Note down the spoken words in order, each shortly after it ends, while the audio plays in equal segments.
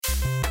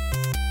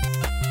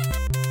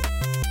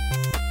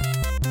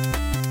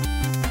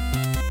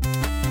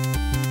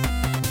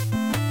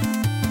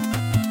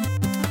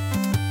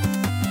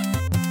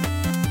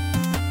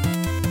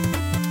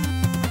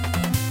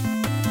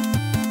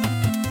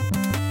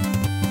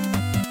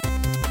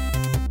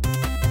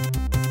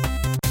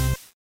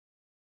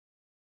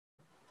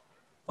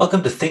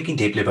Welcome to Thinking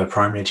Deeply About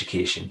Primary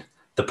Education,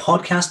 the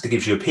podcast that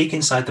gives you a peek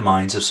inside the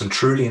minds of some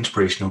truly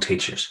inspirational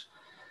teachers.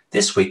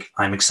 This week,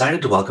 I'm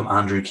excited to welcome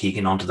Andrew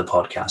Keegan onto the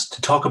podcast to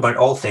talk about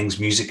all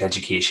things music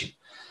education.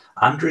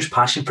 Andrew's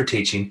passion for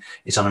teaching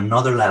is on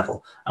another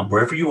level, and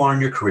wherever you are in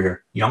your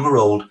career, young or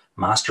old,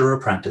 master or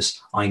apprentice,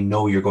 I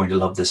know you're going to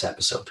love this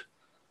episode.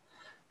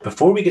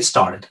 Before we get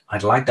started,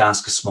 I'd like to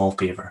ask a small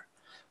favour.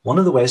 One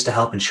of the ways to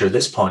help ensure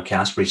this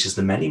podcast reaches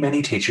the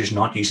many teachers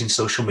not using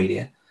social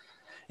media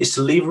is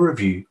to leave a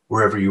review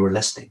wherever you are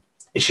listening.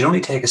 It should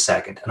only take a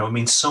second, and it would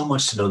mean so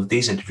much to know that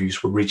these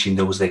interviews were reaching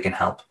those they can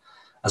help.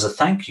 As a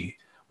thank you,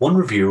 one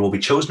reviewer will be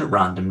chosen at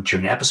random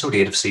during episode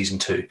 8 of season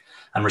 2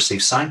 and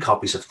receive signed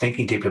copies of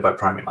Thinking Deeply About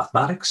Primary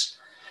Mathematics,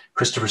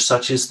 Christopher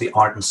Such's The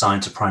Art and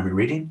Science of Primary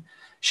Reading,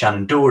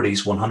 Shannon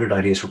Doherty's 100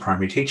 Ideas for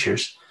Primary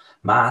Teachers,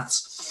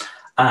 Maths,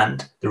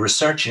 and the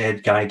Research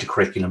Aid Guide to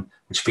Curriculum,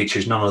 which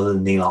features none other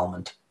than Neil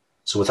Almond.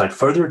 So without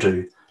further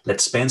ado,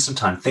 let's spend some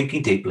time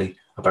thinking deeply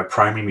about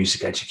primary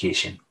music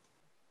education.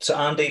 So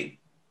Andy,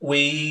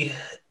 we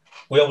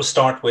always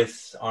start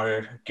with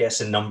our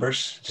guests in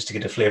numbers just to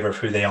get a flavour of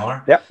who they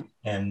are. Yep.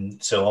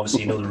 And so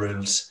obviously you know the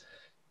rules.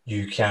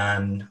 You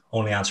can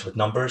only answer with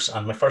numbers.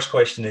 And my first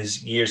question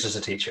is years as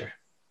a teacher.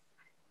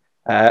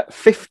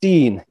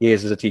 15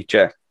 years as a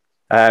teacher.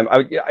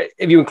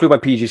 If you include my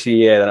PGC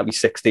year, then it'll be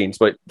 16,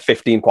 but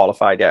 15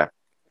 qualified, yeah.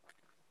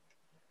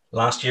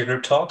 Last year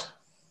group taught?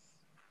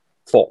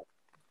 4.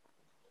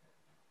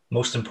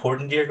 Most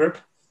important year group?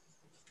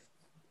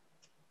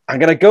 I'm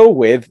going to go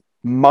with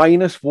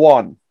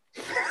 -1.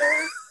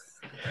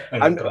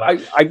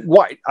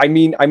 I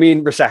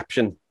mean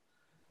reception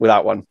with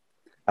that one.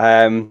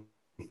 Listening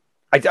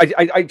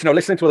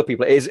to other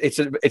people, it's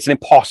an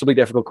impossibly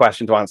difficult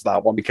question to answer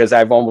that one because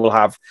everyone will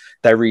have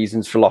their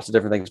reasons for lots of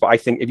different things. But I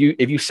think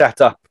if you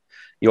set up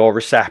your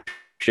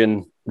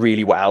reception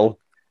really well,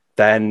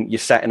 then you're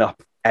setting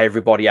up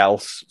everybody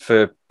else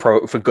for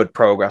good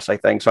progress, I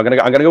think. So I'm gonna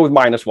go with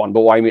 -1,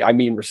 but I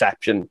mean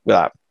reception with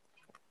that.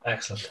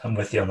 Excellent. I'm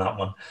with you on that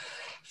one.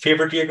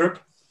 Favorite year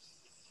group?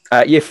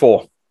 Year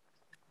 4.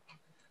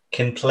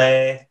 Can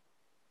play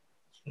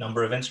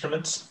number of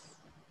instruments?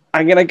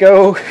 I'm gonna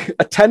go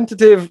a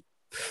tentative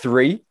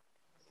 3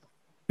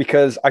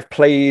 because I've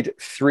played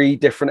 3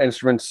 different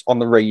instruments on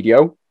the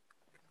radio,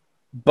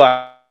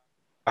 but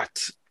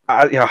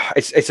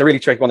it's a really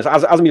tricky one.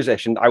 As a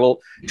musician, I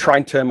will try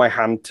and turn my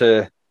hand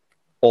to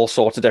all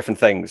sorts of different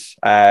things.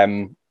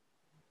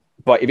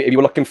 But if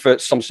you're looking for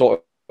some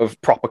sort of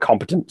proper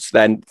competence,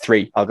 then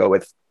 3 I'll go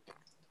with.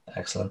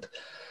 Excellent.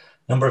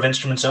 Number of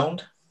instruments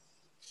owned?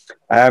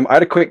 I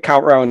had a quick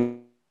count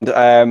round.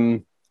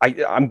 I'm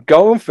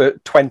going for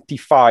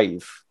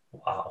 25.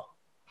 Wow.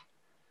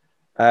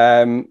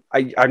 I'm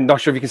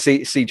not sure if you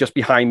can see just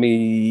behind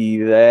me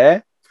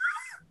there.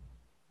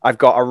 I've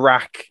got a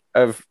rack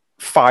of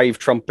 5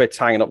 trumpets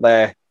hanging up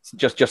there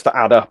just to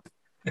add up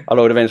a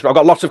load of instruments. I've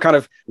got lots of kind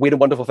of weird and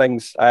wonderful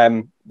things.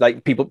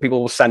 Like people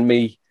will send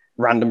me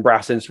random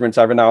brass instruments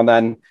every now and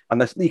then.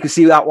 And you can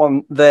see that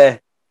one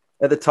there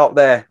at the top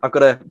there. I've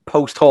got a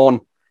post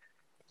horn,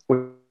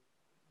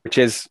 which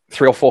is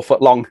 3 or 4 foot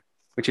long,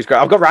 which is great.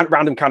 I've got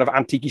random kind of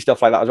antique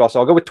stuff like that as well. So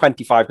I'll go with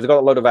 25 because I've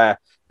got a load of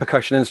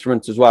percussion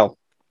instruments as well.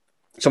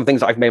 Some things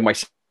that I've made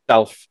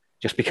myself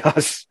just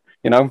because,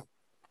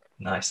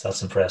 Nice,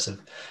 that's impressive.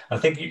 I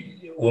think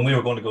when we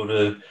were going to go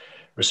to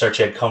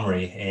Research Ed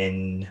Cymru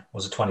in,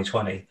 was it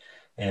 2020?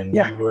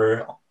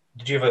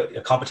 Did you have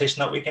a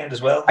competition that weekend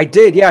as well? I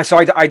did, yeah. So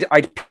I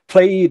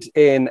played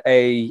in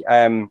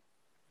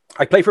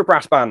I played for a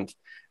brass band,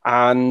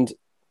 and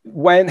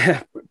when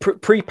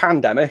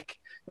pre-pandemic,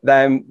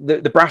 then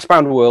the brass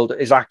band world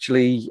is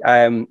actually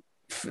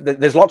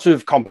there's lots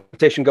of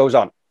competition goes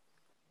on,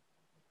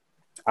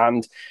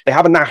 and they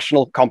have a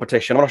national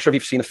competition. I'm not sure if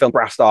you've seen the film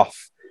Brassed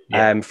Off.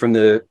 Yeah. From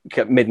the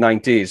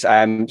mid-90s.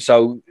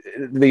 So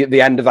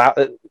the end of that,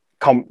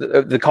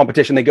 the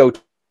competition they go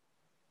to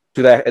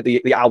there at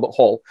the Albert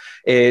Hall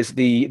is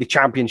the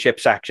championship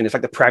section. It's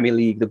like the Premier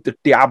League.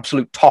 The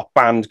absolute top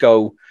bands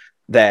go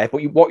there.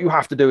 But what you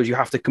have to do is you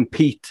have to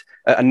compete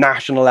at a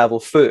national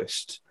level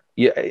first.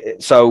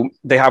 So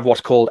they have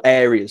what's called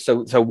areas.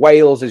 So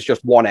Wales is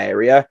just one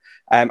area,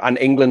 and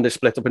England is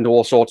split up into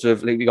all sorts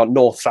of. You got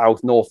north,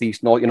 south,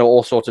 northeast, north.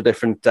 All sorts of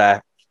different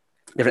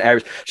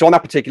areas. So on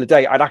that particular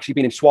day, I'd actually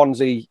been in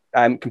Swansea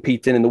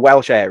competing in the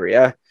Welsh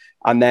area.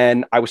 And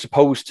then I was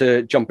supposed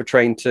to jump a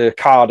train to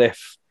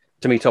Cardiff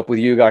to meet up with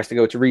you guys to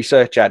go to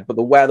Research Ed. But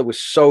the weather was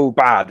so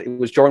bad. It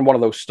was during one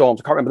of those storms.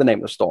 I can't remember the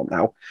name of the storm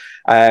now.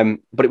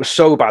 But it was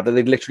so bad that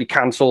they'd literally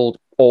cancelled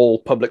all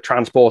public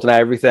transport and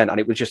everything. And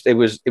it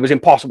was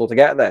impossible to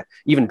get there.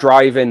 Even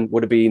driving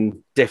would have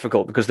been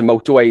difficult because the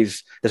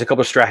motorways, there's a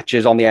couple of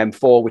stretches on the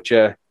M4, which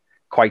are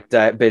quite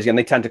busy, and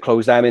they tend to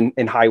close them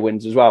in high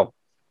winds as well.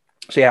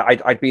 So yeah,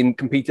 I'd been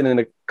competing in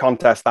a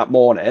contest that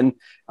morning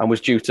and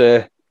was due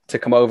to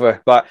come over.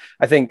 But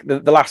I think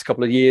the last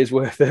couple of years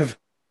worth of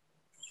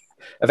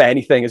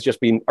anything has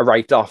just been a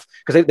write-off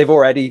because they've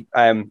already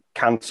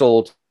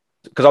cancelled,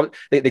 because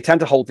they tend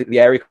to hold the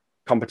area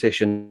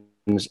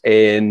competitions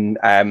in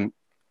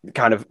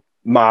kind of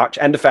March,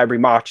 end of February,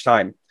 March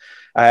time.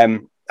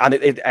 And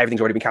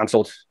everything's already been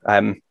cancelled,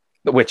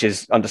 which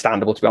is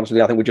understandable, to be honest with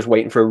you. I think we're just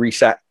waiting for a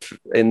reset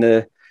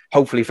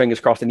hopefully, fingers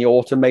crossed, in the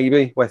autumn,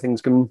 maybe, where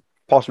things can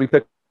possibly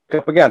pick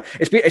up again.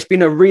 It's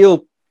been a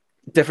real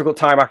difficult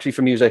time, actually,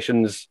 for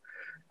musicians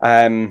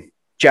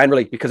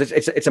generally, because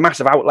it's a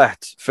massive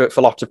outlet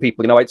for lots of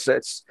people.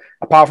 It's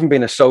apart from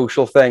being a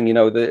social thing,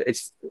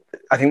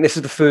 I think this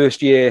is the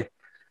first year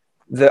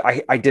that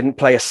I didn't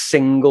play a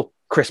single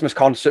Christmas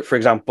concert, for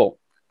example.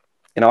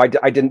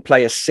 I didn't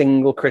play a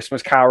single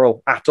Christmas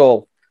carol at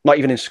all, not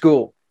even in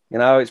school.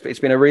 It's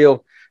been a really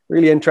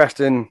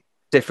interesting,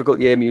 difficult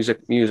year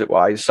music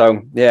wise.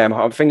 So yeah,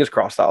 I'm fingers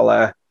crossed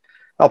I'll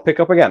pick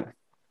up again.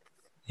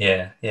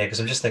 Yeah, because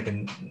I'm just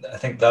thinking, I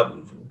think that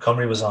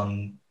Cymru was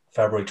on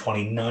February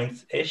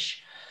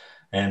 29th-ish,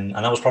 and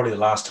that was probably the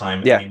last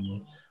time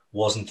anyone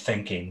wasn't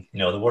thinking,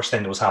 the worst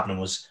thing that was happening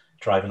was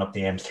driving up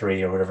the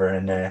M3 or whatever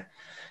in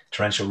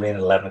torrential rain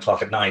at 11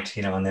 o'clock at night,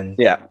 and then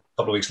a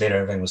couple of weeks later,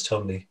 everything was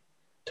totally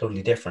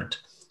different.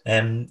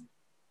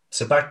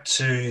 So back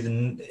to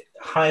the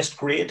highest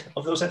grade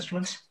of those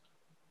instruments?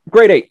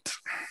 Grade 8.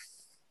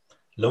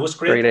 Lowest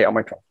grade? Grade 8 on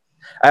my trumpet.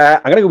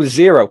 I'm going to go with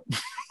 0.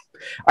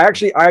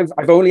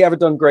 I've only ever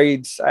done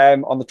grades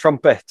on the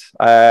trumpet.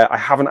 I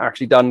haven't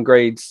actually done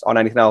grades on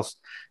anything else.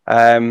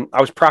 I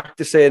was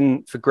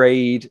practicing for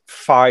grade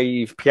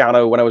 5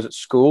 piano when I was at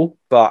school,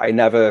 but I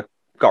never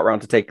got around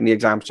to taking the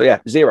exam. So yeah,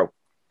 0.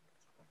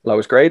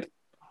 Lowest grade.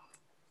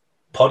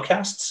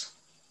 Podcasts?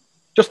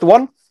 Just the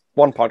one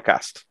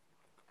podcast.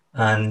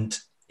 And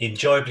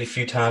Enjoyably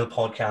Futile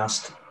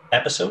podcast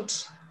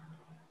episodes?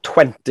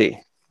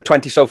 20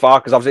 so far,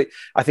 because obviously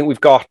I think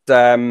we've got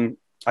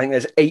I think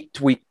there's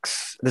 8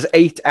 weeks. There's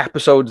 8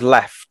 episodes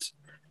left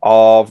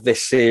of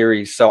this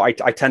series. So I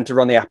tend to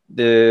run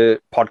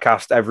the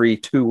podcast every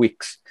 2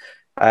 weeks.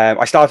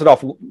 I started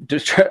off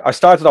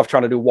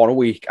trying to do one a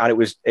week, and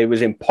it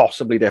was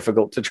impossibly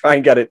difficult to try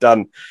and get it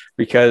done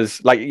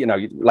because,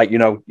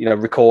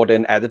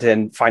 recording,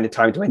 editing, finding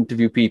time to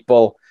interview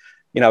people,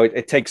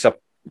 it takes up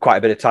quite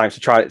a bit of time to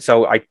try it.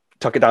 So I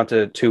took it down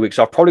to 2 weeks.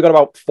 So I've probably got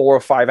about 4 or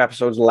 5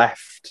 episodes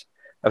left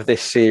of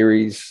this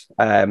series,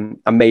 and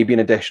maybe an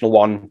additional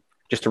one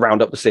just to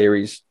round up the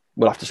series.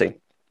 We'll have to see.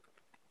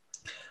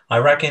 I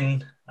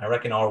reckon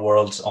our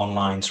worlds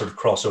online sort of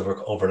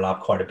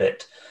overlap quite a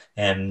bit.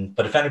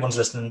 But if anyone's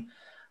listening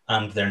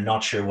and they're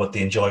not sure what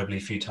the Enjoyably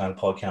Futile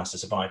podcast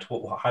is about,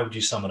 how would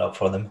you sum it up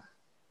for them?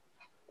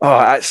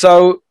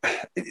 So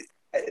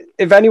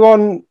if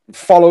anyone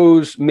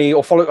follows me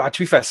or to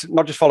be fair,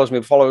 not just follows me,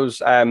 but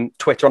follows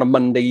Twitter on a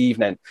Monday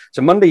evening.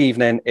 So Monday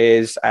evening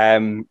is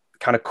kind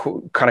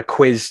of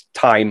quiz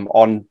time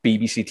on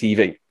BBC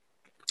TV.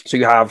 So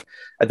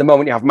at the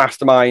moment you have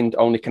Mastermind,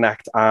 Only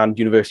Connect, and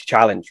University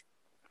Challenge.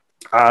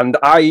 And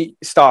I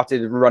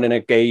started running a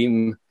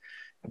game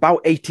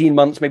about 18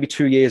 months, maybe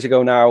 2 years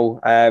ago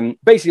now.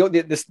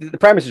 Basically, the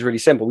premise is really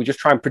simple. We just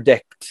try and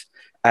predict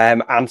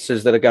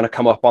answers that are going to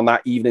come up on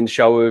that evening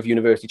show of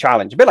University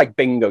Challenge. A bit like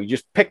bingo. You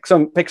just pick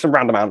some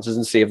random answers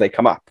and see if they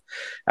come up.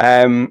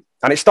 And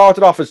it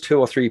started off as 2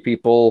 or 3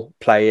 people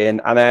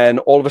playing, and then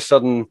all of a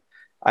sudden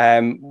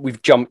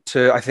we've jumped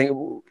to, I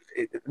think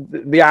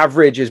the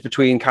average is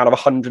between kind of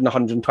 100 and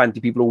 120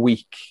 people a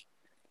week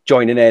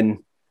joining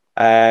in.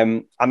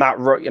 And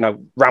that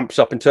ramps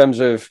up in terms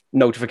of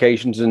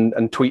notifications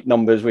and tweet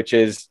numbers, which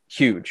is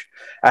huge.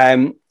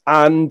 And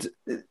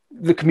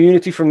the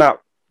community from that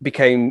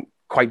became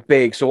quite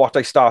big. So what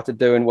I started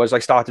doing was I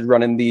started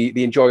running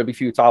the Enjoyably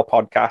Futile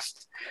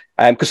podcast,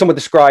 because someone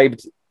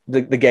described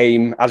the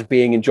game as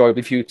being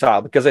enjoyably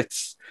futile because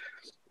it's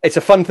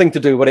a fun thing to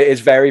do, but it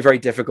is very, very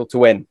difficult to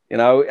win.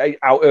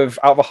 Out of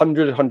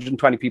 100,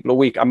 120 people a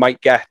week, I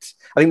think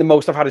the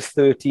most I've had is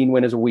 13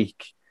 winners a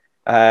week.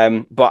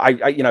 But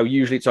I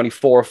usually it's only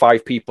 4 or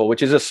 5 people,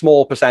 which is a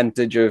small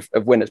percentage of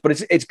winners, but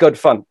it's good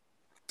fun.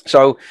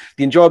 So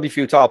the Enjoyably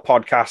Futile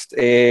podcast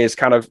is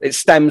it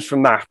stems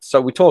from that. So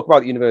we talk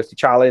about the University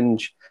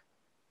Challenge,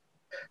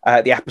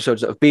 the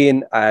episodes that have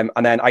been,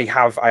 and then I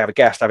have a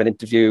guest, I have an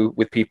interview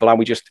with people,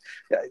 and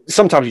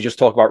sometimes we just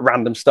talk about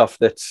random stuff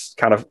that's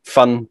kind of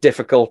fun,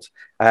 difficult,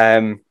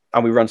 and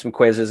we run some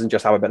quizzes and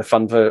just have a bit of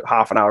fun for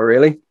half an hour,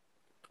 really.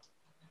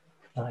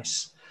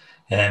 Nice.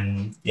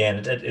 And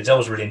it's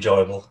always really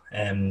enjoyable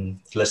to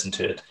listen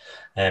to it.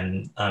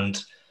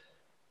 And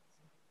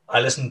I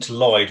listened to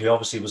Lloyd, who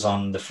obviously was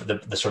on the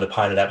sort of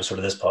pilot episode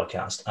of this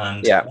podcast.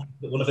 And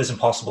one of his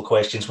impossible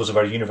questions was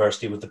about a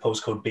university with the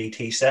postcode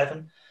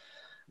BT7.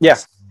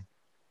 Yes.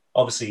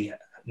 Obviously,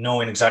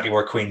 knowing exactly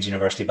where Queen's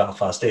University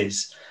Belfast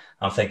is,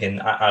 I'm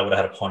thinking I would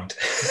have had a point.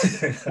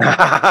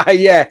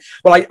 Yeah.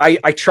 Well,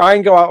 I try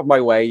and go out of my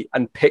way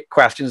and pick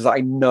questions that I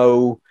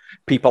know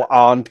people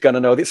aren't going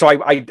to know. So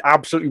I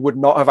absolutely would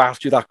not have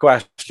asked you that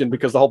question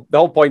because the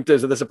whole point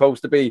is that they're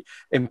supposed to be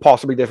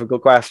impossibly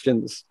difficult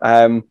questions.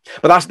 But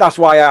that's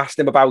why I asked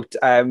him about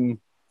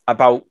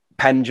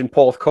Penge and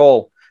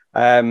Porthcawl,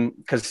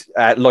 because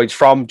Lloyd's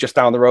from just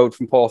down the road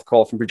from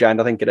Porthcawl, from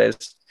Bridgend, I think it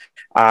is.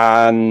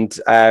 And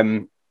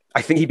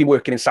I think he'd been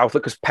working in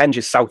Southwark because Penge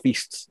is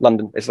southeast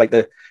London. It's like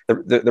the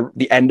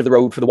end of the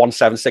road for the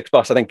 176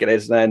 bus, I think it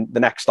is. And then the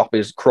next stop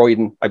is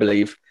Croydon, I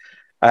believe.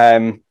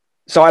 So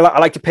I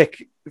like to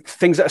pick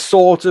things that are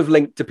sort of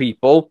linked to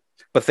people,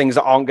 but things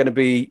that aren't going to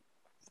be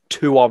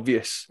too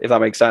obvious, if that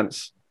makes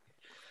sense.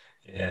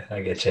 Yeah,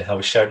 I get you. I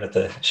was shouting at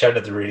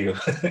the radio.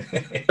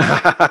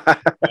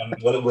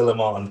 Will him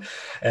on.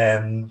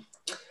 And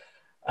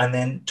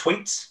then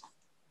tweets.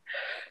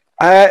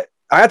 I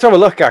had to have a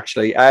look,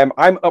 actually.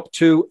 I'm up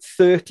to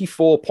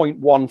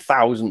 34.1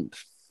 thousand.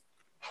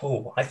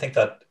 Oh, I think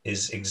that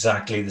is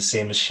exactly the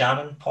same as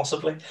Shannon,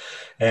 possibly.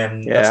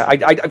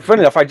 Yeah,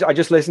 funny enough, I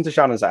just listened to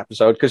Shannon's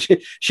episode because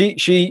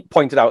she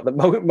pointed out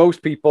that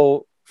most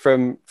people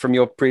from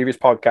your previous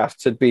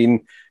podcasts had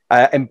been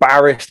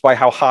embarrassed by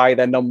how high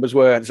their numbers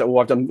were. And so,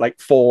 I've done like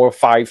 4,000 or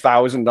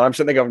 5,000. And I'm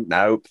sitting there going,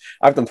 no,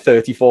 I've done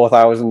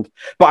 34,000.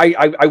 But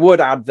I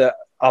would add that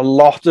a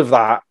lot of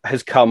that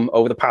has come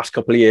over the past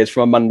couple of years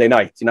from a Monday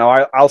night. You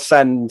know, I'll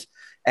send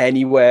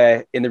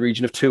anywhere in the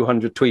region of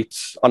 200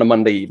 tweets on a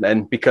Monday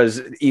evening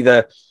because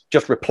either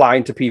just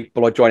replying to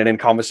people or joining in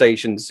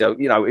conversations. So,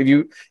 you know, if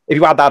you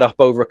add that up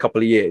over a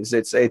couple of years,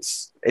 it's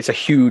a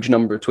huge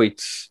number of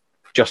tweets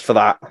just for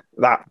that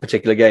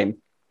particular game.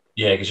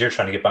 Yeah, because you're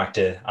trying to get back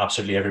to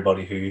absolutely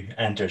everybody who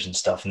enters and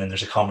stuff, and then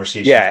there's a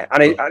conversation. Yeah,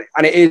 and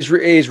it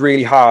is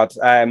really hard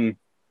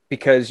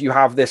because you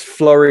have this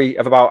flurry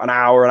of about an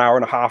hour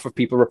and a half of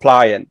people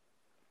replying,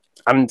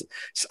 and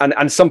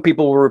some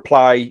people will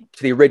reply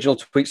to the original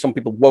tweet, some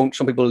people won't,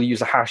 some people will use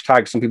the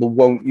hashtag, some people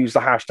won't use the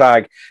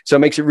hashtag, so it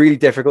makes it really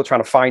difficult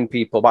trying to find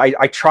people. But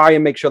I try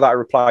and make sure that I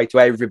reply to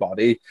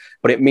everybody,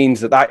 but it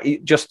means that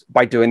just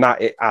by doing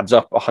that, it adds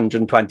up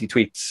 120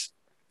 tweets,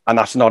 and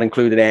that's not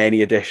including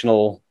any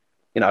additional,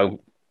 you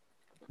know,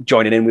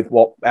 joining in with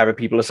whatever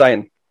people are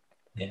saying.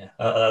 Yeah,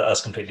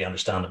 that's completely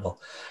understandable.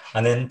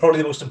 And then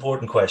probably the most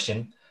important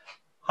question,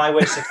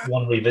 Highway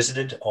 61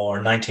 revisited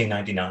or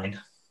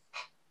 1999?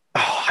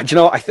 Oh, do you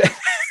know, I think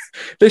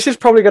this is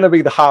probably going to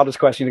be the hardest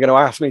question you're going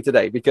to ask me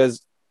today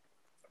because,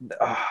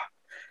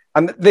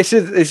 and this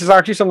is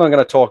actually something I'm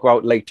going to talk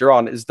about later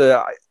on, is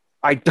that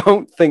I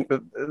don't think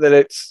that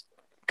it's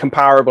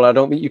comparable. I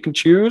don't think you can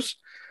choose.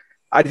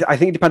 I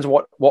think it depends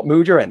on what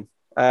mood you're in.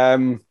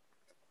 I'm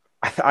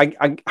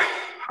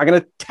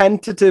going to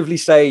tentatively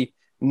say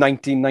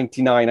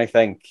 1999, I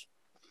think,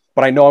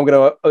 but I know I'm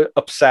going to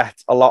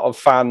upset a lot of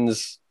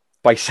fans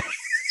by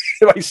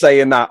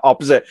saying that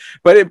opposite.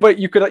 But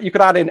you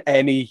could add in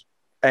any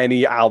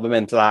album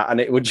into that,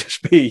 and it would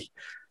just be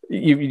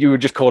you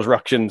would just cause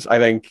ructions, I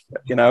think.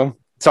 You know,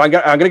 so I'm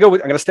going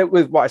to stick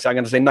with what I say. I'm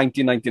going to say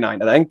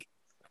 1999, I think.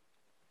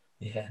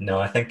 Yeah, no,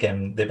 I think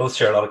they both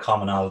share a lot of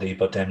commonality,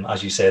 but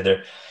as you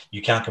say,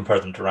 you can't compare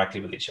them directly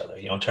with each other.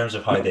 You know, in terms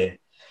of how they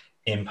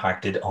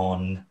impacted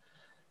on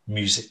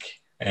music,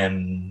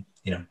 you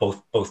know,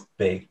 both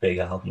big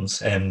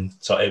albums.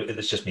 So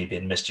it's just me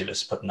being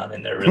mischievous putting that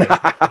in there, really.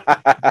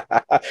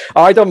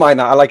 I don't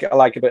mind that. I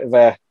like a bit of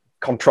a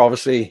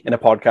controversy in a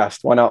podcast.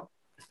 Why not?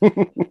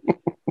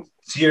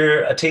 So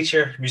you're a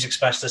teacher, music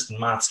specialist, and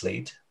maths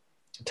lead.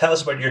 Tell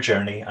us about your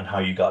journey and how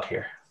you got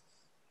here.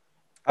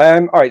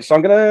 All right, so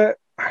I'm gonna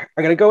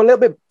go a little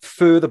bit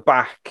further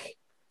back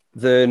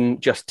than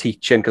just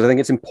teaching because I think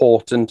it's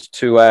important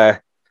to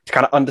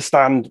kind of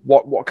understand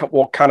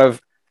what kind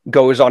of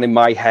goes on in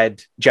my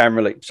head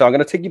generally. So I'm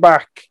going to take you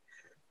back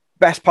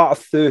best part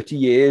of 30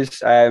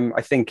 years.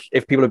 I think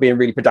if people are being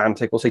really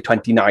pedantic, we'll say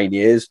 29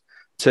 years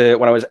to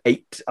when I was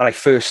 8 and I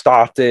first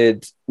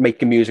started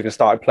making music and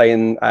started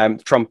playing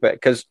trumpet,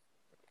 because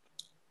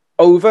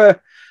over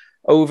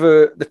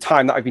the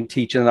time that I've been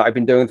teaching and that I've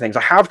been doing things,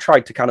 I have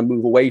tried to kind of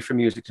move away from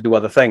music to do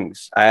other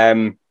things.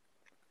 But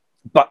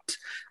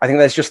I think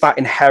there's just that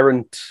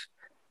inherent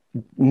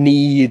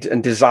need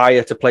and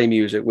desire to play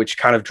music, which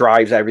kind of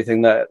drives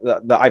everything that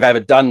I've ever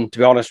done, to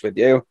be honest with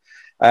you.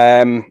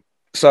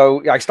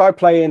 So I started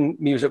playing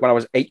music when I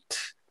was 8,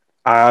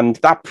 and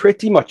that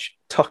pretty much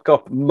took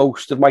up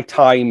most of my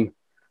time.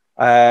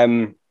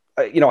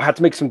 You know, I had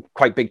to make some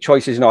quite big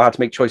choices. You know, I had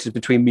to make choices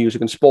between music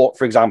and sport,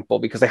 for example,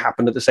 because they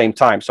happened at the same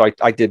time. So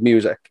I did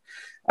music.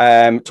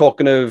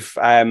 Talking of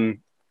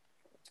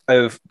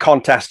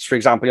contests, for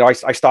example, you know,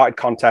 I started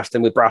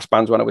contesting with brass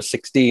bands when I was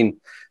 16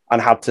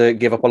 and had to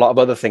give up a lot of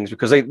other things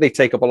because they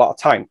take up a lot of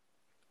time.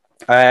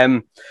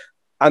 And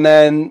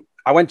then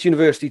I went to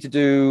university to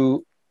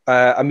do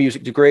a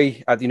music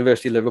degree at the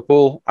University of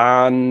Liverpool.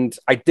 And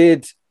I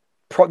did,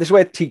 this is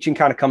where teaching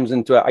kind of comes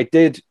into it. I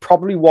did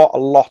probably what a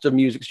lot of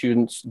music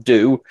students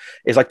do,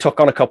 is I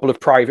took on a couple of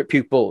private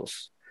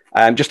pupils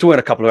just to earn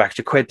a couple of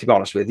extra quid, to be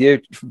honest with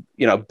you,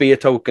 you know, beer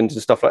tokens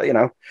and stuff like, you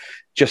know,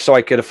 just so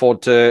I could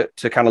afford to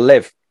kind of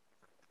live.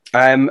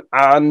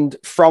 And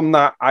from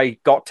that, I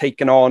got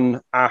taken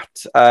on at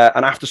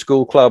an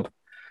after-school club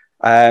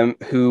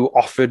who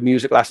offered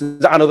music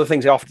lessons and other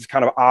things. They offered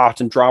kind of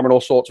art and drama and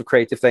all sorts of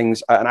creative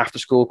things at an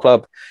after-school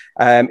club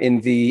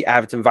in the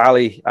Everton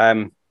Valley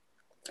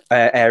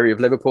area of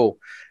Liverpool.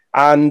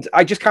 And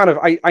I just kind of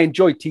I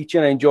enjoyed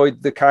teaching. I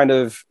enjoyed the kind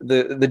of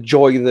the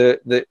joy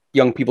that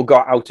young people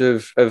got out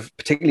of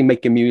particularly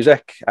making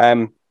music.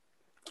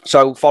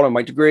 So following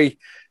my degree,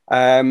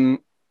 I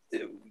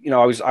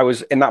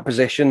was in that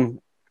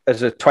position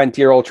as a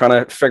 20-year-old trying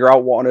to figure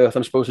out what on earth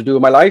I'm supposed to do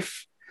with my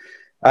life.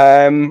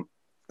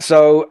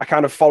 So I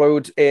kind of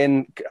followed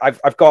in.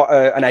 I've got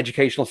an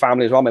educational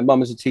family as well. My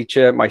mum is a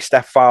teacher. My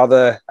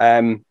stepfather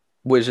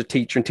was a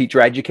teacher and teacher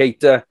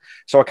educator.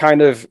 So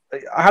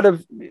I had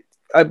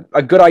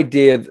a good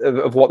idea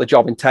of what the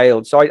job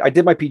entailed. So I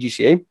did my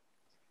PGCE.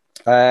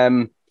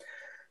 And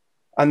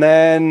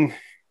then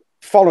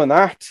following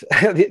that,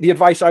 the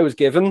advice I was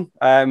given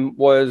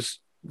was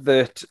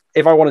that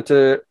if I wanted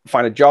to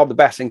find a job, the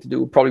best thing to do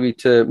would probably be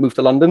to move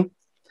to London,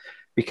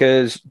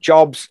 because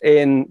jobs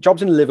in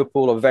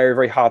Liverpool are very,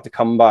 very hard to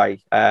come by.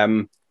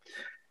 And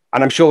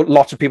I'm sure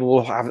lots of people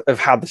will have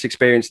had this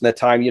experience in their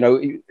time.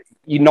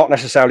 You're not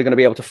necessarily going to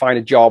be able to find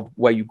a job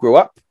where you grew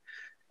up.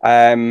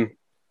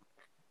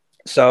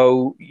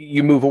 So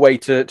you move away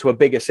to a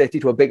bigger city,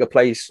 to a bigger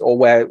place, or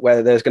where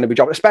there's going to be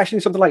jobs, especially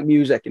something like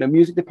music.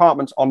 Music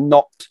departments are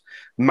not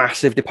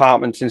massive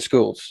departments in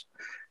schools.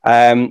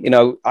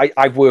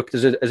 I've worked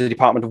as a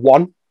department of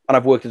one, and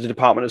I've worked as a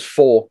department as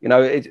four.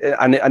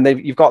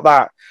 You've got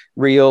that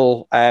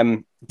real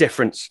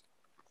difference.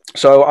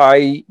 So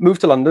I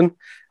moved to London,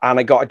 and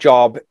I got a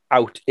job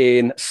out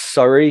in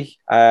Surrey.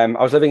 I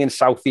was living in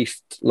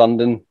southeast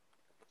London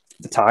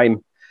at the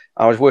time.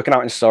 I was working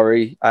out in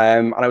Surrey,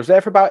 and I was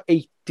there for about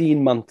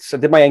 18 months. I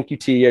did my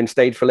NQT year and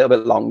stayed for a little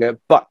bit longer,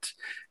 but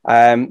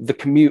the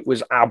commute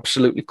was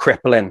absolutely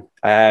crippling.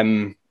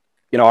 I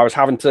was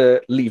having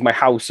to leave my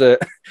house at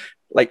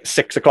like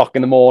 6 o'clock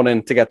in the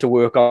morning to get to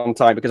work on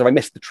time, because if I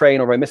missed the train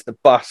or if I missed the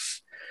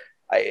bus,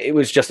 it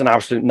was just an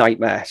absolute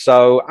nightmare.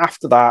 So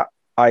after that,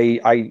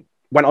 I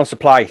went on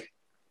supply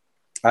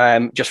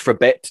just for a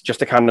bit, just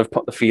to kind of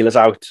put the feelers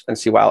out and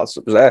see what else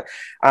was there.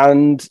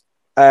 And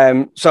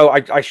so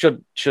I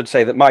should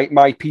say that my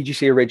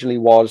PGC originally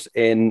was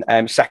in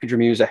secondary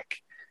music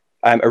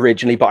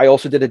originally, but I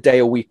also did a day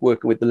a week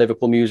working with the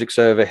Liverpool Music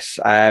Service.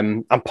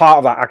 And part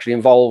of that actually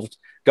involved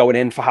going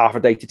in for half a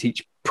day to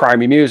teach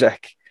primary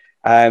music.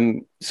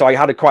 So I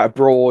had quite a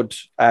broad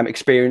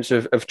experience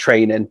of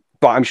training,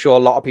 but I'm sure a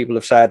lot of people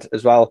have said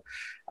as well,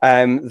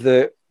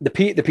 the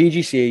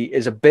PGCE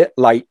is a bit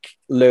like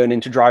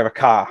learning to drive a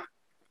car,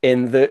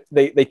 in that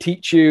they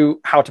teach you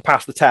how to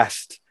pass the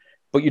test,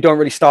 but you don't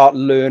really start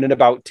learning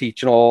about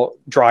teaching or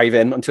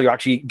driving until you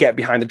actually get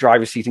behind the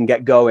driver's seat and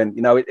get going.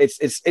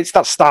 It's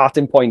that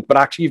starting point, but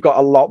actually you've got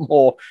a lot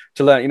more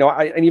to learn.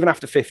 And even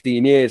after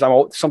 15 years,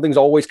 something's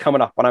always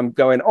coming up, and I'm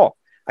going, oh,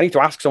 I need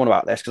to ask someone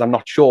about this because I'm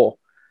not sure.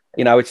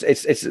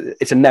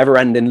 It's a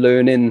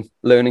never-ending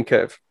learning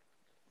curve.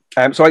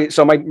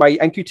 So my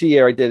NQT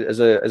year I did as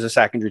a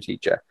secondary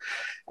teacher,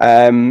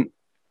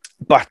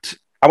 but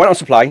I went on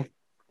supply.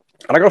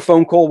 And I got a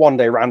phone call one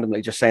day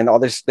randomly just saying,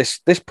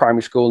 this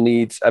primary school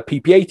needs a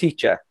PPA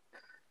teacher.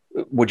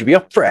 Would you be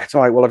up for it? I'm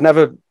like, well, I've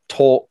never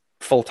taught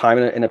full-time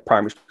in a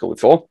primary school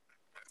before.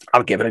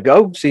 I'll give it a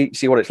go, see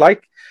what it's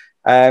like.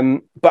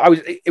 But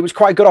it was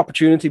quite a good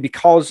opportunity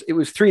because it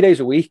was 3 days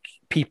a week,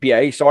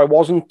 PPA. So I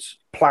wasn't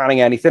planning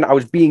anything. I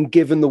was being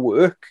given the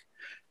work.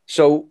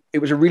 So it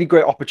was a really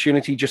great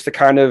opportunity just to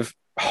kind of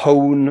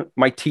hone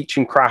my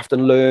teaching craft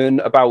and learn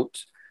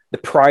about the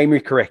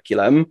primary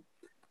curriculum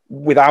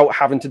without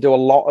having to do a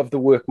lot of the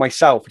work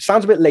myself. It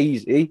sounds a bit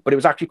lazy, but it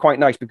was actually quite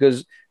nice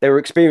because there were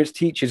experienced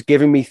teachers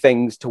giving me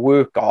things to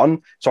work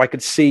on, so I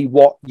could see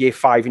what year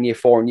 5 and year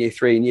 4 and year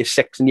 3 and year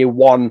 6 and year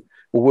 1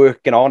 were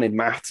working on in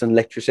maths and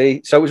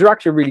literacy. So it was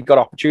actually a really good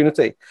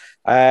opportunity.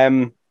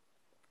 And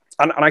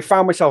I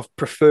found myself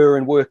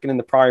preferring working in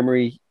the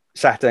primary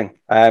setting,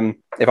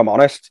 if I'm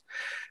honest.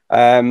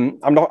 I'm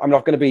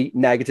not going to be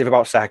negative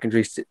about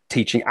secondary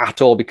teaching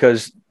at all,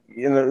 because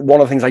one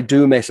of the things I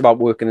do miss about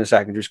working in a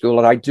secondary school,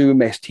 and I do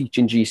miss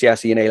teaching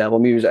GCSE and A-level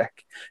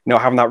music,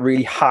 having that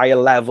really higher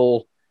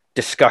level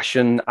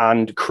discussion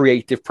and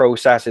creative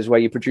processes where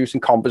you're producing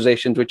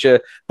compositions which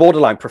are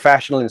borderline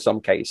professional in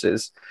some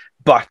cases.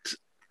 But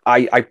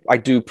I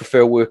do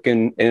prefer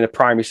working in a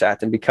primary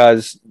setting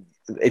because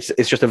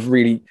it's just a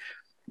really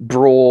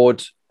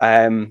broad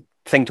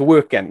thing to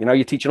work in.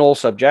 You're teaching all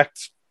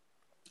subjects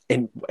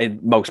in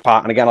most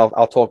part. And again,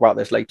 I'll talk about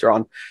this later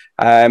on.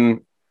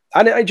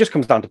 And it just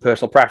comes down to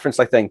personal preference,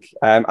 I think.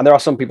 And there are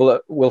some people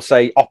that will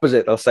say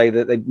opposite. They'll say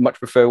that they much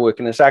prefer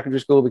working in a secondary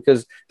school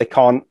because they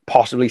can't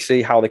possibly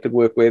see how they could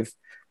work with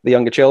the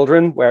younger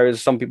children. Whereas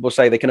some people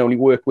say they can only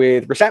work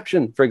with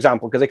reception, for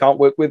example, because they can't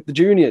work with the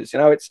juniors.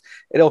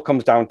 It all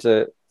comes down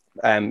to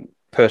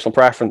personal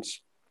preference.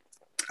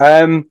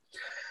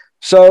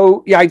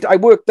 So yeah, I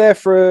worked there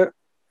for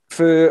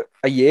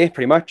a year,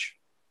 pretty much,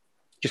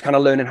 just kind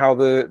of learning how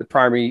the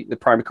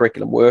primary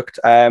curriculum worked.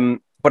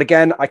 But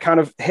again, I kind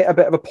of hit a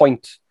bit of a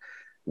point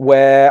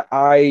where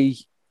I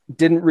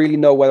didn't really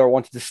know whether I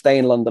wanted to stay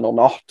in London or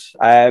not.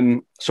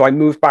 So I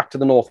moved back to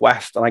the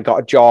Northwest and I got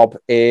a job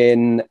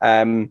in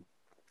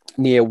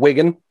near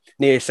Wigan,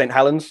 near St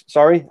Helens,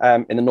 sorry,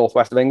 in the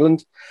northwest of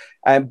England.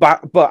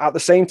 But at the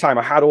same time,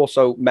 I had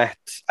also met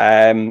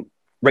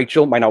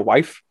Rachel, my now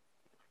wife.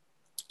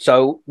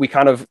 So we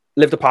kind of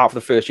lived apart for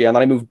the first year, and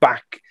then I moved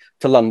back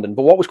to London.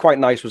 But what was quite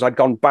nice was I'd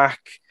gone back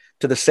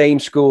to the same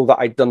school that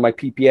I'd done my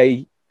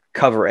PPA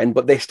cover in,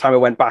 but this time I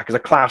went back as a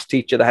class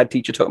teacher. The head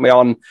teacher took me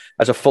on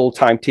as a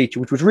full-time teacher,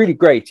 which was really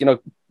great, you know,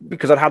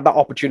 because I'd had that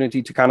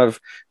opportunity to kind of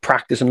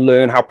practice and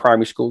learn how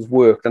primary schools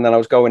worked. And then I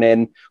was going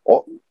in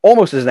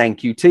almost as an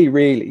NQT,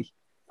 really,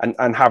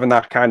 and having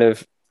that kind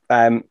of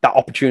that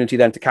opportunity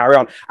then to carry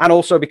on. And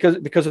also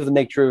because of the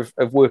nature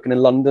of working in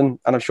London,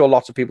 and I'm sure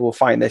lots of people will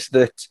find this,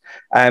 that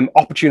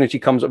opportunity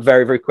comes up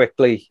very, very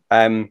quickly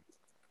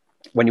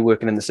when you're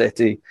working in the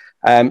city.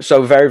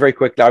 So very, very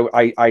quickly,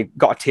 I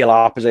got a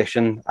TLR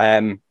position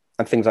and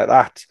things like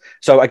that.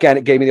 So again,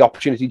 it gave me the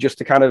opportunity just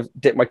to kind of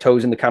dip my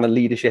toes in the kind of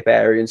leadership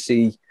area and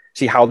see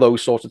how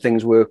those sorts of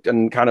things worked,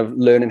 and kind of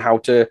learning how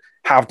to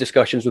have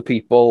discussions with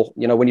people,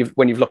 you know, when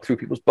you've looked through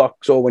people's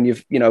books, or when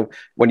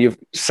you've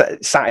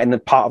sat in a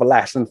part of a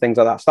lesson, things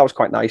like that. So that was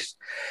quite nice.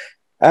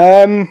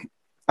 And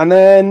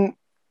then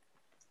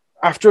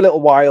after a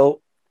little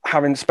while,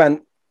 having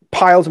spent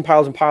piles and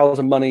piles and piles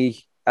of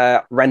money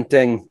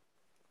renting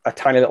a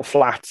tiny little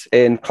flat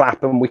in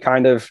Clapham, we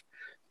kind of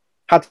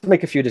had to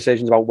make a few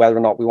decisions about whether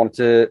or not we wanted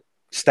to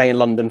stay in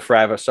London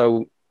forever.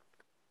 So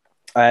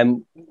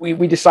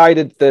we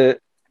decided that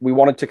we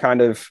wanted to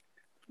kind of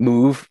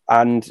move,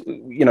 and,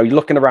 you know, you're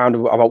looking around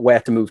about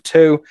where to move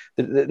to.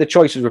 The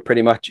choices were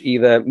pretty much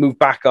either move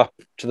back up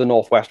to the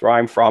northwest where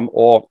I'm from,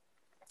 or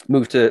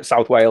move to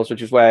South Wales,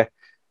 which is where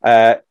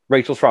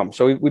Rachel's from.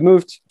 So we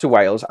moved to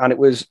Wales, and it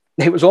was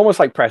almost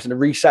like pressing a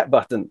reset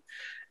button.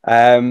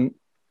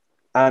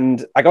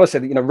 And I got to say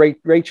that, you know,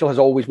 Rachel has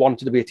always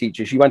wanted to be a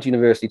teacher. She went to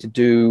university to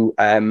do,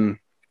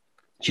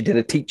 she did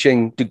a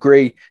teaching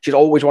degree. She's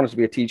always wanted to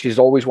be a teacher. She's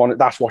always wanted,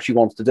 that's what she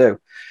wants to do.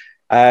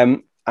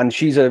 And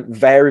she's a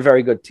very,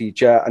 very good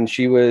teacher. And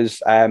she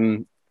was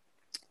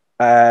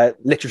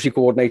literacy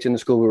coordinator in the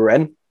school we were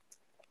in.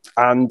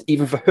 And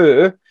even for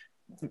her,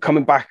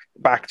 coming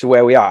back to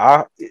where we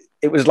are,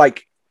 it was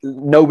like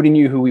nobody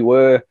knew who we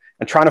were,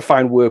 and trying to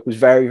find work was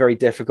very, very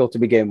difficult to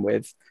begin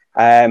with.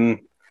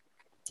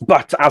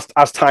 But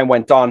as time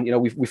went on, you know,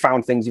 we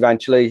found things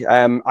eventually.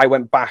 I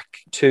went back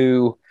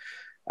to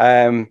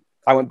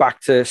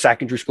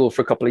secondary school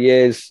for a couple of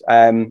years,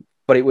 but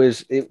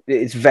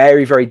it's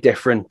very, very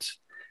different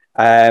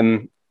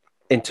in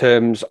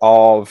terms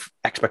of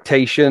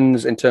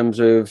expectations, in terms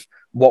of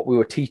what we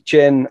were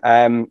teaching.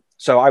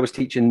 So I was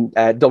teaching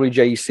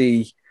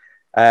WJC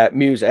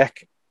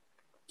music,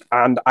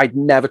 and I'd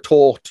never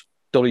taught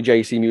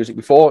WJC music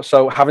before.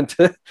 So having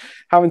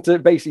to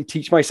basically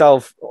teach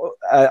myself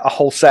a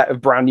whole set of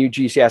brand new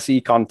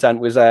GCSE content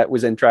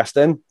was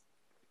interesting.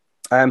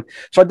 So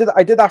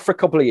I did that for a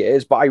couple of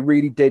years, but I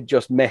really did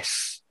just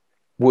miss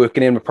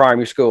working in a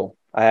primary school.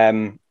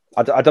 I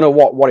don't know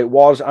what it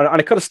was, and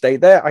I could have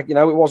stayed there. It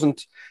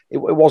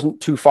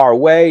wasn't too far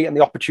away, and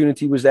the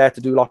opportunity was there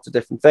to do lots of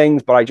different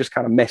things, but I just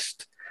kind of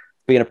missed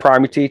being a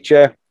primary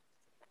teacher.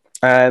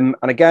 And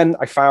again,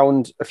 I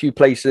found a few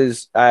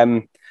places.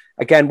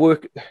 Again,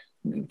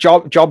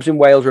 jobs in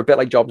Wales are a bit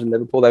like jobs in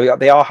Liverpool.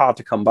 They are hard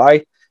to come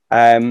by.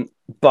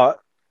 But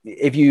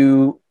if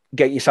you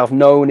get yourself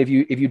known, if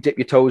you dip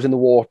your toes in the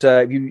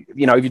water, if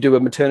you do a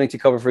maternity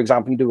cover, for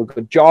example, you do a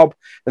good job,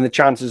 then the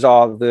chances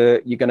are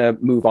that you're going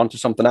to move on to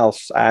something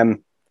else.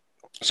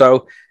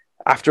 So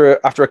after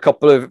a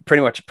couple of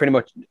pretty much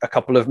a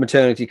couple of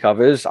maternity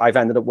covers, I've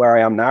ended up where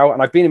I am now,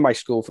 and I've been in my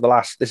school for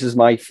this is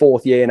my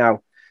 4th year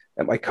now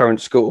at my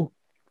current school.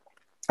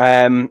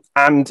 And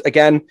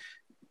again,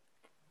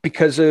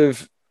 because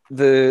of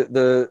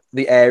the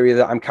area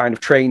that I'm kind of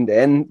trained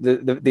in,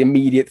 the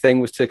immediate thing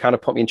was to kind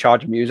of put me in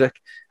charge of music.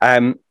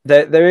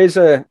 There's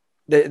a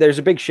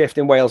big shift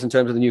in Wales in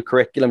terms of the new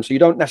curriculum. So you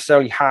don't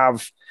necessarily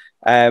have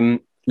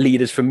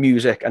leaders for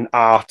music and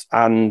art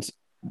and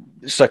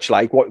such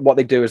like. What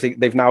they do is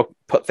they've now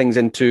put things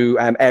into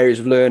areas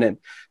of learning.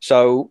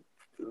 So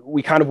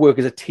we kind of work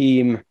as a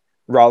team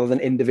rather than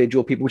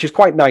individual people, which is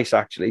quite nice,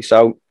 actually.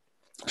 So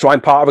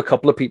I'm part of a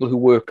couple of people who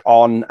work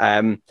on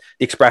the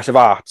expressive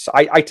arts.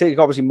 I take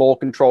obviously more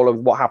control of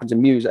what happens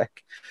in music.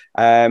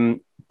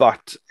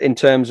 But in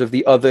terms of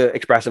the other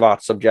expressive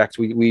arts subjects,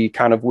 we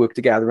kind of work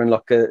together and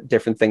look at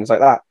different things like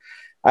that.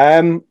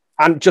 And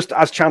just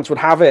as chance would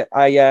have it,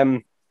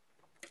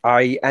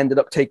 I ended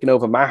up taking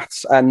over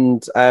maths.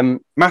 And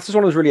maths is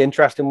one of those really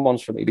interesting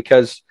ones for me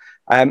because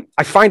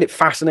I find it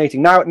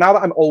fascinating. Now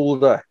that I'm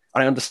older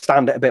and I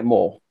understand it a bit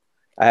more,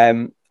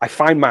 I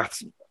find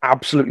maths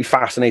absolutely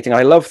fascinating.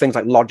 I love things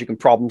like logic and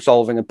problem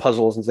solving and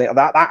puzzles and things.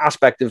 That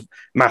aspect of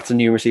maths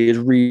and numeracy is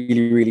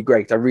really, really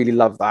great. I really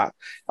love that.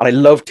 And I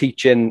love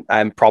teaching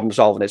problem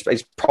solving.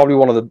 It's probably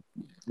one of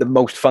the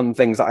most fun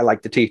things that I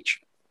like to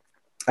teach.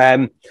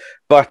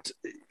 But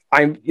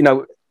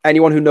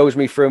anyone who knows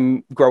me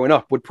from growing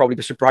up would probably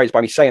be surprised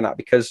by me saying that,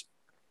 because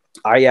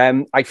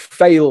I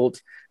failed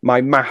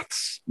my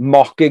maths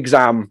mock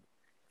exam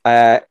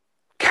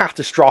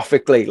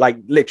catastrophically, like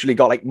literally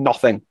got like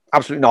nothing,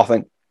 absolutely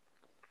nothing.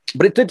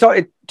 But it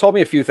told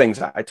me a few things.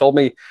 It told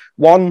me,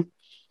 one,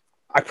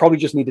 I probably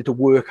just needed to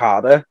work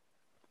harder,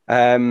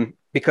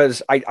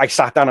 because I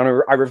sat down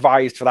and I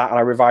revised for that and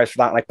I revised for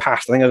that and I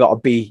passed. I think I got a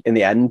B in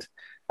the end,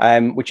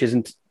 which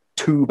isn't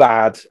too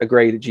bad a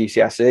grade at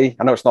GCSE.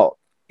 I know it's not,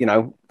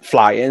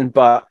 flying,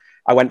 but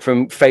I went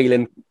from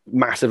failing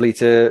massively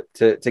to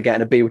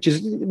getting a B, which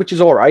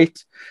is all right.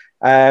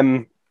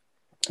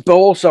 But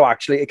also,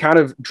 actually, it kind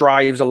of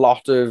drives a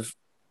lot of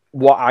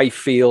what I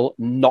feel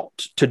not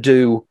to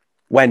do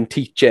when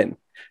teaching.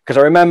 Because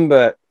I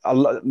remember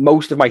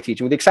most of my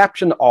teaching, with the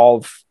exception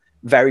of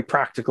very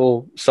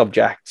practical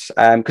subjects,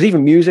 because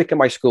even music in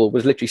my school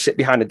was literally sit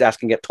behind a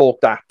desk and get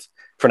talked at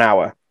for an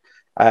hour.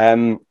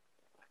 And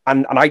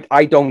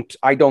I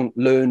don't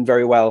learn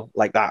very well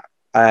like that.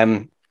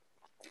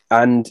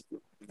 And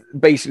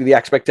basically the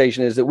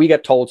expectation is that we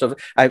get told. So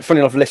funny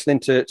enough, listening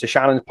to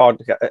Shannon's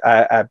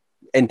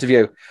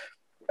interview,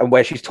 and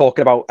where she's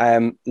talking about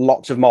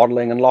lots of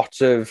modeling and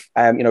lots of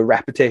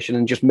repetition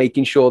and just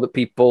making sure that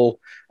people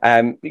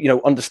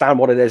understand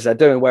what it is they're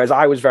doing. Whereas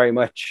I was very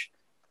much,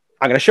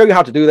 I'm going to show you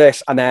how to do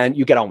this and then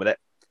you get on with it.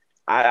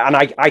 And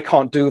I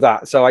can't do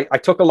that. So I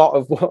took a lot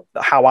of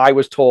how I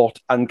was taught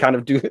and kind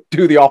of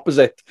do the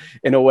opposite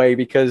in a way,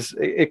 because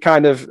it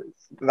kind of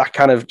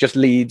just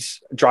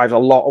drives a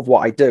lot of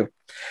what I do.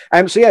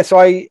 So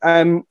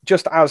I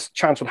just as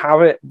chance would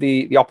have it,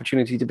 the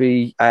opportunity to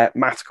be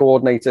maths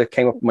coordinator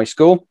came up in my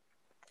school.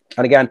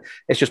 And again,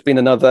 it's just been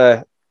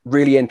another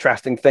really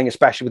interesting thing,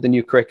 especially with the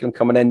new curriculum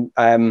coming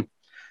in.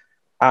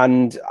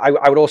 And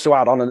I would also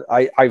add on,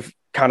 I've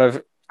kind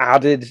of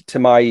added to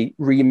my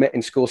remit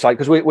in school side,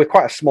 because we're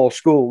quite a small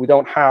school. We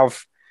don't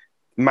have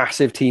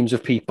massive teams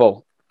of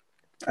people.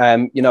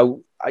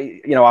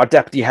 Our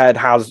deputy head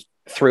has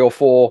 3 or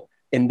 4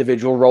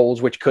 individual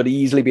roles which could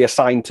easily be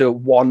assigned to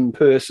one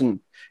person.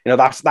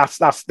 That's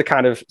the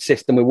kind of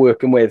system we're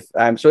working with.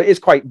 So it is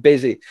quite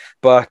busy,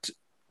 but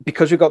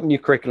because we've got the new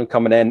curriculum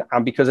coming in,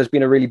 and because there's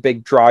been a really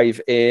big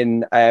drive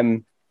in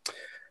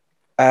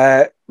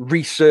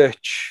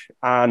research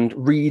and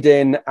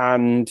reading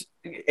and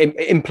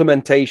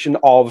implementation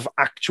of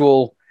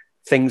actual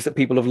things that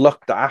people have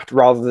looked at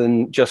rather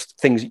than just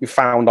things that you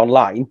found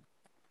online.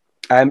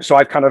 So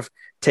I've kind of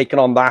taken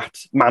on that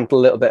mantle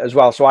a little bit as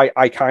well. So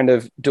I kind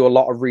of do a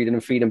lot of reading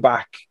and feeding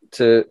back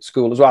to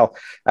school as well.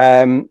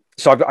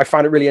 So I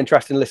find it really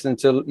interesting listening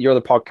to your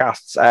other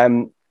podcasts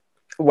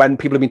when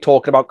people have been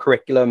talking about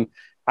curriculum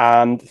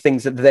and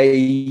things that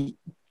they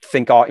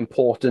think are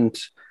important.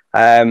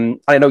 I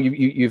know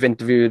you've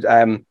interviewed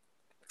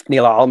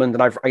Neil Almond,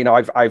 and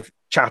I've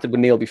chatted with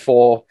Neil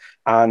before,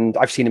 and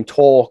I've seen him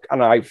talk,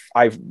 and I've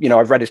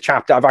read his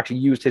chapter. I've actually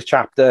used his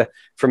chapter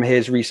from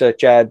his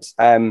research ed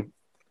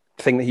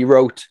thing that he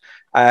wrote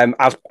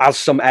as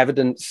some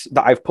evidence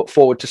that I've put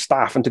forward to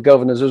staff and to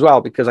governors as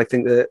well, because I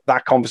think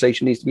that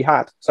conversation needs to be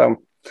had. So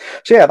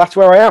yeah, that's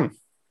where I am.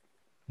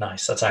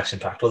 Nice. That's action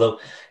packed. Although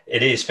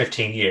it is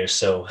 15 years,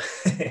 so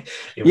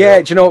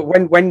yeah. Do you know,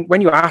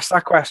 when you asked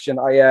that question,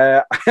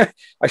 I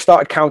I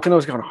started counting. I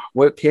was going,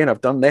 worked here, and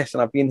I've done this,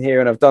 and I've been here,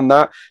 and I've done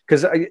that,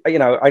 because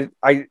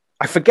I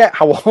forget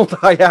how old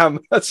I am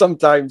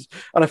sometimes,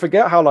 and I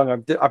forget how long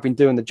I've been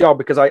doing the job,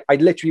 because I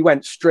literally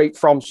went straight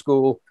from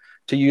school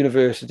to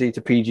university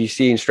to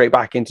PGC and straight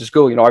back into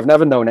school. I've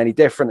never known any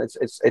different.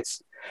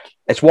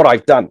 It's what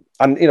I've done,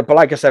 and but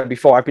like I said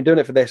before, I've been doing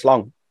it for this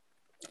long.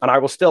 And I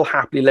will still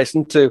happily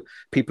listen to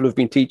people who've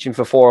been teaching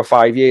for 4 or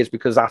 5 years,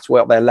 because that's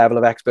what their level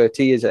of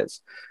expertise is,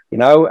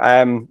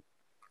 And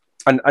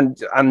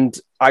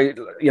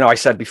I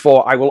said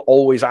before, I will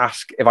always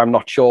ask if I'm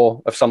not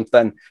sure of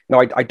something.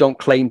 I don't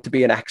claim to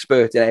be an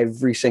expert in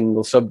every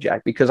single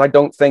subject, because I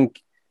don't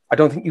think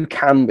you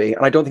can be,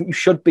 and I don't think you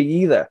should be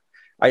either.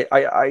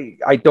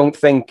 I don't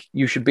think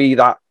you should be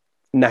that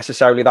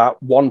necessarily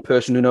that one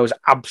person who knows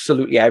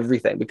absolutely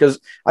everything, because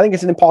I think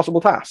it's an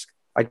impossible task.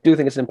 I do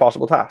think it's an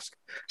impossible task.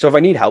 So if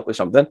I need help with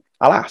something,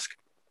 I'll ask.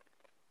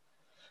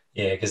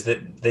 Yeah, because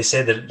they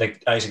said that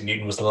like Isaac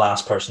Newton was the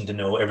last person to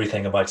know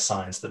everything about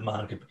science that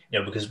man could,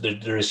 because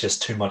there is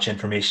just too much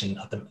information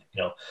at the,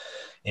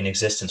 in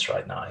existence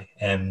right now.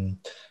 And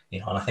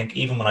I think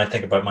even when I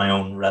think about my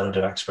own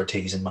relative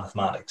expertise in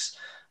mathematics,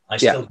 I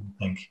still don't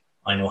think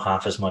I know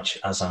half as much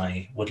as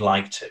I would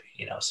like to,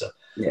 So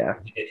yeah,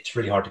 it's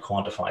really hard to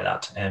quantify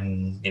that.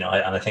 And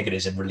I think it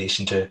is in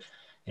relation to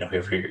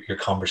whoever your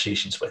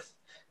conversations with.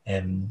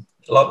 A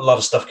lot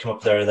of stuff came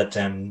up there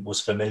that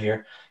was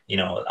familiar.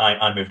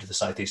 I moved to the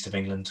southeast of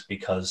England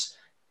because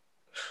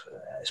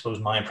I suppose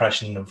my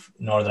impression of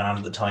Northern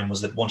Ireland at the time was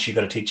that once you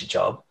got a teaching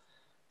job,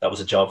 that was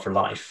a job for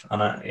life.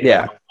 And I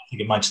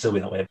think it might still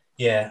be that way.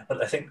 Yeah,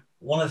 but I think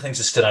one of the things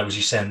that stood out was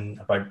you saying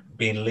about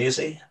being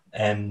lazy,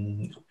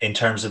 in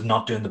terms of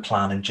not doing the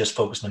plan and just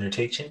focusing on your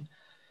teaching.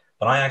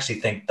 But I actually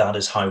think that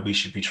is how we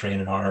should be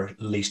training our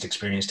least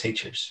experienced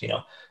teachers.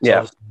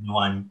 So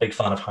I'm a big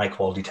fan of high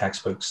quality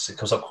textbooks. It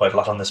comes up quite a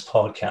lot on this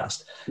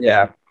podcast.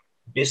 Yeah.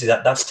 Basically,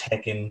 that's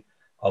taking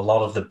a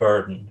lot of the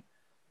burden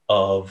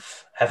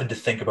of having to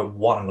think about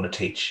what I'm going to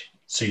teach.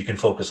 so you can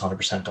focus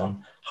 100%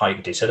 on how you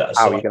can teach it. How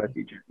So are you going to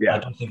teach it? Yeah. I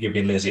don't think you're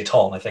being lazy at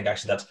all. And I think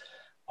actually that's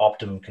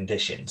optimum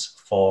conditions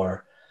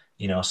for,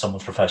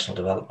 someone's professional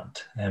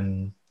development.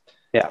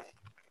 Yeah.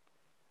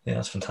 Yeah,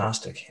 that's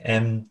fantastic.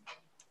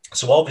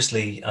 So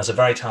obviously, as a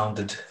very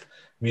talented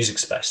music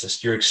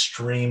specialist, you're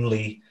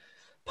extremely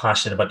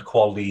passionate about the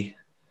quality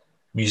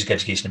music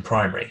education in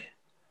primary.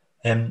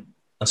 And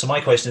so my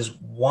question is,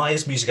 why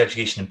is music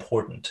education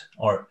important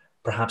or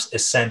perhaps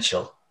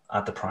essential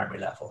at the primary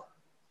level?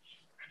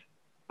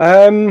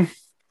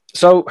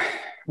 So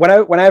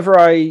whenever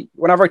I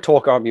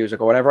talk about music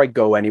or whenever I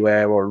go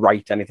anywhere or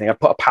write anything, I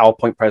put a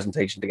PowerPoint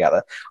presentation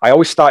together. I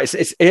always start.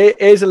 It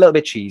is a little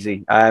bit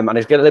cheesy, and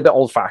it's getting a little bit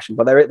old fashioned.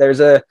 But there's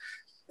a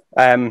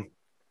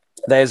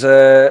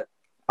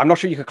I'm not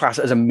sure you could class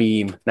it as a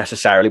meme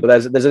necessarily,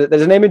 but there's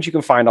an image you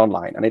can find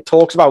online, and it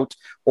talks about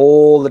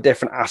all the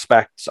different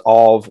aspects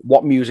of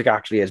what music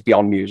actually is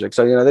beyond music.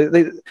 So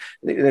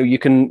you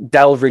can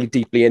delve really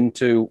deeply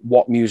into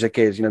what music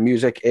is.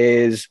 Music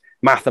is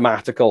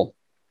mathematical.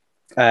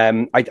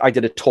 I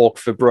did a talk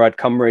for Brewed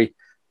Cymru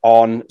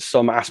on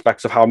some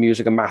aspects of how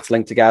music and math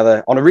link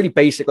together on a really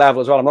basic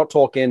level as well. I'm not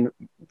talking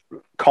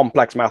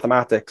complex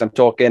mathematics. I'm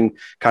talking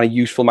kind of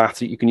useful maths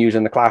that you can use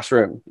in the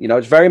classroom.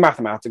 It's very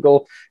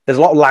mathematical. There's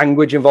a lot of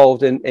language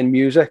involved in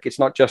music. It's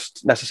not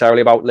just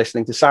necessarily about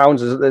listening to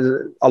sounds.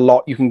 There's a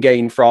lot you can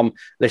gain from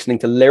listening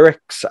to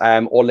lyrics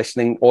or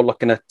listening or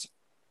looking at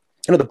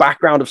the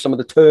background of some of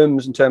the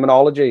terms and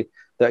terminology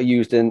that are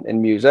used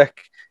in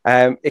music.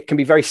 It can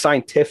be very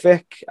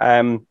scientific.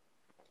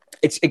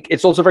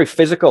 It's also very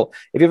physical.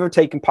 If you've ever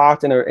taken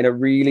part in a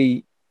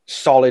really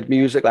solid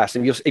music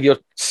lesson, if you're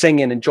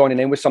singing and joining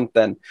in with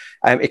something,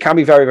 it can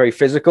be very, very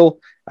physical.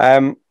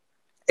 It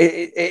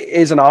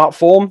is an art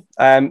form,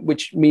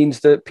 which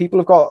means that people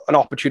have got an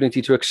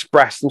opportunity to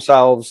express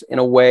themselves in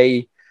a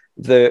way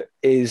that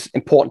is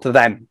important to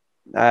them.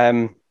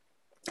 And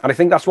I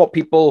think that's what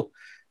people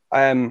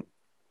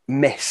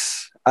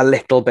miss a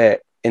little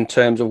bit in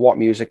terms of what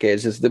music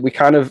is that we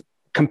kind of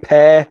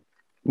compare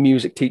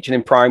music teaching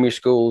in primary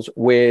schools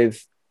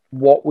with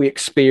what we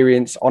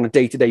experience on a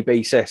day-to-day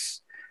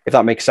basis, if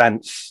that makes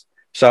sense.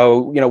 So,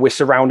 we're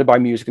surrounded by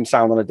music and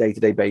sound on a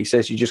day-to-day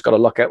basis. You just got to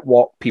look at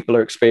what people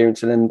are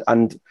experiencing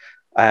and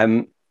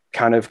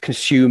kind of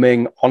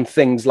consuming on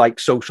things like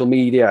social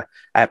media,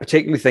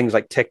 particularly things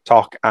like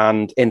TikTok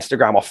and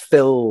Instagram are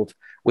filled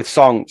with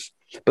songs.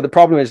 But the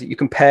problem is that you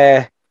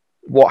compare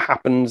what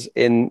happens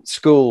in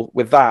school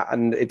with that,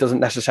 and it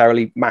doesn't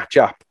necessarily match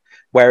up.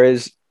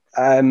 Whereas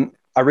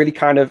a really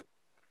kind of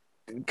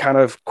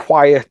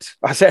quiet,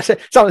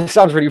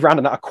 sounds really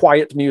random, a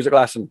quiet music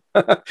lesson.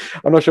 I'm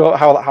not sure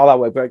how that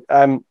works,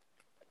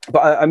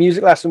 but a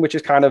music lesson which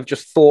is kind of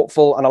just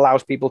thoughtful and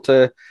allows people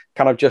to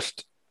kind of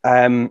just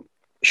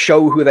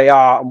show who they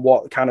are and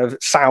what kind of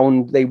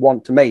sound they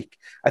want to make,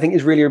 I think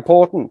is really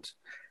important.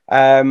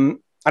 And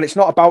it's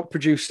not about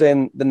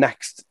producing the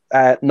next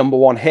number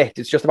one hit.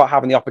 It's just about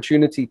having the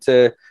opportunity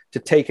to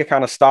take a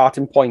kind of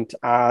starting point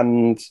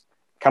and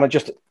kind of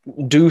just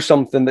do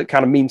something that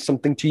kind of means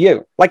something to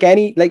you, like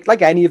any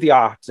of the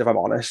arts, if I'm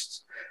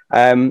honest.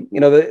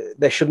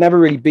 There should never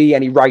really be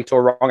any right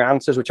or wrong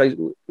answers, which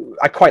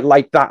I quite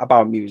like that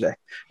about music.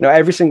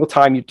 Every single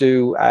time you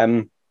do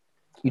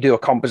a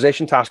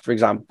composition task, for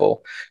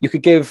example, you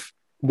could give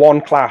one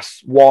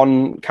class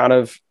one kind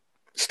of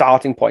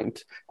starting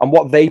point, and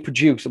what they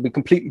produce will be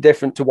completely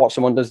different to what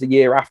someone does the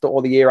year after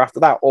or the year after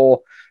that,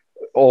 or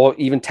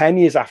even 10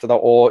 years after that,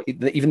 or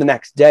even the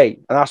next day.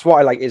 And that's what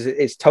I like, is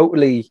it's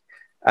totally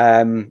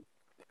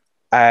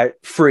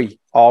free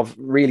of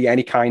really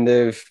any kind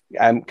of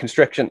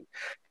constriction.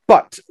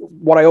 But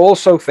what I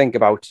also think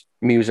about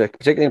music,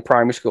 particularly in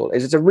primary school,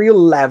 is it's a real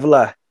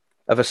leveler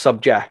of a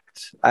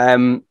subject.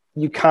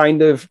 You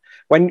kind of,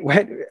 when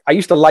I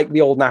used to like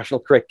the old national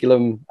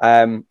curriculum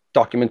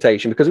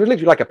documentation, because it was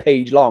literally like a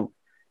page long.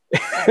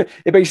 It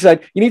basically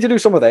said, you need to do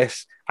some of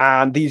this,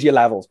 and these are your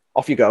levels.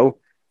 Off you go.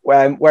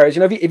 Whereas,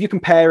 if you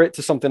compare it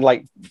to something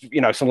like,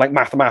 something like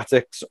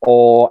mathematics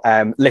or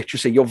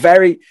literacy,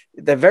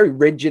 they're very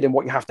rigid in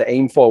what you have to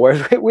aim for.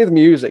 Whereas with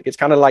music, it's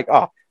kind of like,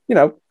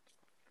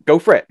 go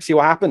for it, see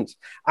what happens.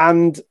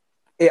 And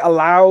it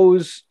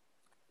allows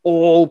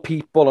all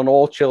people and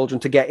all children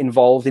to get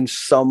involved in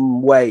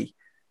some way.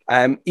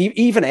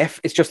 Even if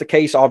it's just a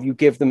case of you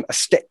give them a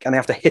stick and they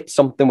have to hit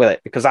something with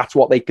it because that's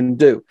what they can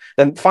do,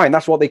 then fine,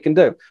 that's what they can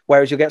do.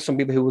 Whereas you'll get some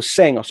people who will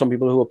sing or some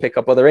people who will pick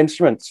up other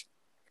instruments.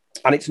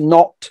 And it's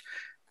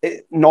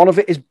none of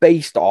it is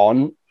based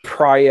on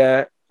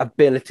prior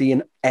ability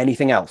in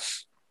anything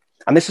else.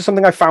 And this is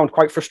something I found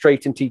quite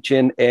frustrating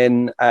teaching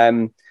in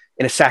a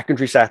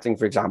secondary setting,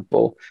 for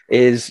example,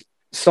 is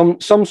some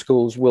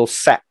schools will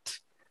set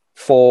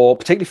for,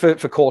 particularly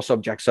for core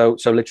subjects, so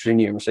literacy and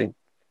numeracy,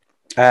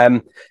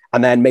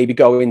 and then maybe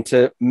go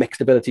into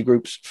mixed ability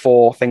groups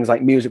for things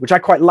like music, which I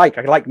quite like.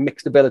 I like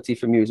mixed ability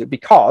for music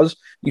because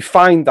you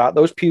find that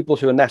those pupils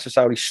who are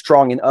necessarily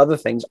strong in other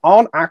things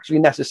aren't actually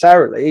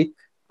necessarily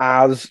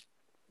as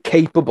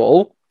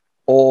capable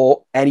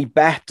or any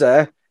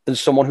better than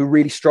someone who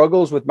really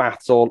struggles with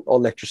maths or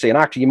literacy. And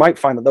actually, you might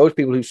find that those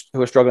people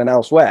who are struggling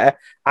elsewhere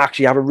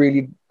actually have a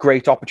really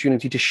great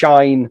opportunity to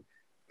shine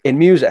in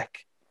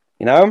music,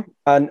 you know?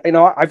 And, you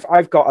know,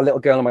 I've got a little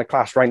girl in my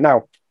class right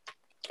now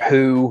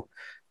who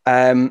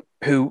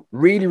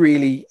really,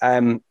 really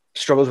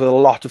struggles with a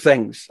lot of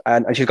things.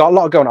 And she's got a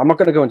lot going on. I'm not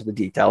going to go into the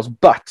details,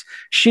 but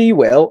she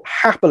will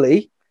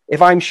happily,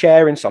 if I'm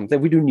sharing something,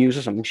 if we do news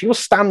or something, she will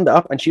stand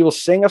up and she will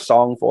sing a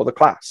song for the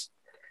class.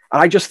 And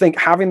I just think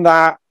having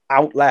that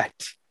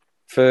outlet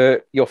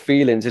for your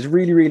feelings is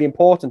really, really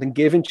important, and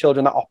giving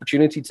children that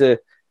opportunity to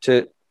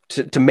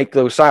make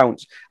those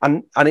sounds,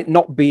 and it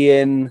not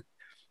being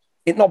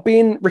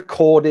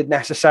recorded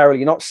necessarily.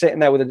 You're not sitting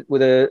there with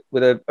an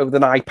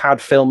iPad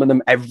filming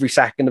them every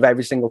second of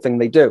every single thing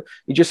they do.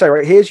 You just say,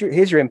 right, here's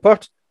your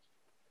input,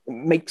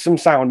 make some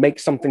sound, make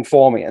something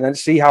for me, and then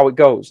see how it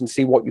goes and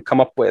see what you come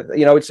up with.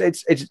 You know,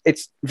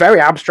 it's very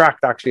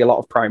abstract, actually. A lot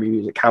of primary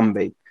music can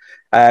be,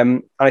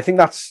 and I think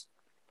that's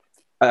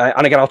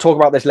and again, I'll talk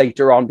about this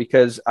later on,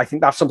 because I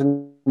think that's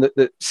something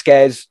that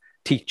scares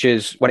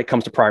teachers when it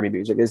comes to primary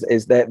music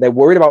is they're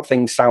worried about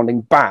things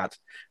sounding bad,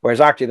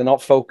 whereas actually they're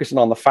not focusing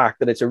on the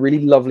fact that it's a really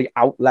lovely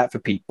outlet for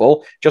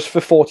people just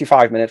for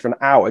 45 minutes or an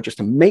hour, just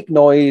to make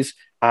noise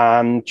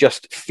and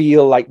just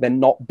feel like they're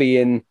not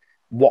being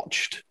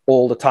watched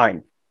all the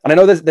time. And I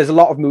know there's a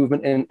lot of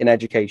movement in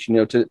education,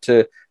 you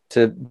know,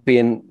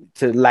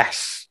 to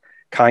less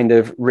kind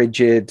of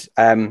rigid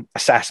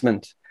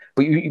assessment.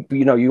 But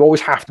you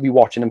always have to be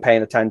watching and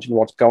paying attention to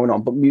what's going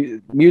on. But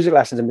music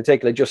lessons in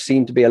particular just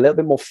seem to be a little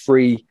bit more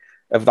free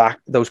of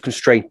those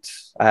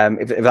constraints,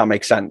 if that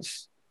makes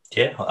sense.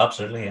 Yeah,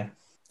 absolutely. Yeah.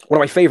 One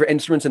of my favorite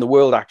instruments in the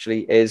world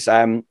actually is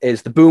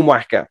the boom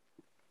whacker.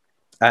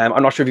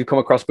 I'm not sure if you've come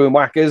across boom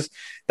whackers.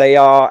 They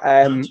are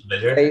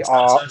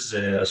sounds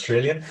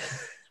Australian.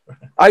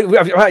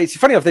 It's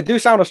funny enough, they do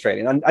sound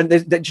Australian, and do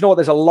you know what?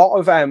 There's a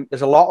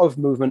lot of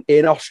movement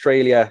in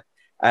Australia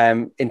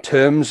in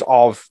terms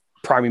of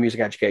primary music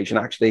education.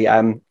 Actually,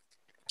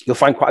 you'll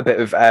find quite a bit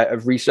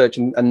of research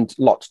and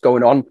lots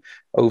going on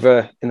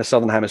over in the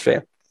Southern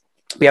Hemisphere.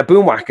 But yeah,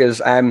 boom whackers,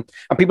 and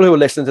people who are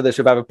listening to this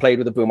who've ever played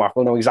with a boom whacker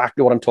will know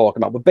exactly what I'm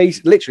talking about. But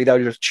literally,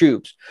 they're just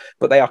tubes,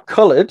 but they are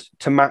coloured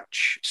to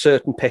match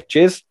certain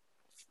pitches,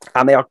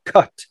 and they are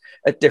cut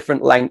at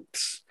different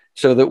lengths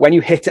so that when you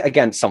hit it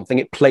against something,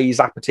 it plays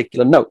that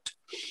particular note.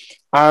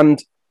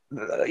 And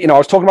you know, I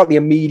was talking about the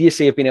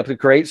immediacy of being able to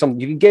create something.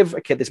 You can give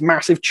a kid this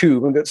massive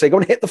tube and say, go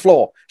and hit the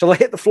floor. So they'll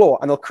hit the floor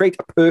and they'll create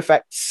a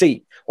perfect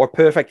C or a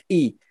perfect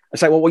E. And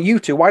say, well, you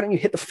two, why don't you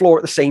hit the floor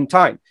at the same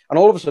time? And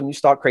all of a sudden you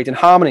start creating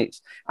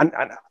harmonies. And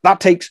that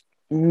takes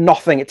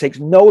nothing. It takes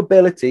no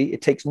ability.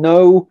 It takes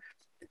no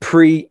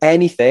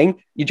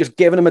anything. You're just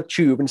giving them a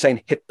tube and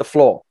saying, hit the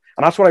floor.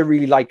 And that's what I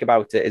really like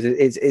about it,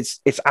 is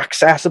it's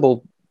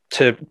accessible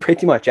to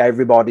pretty much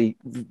everybody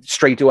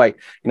straight away.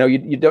 You know,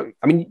 you don't,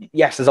 I mean,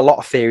 yes, there's a lot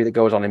of theory that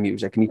goes on in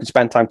music, and you can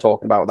spend time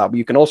talking about that, but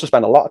you can also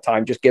spend a lot of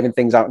time just giving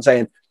things out and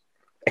saying,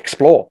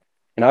 explore.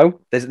 You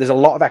know, there's a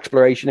lot of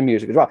exploration in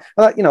music as well.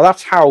 And you know,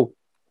 that's how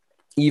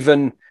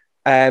even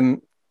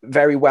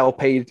very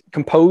well-paid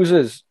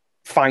composers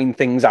find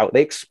things out.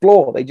 They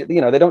explore. They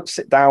don't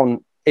sit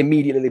down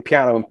immediately at the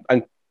piano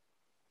and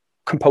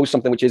compose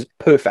something which is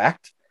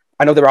perfect.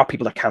 I know there are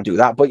people that can do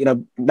that, but, you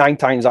know, 9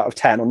 times out of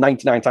 10 or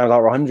 99 times out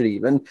of 100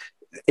 even,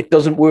 it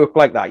doesn't work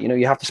like that. You know,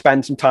 you have to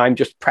spend some time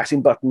just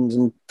pressing buttons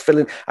and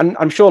filling. And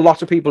I'm sure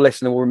lots of people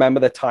listening will remember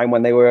the time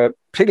when they were,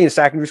 particularly in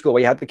secondary school, where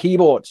you had the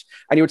keyboards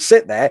and you would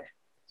sit there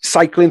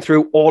cycling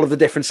through all of the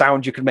different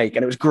sounds you could make.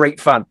 And it was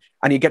great fun.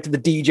 And you get to the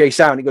DJ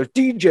sound, it goes,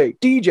 DJ,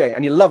 DJ,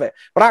 and you love it.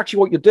 But actually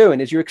what you're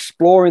doing is you're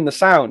exploring the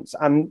sounds.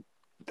 And,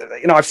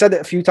 you know, I've said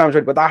it a few times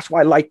already, but that's what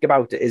I like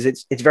about it, is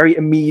it's very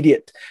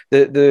immediate.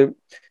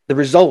 The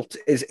result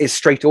is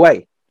straight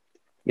away,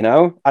 you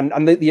know,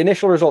 and the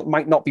initial result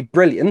might not be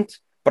brilliant,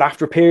 but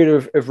after a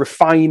period of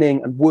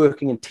refining and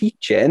working and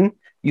teaching,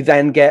 you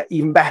then get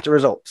even better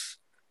results.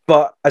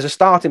 But as a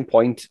starting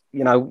point,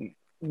 you know,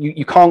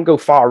 you can't go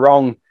far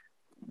wrong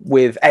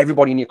with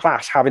everybody in your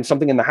class having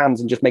something in their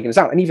hands and just making a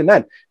sound. And even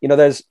then, you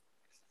know,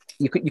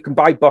 you can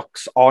buy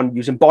books on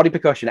using body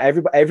percussion.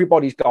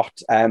 Everybody's got,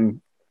 you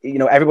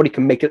know, everybody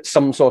can make it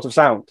some sort of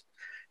sound.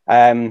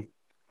 You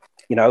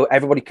know,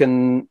 everybody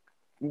can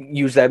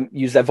use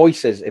their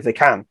voices if they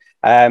can.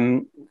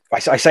 I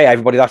say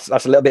everybody, that's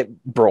a little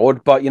bit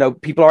broad, but, you know,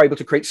 people are able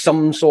to create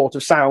some sort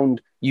of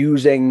sound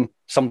using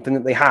something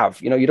that they have.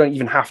 You know, you don't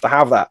even have to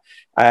have that.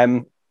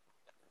 And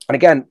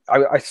again,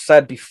 I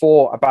said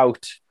before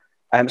about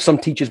some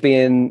teachers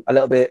being a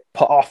little bit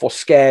put off or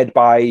scared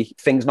by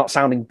things not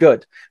sounding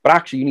good, but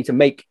actually you need to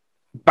make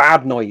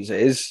bad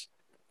noises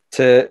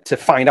to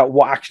find out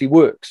what actually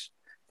works.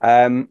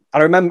 And I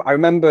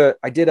remember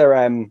I did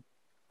a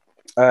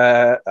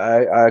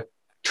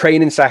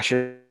training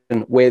session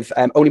with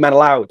Only Men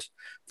Allowed,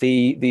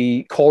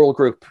 the choral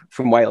group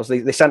from Wales.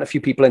 They sent a few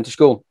people into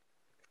school,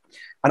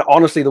 and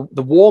honestly,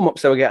 the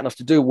warm-ups they were getting us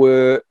to do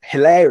were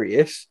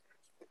hilarious,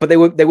 but they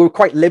were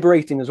quite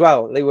liberating as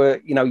well. They were,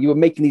 you know, you were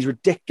making these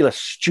ridiculous,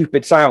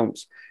 stupid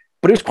sounds,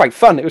 but it was quite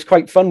fun. It was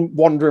quite fun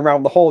wandering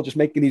around the hall, just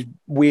making these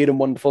weird and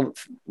wonderful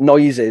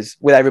noises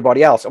with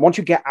everybody else. And once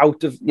you get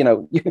out of,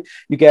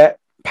 you get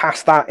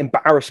past that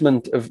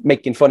embarrassment of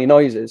making funny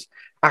noises,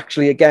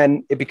 actually,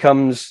 again, it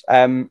becomes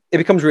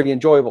really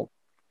enjoyable.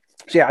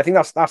 So yeah, I think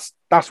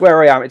that's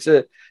where I am. It's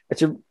a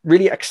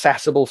really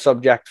accessible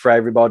subject for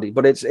everybody,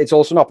 but it's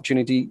also an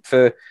opportunity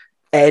for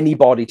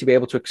anybody to be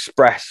able to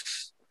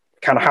express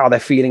kind of how they're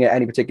feeling at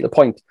any particular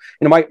point.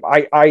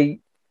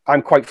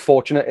 I'm quite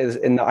fortunate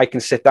in that I can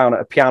sit down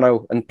at a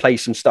piano and play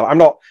some stuff.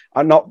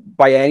 I'm not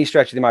by any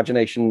stretch of the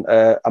imagination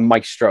a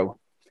maestro,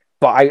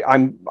 but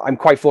I'm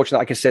quite fortunate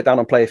I can sit down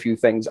and play a few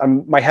things.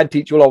 And my head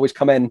teacher will always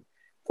come in,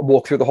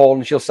 walk through the hall,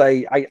 and she'll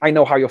say, I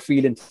know how you're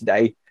feeling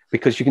today,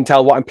 because you can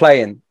tell what I'm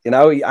playing,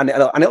 and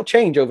it'll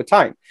change over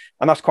time.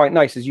 And that's quite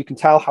nice, as you can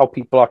tell how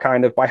people are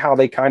kind of by how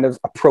they kind of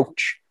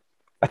approach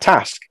a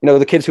task.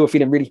 The kids who are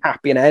feeling really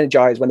happy and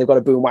energized when they've got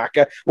a boom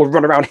whacker will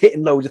run around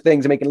hitting loads of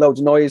things and making loads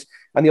of noise.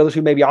 And the others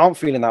who maybe aren't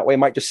feeling that way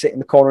might just sit in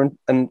the corner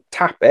and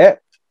tap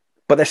it,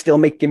 but they're still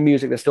making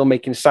music, they're still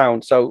making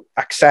sound. So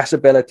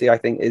accessibility, I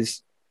think,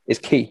 is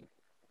key.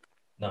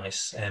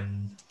 Nice.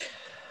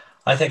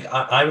 I think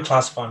I would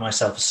classify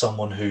myself as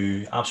someone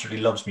who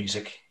absolutely loves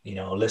music,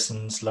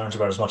 listens, learns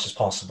about as much as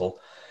possible,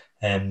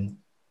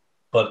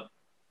 but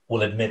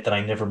will admit that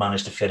I never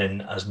managed to fit in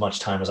as much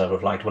time as I would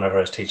have liked whenever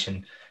I was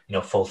teaching,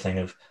 a full suite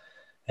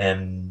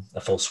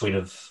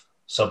of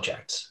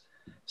subjects.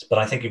 But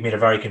I think you've made a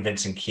very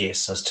convincing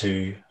case as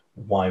to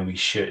why we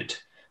should,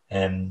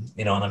 and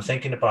I'm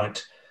thinking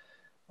about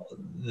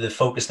the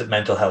focus that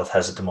mental health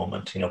has at the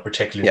moment,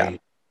 particularly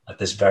at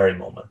this very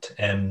moment.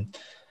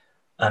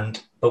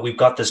 But we've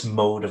got this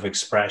mode of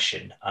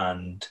expression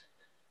and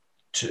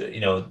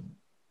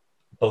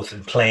both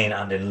in playing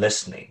and in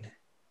listening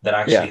that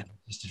actually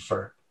existed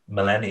for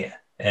millennia.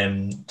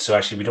 So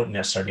actually we don't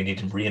necessarily need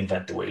to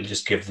reinvent the wheel,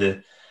 just give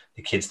the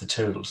kids the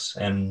tools.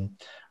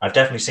 I've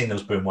definitely seen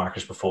those boom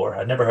whackers before.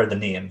 I'd never heard the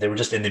name. They were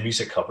just in the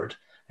music cupboard.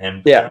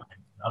 They're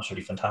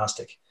absolutely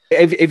fantastic.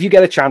 If you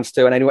get a chance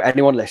to, and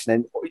anyone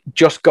listening,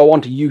 just go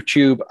onto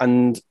YouTube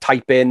and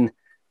type in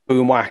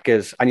boom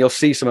whackers, and you'll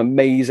see some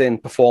amazing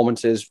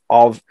performances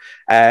of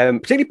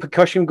particularly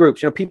percussion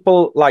groups.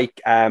 People like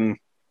I'm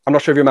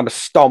not sure if you remember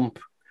Stomp.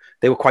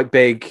 They were quite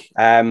big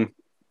kind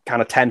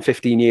of 10,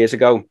 15 years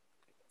ago.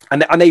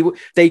 And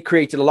they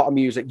created a lot of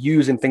music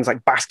using things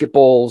like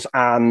basketballs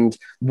and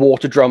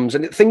water drums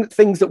and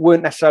things that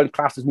weren't necessarily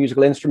classed as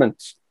musical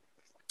instruments.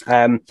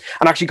 And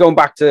actually going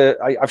back to,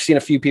 I've seen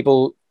a few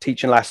people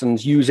teaching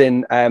lessons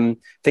using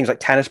things like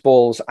tennis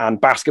balls and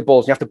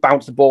basketballs. You have to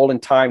bounce the ball in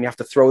time. You have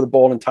to throw the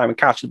ball in time and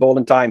catch the ball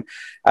in time,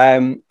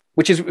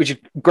 which is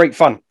great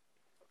fun.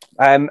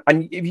 And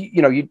you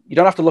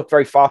don't have to look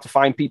very far to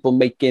find people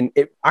making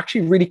it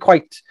actually really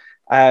quite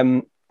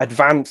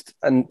advanced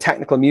and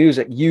technical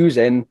music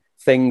using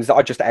things that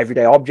are just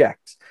everyday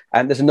objects.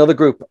 And there's another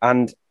group,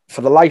 and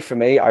for the life of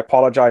me, I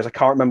apologize, I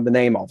can't remember the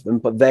name of them,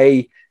 but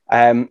they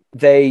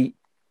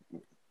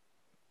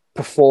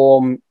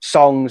perform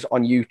songs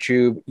on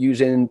YouTube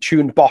using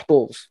tuned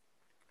bottles.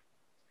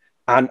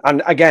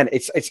 And again,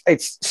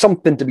 it's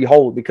something to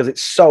behold because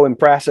it's so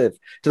impressive,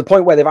 to the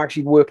point where they've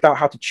actually worked out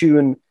how to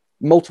tune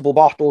multiple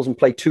bottles and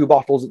play two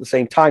bottles at the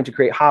same time to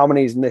create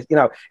harmonies. And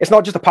it's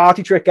not just a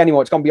party trick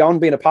anymore. It's gone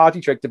beyond being a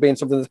party trick to being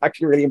something that's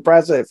actually really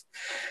impressive.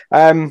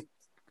 But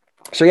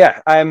yeah,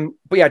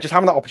 just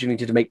having that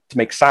opportunity to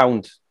make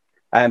sound.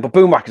 But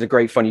boom whackers are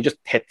great fun. You just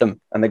hit them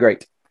and they're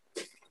great.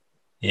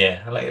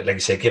 Yeah, like you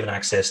said, given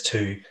access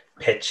to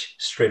pitch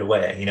straight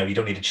away, you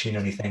don't need to tune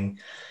anything.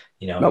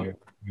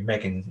 Nope. You're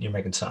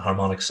making some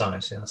harmonic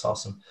sounds. Yeah, that's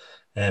awesome.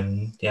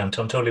 I'm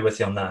totally with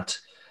you on that.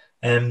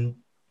 And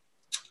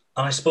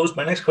I suppose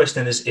my next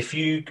question is, if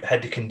you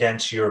had to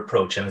condense your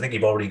approach, and I think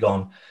you've already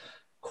gone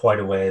quite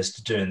a ways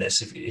to doing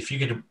this, if you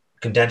could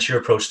condense your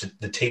approach to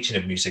the teaching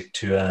of music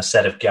to a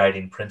set of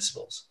guiding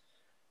principles,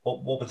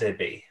 what would they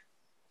be?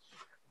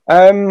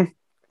 I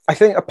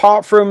think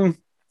apart from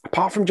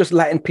just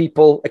letting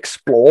people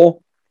explore,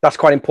 that's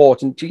quite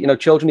important.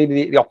 Children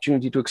need the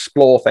opportunity to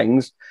explore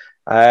things.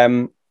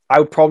 I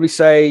would probably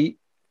say,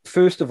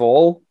 first of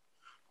all,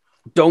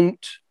 don't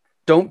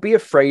be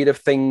afraid of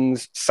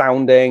things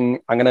sounding,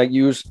 I'm going to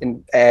use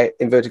in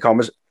inverted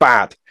commas,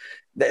 bad.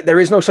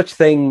 There is no such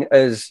thing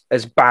as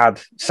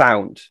bad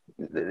sound.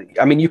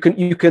 I mean, you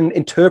can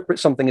interpret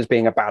something as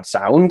being a bad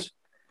sound,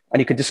 and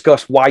you can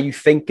discuss why you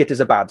think it is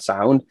a bad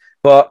sound.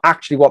 But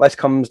actually, what this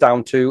comes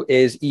down to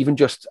is even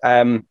just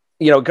one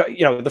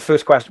of the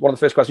first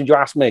questions you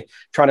asked me,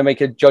 trying to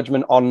make a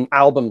judgment on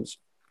albums.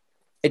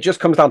 It just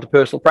comes down to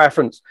personal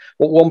preference.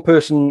 What one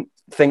person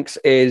thinks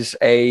is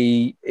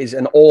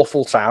an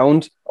awful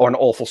sound or an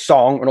awful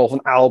song or an awful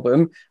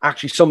album,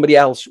 actually somebody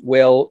else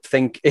will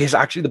think is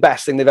actually the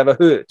best thing they've ever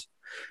heard.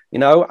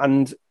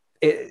 And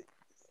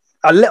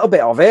a little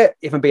bit of it,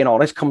 if I'm being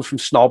honest, comes from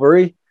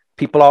snobbery.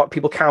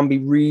 People can be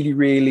really,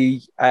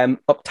 really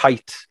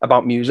uptight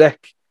about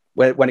music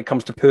when it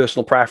comes to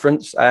personal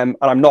preference, and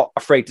I'm not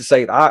afraid to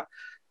say that.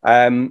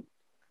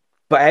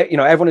 But,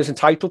 everyone is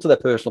entitled to their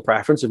personal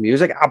preference of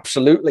music.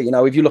 Absolutely.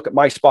 If you look at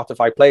my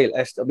Spotify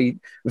playlist, it'll be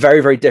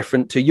very, very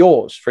different to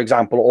yours, for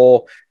example,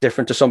 or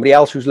different to somebody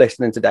else who's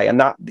listening today.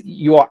 And that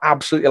you are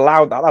absolutely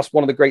allowed that. That's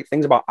one of the great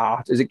things about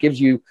art, is it gives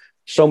you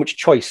so much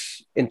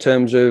choice in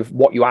terms of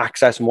what you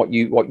access and what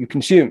you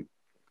consume.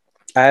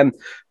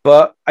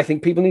 But I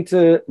think people need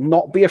to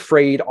not be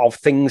afraid of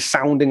things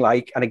sounding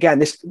like, and again,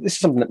 this is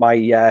something that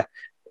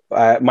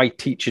my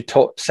teacher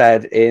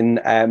said in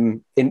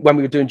when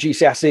we were doing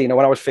GCSE,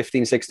 when I was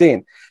 15,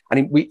 16,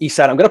 and he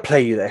said, I'm going to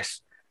play you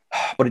this,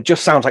 but it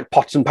just sounds like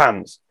pots and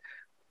pans.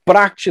 But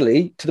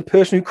actually, to the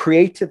person who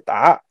created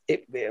that,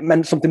 it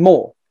meant something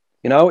more.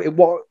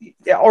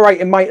 All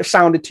right, it might have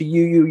sounded to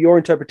your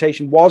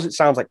interpretation was it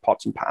sounds like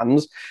pots and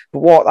pans, but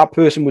what that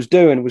person was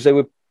doing was they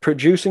were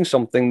producing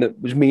something that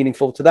was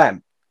meaningful to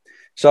them.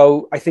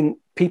 So I think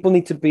people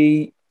need to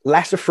be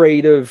less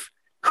afraid of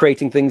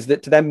creating things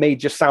that to them may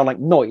just sound like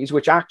noise,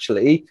 which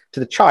actually to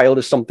the child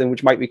is something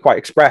which might be quite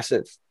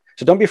expressive.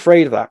 So don't be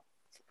afraid of that.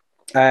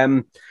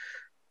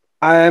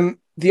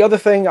 The other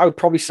thing I would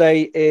probably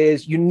say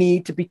is you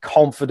need to be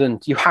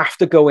confident. You have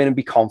to go in and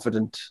be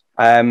confident.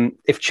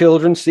 If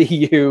children see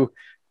you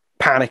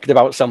panicked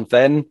about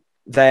something,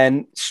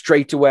 then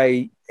straight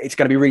away it's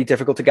going to be really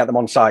difficult to get them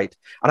on side.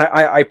 And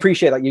I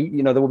appreciate that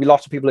there will be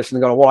lots of people listening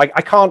going, well,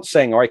 I can't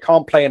sing or I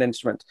can't play an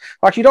instrument.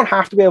 Actually, you don't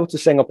have to be able to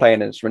sing or play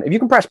an instrument. If you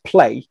can press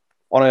play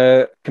on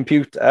a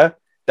computer,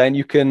 then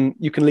you can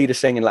lead a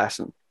singing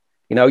lesson.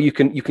 You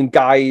can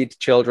guide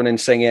children in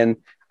singing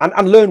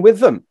and learn with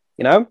them.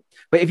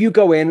 But if you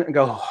go in and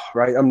go,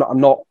 right, I'm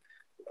not,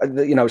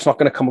 it's not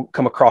going to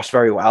come across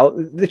very well,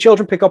 the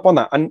children pick up on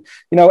that. And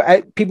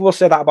people will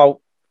say that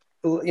about,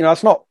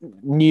 it's not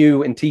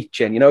new in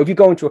teaching. If you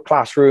go into a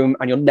classroom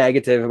and you're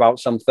negative about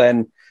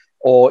something,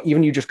 or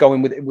even you just go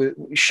in with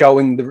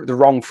showing the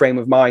wrong frame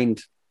of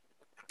mind,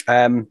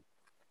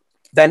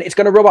 then it's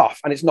going to rub off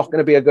and it's not going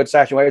to be a good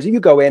session. Whereas if you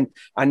go in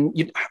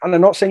and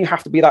I'm not saying you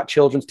have to be that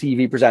children's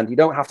TV presenter. You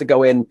don't have to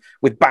go in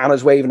with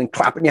banners waving and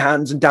clapping your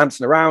hands and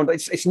dancing around.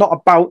 It's not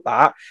about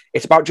that.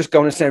 It's about just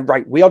going and saying,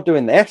 right, we are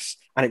doing this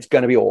and it's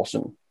going to be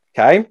awesome.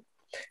 Okay.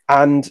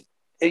 And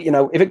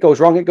if it goes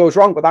wrong, it goes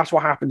wrong. But that's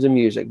what happens in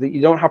music. That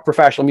you don't have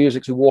professional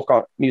musicians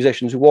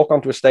who walk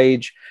onto a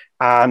stage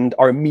and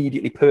are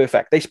immediately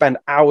perfect. They spend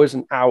hours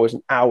and hours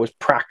and hours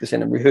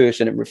practicing and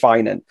rehearsing and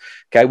refining.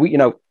 Okay,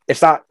 it's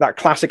that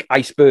classic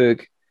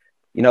iceberg.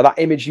 That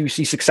image you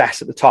see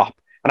success at the top,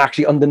 and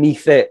actually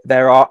underneath it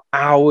there are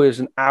hours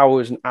and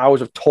hours and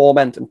hours of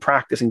torment and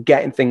practice and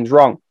getting things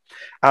wrong.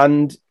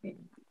 And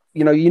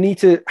you need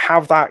to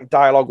have that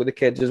dialogue with the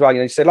kids as well.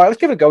 You say, let's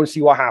give it a go and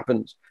see what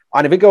happens.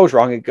 And if it goes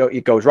wrong,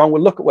 it goes wrong.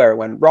 We'll look at where it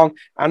went wrong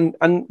and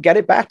get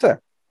it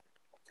better,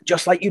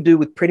 just like you do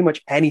with pretty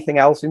much anything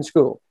else in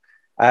school.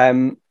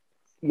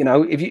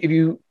 If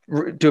you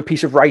do a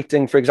piece of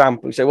writing, for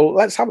example, you say, well,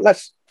 let's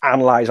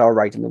analyze our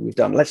writing that we've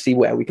done. Let's see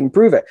where we can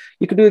improve it.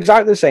 You can do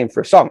exactly the same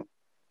for a song.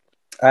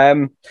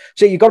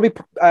 So you've got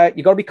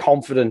to be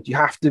confident. You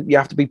have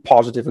to be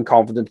positive and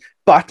confident.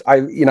 But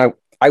I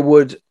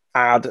would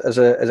add as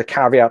a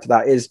caveat to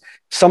that is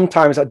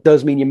sometimes that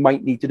does mean you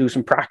might need to do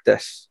some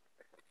practice.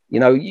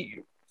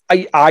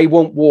 I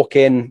won't walk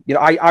in.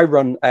 I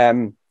run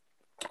on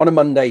a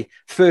Monday.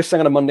 First thing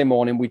on a Monday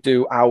morning, we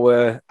do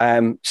our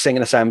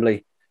singing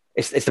assembly.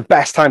 It's the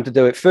best time to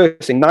do it.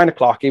 First thing, 9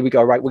 o'clock. Here we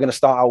go. Right, we're going to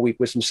start our week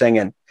with some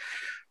singing.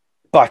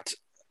 But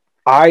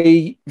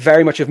I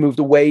very much have moved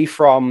away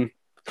from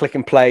click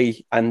and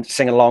play and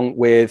sing along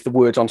with the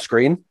words on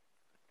screen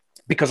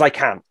because I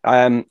can.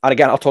 And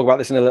again, I'll talk about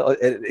this in a little.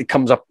 It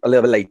comes up a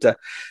little bit later.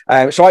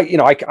 So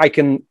I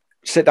can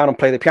sit down and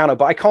play the piano,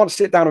 but I can't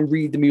sit down and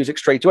read the music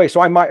straight away.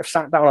 So I might have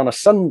sat down on a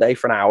Sunday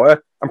for an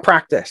hour and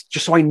practiced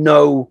just so I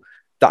know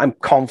that I'm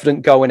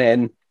confident going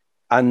in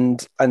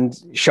and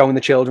showing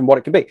the children what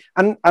it can be.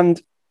 And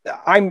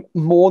I'm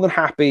more than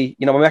happy.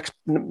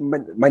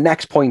 My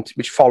next point,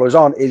 which follows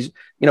on, is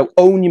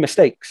own your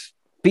mistakes.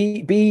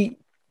 Be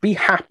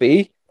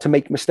happy to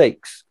make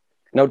mistakes.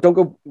 Don't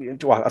go.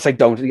 Well, I say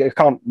don't. You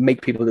can't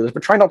make people do this,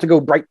 but try not to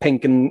go bright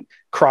pink and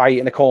cry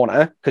in a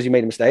corner because you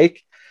made a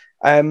mistake.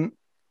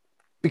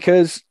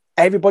 Because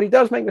everybody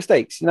does make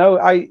mistakes.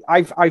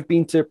 I've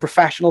been to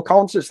professional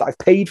concerts that I've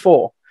paid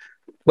for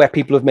where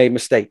people have made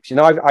mistakes.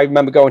 I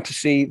remember going to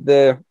see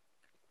the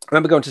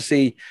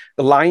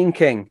Lion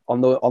King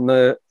on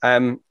the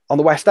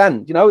West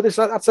End.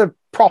 That's a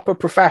proper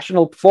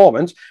professional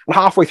performance. And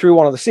halfway through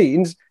one of the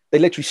scenes, they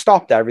literally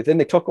stopped everything.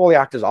 They took all the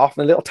actors off,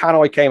 and a little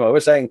tannoy came over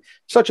saying,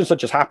 "Such and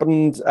such has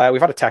happened. We've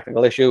had a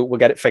technical issue. We'll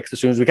get it fixed as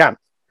soon as we can."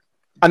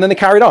 And then they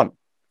carried on.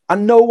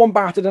 And no one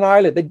batted an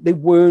eyelid. They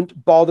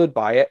weren't bothered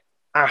by it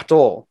at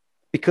all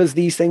because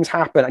these things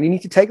happen. And you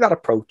need to take that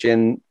approach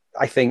in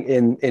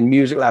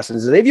music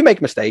lessons. If you make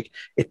a mistake,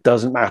 it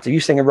doesn't matter. If you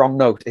sing a wrong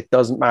note, it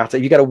doesn't matter.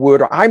 If you get a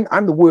word wrong,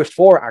 I'm the worst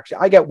for it, actually.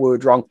 I get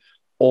words wrong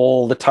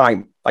all the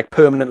time, like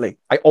permanently.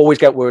 I always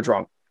get words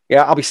wrong.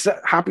 Yeah, I'll be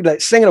happy to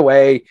sing it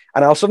away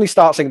and I'll suddenly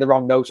start singing the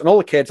wrong notes and all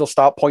the kids will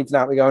start pointing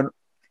at me going,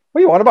 what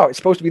are you on about? It's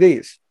supposed to be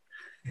these.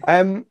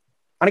 And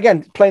And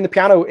again, playing the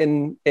piano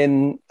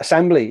in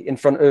assembly in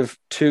front of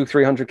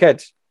 200-300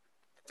 kids,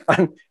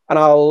 and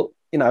I'll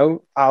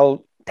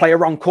play a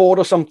wrong chord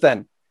or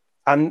something,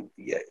 and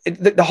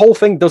the whole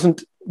thing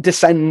doesn't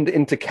descend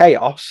into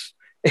chaos.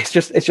 It's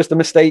just a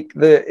mistake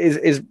that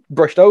is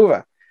brushed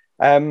over.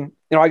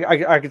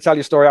 I could tell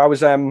you a story. I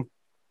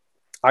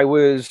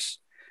was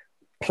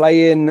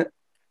playing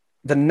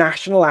the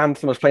national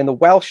anthem. I was playing the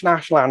Welsh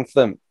national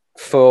anthem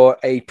for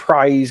a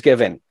prize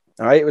giving.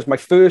 All right, it was my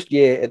first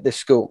year at this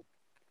school,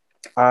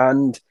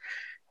 and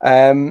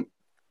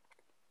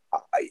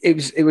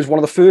it was one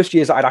of the first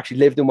years that I'd actually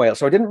lived in Wales,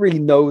 so I didn't really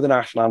know the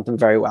national anthem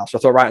very well. So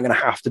I thought, right, I'm going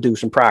to have to do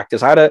some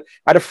practice. I had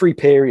a free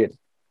period,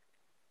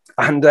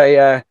 and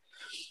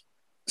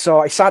so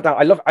I sat down.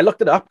 I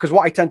looked it up, because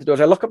what I tend to do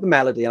is I look up the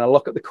melody and I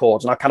look at the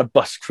chords and I kind of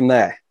busk from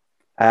there.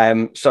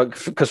 So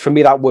because for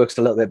me that works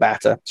a little bit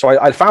better. So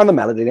I found the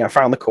melody and I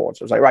found the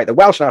chords. I was like, right, the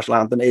Welsh national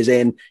anthem is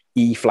in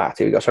E flat.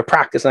 Here we go. So I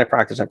practiced and I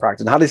practiced and I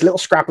practiced. And I had this little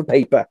scrap of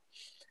paper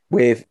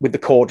with the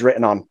chords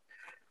written on.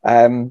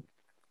 And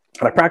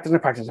I practiced and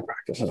I practiced and I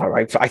practiced. I was like,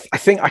 right, so I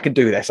think I can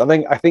do this. I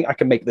think I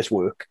can make this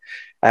work.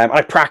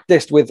 I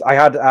practiced with,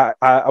 I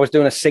was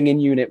doing a singing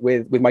unit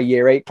with my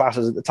year 8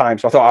 classes at the time.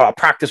 So I thought, I'll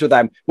practice with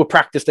them. We'll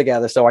practice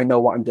together so I know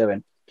what I'm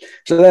doing.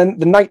 So then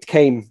the night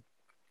came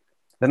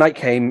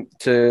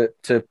to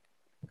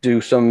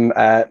do some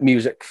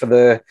music for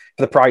the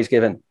prize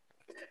giving.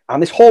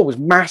 And this hall was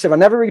massive. I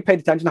never really paid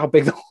attention to how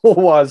big the hall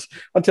was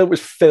until it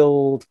was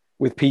filled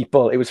with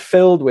people. It was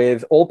filled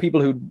with all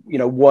people who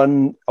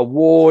won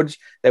awards.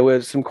 There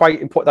was some quite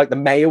important, like the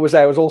mayor was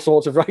there. There was all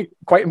sorts of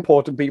quite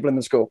important people in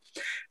the school.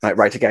 Like,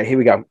 right, okay, here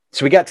we go.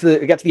 So we get to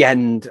the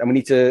end, and we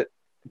need to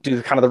do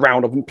the kind of the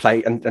roundup and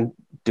play and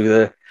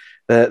do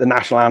the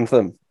national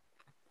anthem.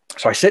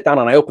 So I sit down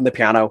and I open the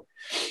piano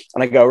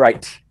and I go,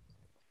 right,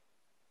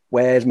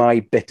 where's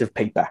my bit of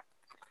paper?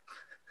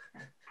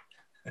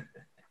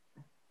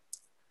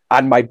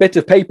 And my bit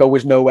of paper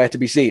was nowhere to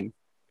be seen.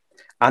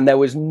 And there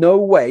was no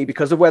way,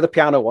 because of where the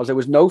piano was, there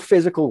was no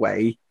physical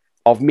way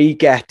of me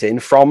getting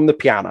from the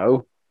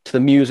piano to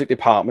the music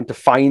department to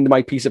find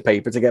my piece of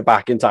paper to get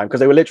back in time, because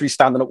they were literally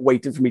standing up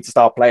waiting for me to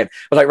start playing.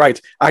 I was like, right,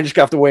 I just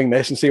have to wing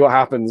this and see what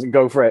happens and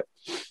go for it.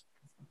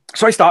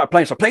 So I started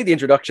playing. So I played the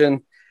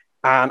introduction,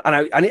 and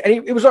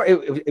it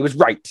was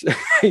right.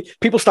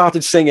 People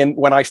started singing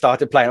when I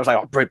started playing. I was like,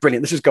 oh,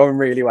 brilliant, this is going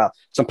really well.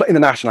 So I'm playing the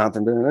national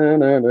anthem.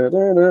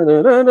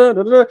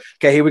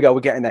 Okay, here we go, we're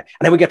getting there.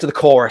 And then we get to the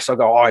chorus. I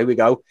go, oh, here we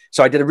go.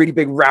 So I did a really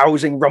big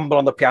rousing rumble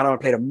on the piano. I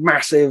played a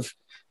massive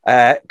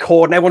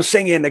chord, and everyone's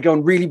singing. They're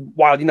going really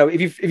wild.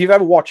 If you've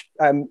ever watched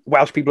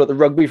Welsh people at the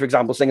rugby, for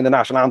example, singing the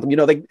national anthem,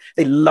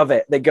 they love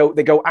it. They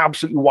go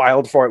absolutely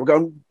wild for it. We're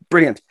going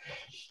brilliant.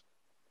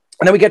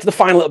 And then we get to the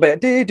final little bit,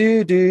 and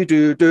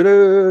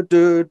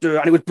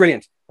it was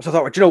brilliant. So I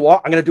thought, well, do you know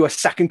what? I'm going to do a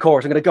second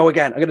chorus. I'm going to go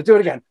again. I'm going to do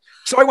it again.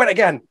 So I went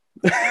again.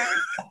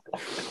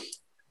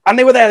 And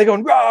they were there. They're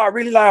going, rah,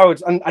 really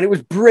loud. And it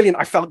was brilliant.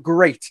 I felt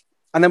great.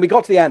 And then we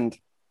got to the end.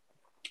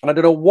 And I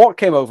don't know what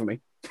came over me.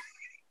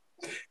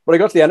 But I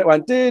got to the end. It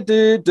went, and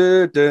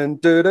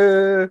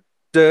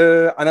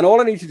then all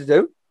I needed to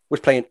do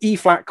was play an E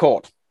flat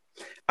chord.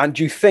 And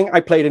do you think I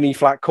played an E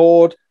flat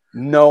chord?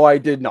 No, I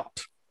did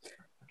not.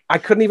 I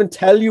couldn't even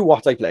tell you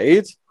what I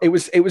played. It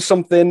was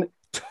something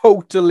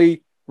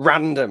totally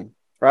random,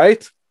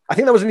 right? I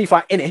think there was an E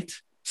flat in it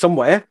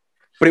somewhere,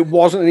 but it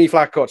wasn't an E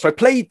flat chord. So I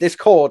played this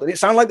chord, and it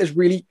sounded like this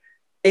really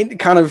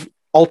kind of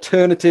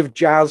alternative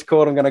jazz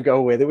chord I'm going to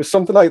go with. It was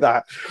something like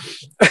that.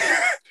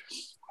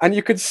 And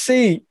you could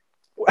see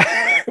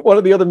one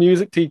of the other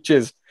music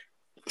teachers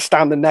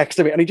standing next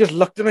to me, and he just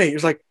looked at me. He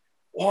was like,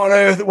 what on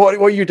earth? What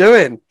are you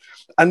doing?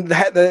 And the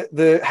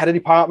head of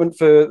department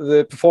for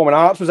the performing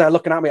arts was there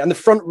looking at me, and the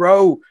front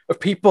row of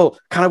people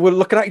kind of were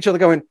looking at each other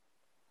going,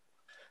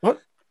 what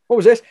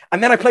was this?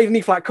 And then I played an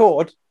E flat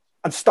chord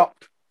and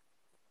stopped.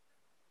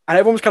 And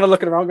everyone was kind of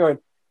looking around going,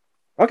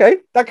 okay,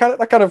 that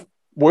kind of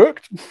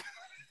worked.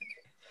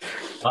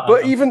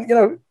 But even,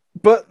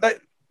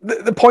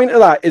 the point of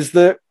that is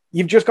that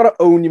you've just got to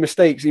own your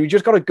mistakes, and you've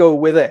just got to go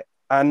with it.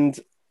 And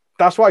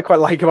that's what I quite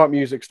like about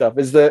music stuff,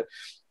 is that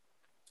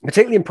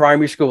particularly in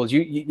primary schools,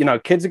 you know,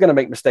 kids are going to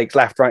make mistakes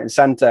left, right, and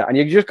center, and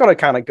you just got to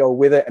kind of go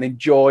with it and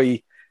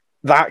enjoy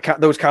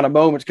those kind of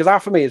moments. Because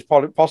that for me is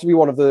possibly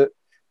one of the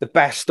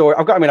best stories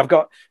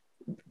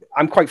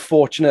I'm quite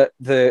fortunate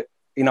that,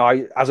 you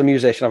know, as a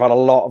musician, I've had a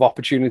lot of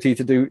opportunity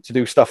to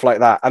do stuff like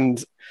that.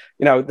 And,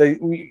 you know,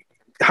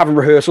 having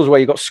rehearsals where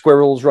you've got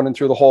squirrels running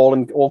through the hall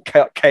and all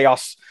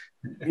chaos,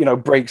 you know,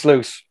 breaks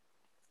loose.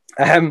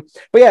 But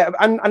yeah,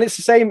 and it's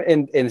the same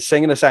in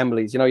singing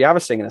assemblies. You know, you have a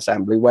singing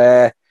assembly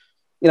where,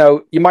 you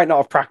know, you might not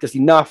have practiced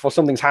enough or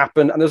something's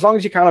happened. And as long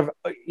as you kind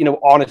of, you know,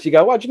 honest, you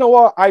go, well, do you know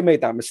what? I made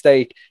that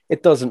mistake.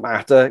 It doesn't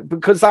matter,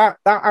 because that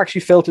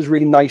actually filters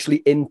really nicely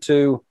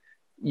into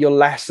your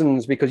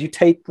lessons, because you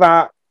take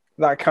that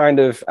kind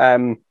of,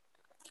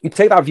 you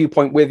take that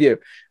viewpoint with you,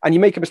 and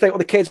you make a mistake, or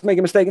the kids make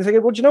a mistake and say,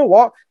 well, do you know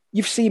what?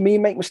 You've seen me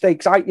make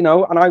mistakes.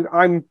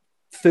 I'm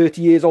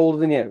 30 years older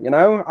than you.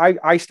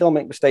 I still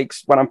make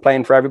mistakes when I'm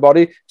playing for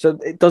everybody. So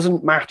it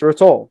doesn't matter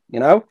at all.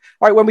 All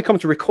right, when we come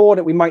to record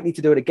it, we might need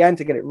to do it again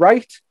to get it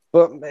right,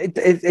 but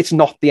it's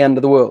not the end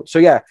of the world. So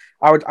yeah,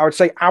 I would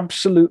say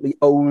absolutely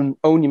own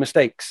your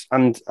mistakes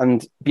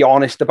and be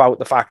honest about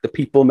the fact that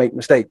people make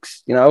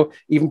mistakes.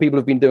 Even people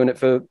who've been doing it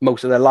for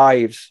most of their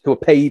lives, who are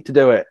paid to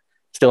do it,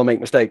 still make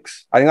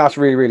mistakes. I think that's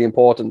really, really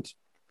important.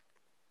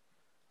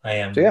 I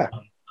am. So, yeah.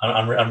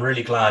 I'm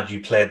really glad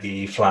you played the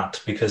E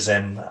flat, because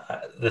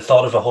the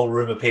thought of a whole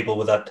room of people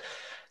with that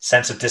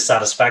sense of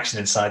dissatisfaction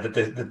inside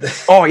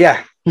that oh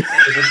yeah, you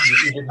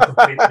didn't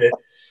complete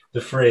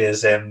the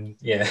phrase.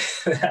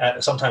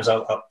 Sometimes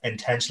I'll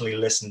intentionally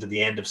listen to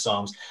the end of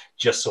songs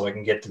just so I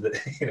can get to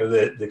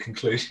the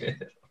conclusion.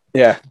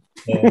 Yeah.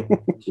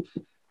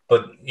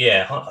 But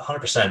yeah,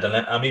 100%.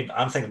 And I mean,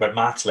 I'm thinking about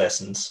maths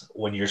lessons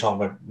when you're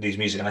talking about these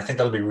music, and I think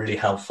that'll be really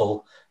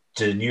helpful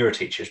to newer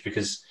teachers,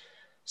 because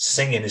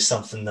singing is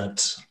something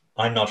that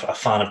I'm not a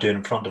fan of doing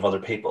in front of other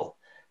people.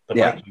 But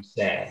like you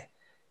say,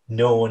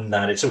 knowing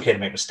that it's okay to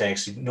make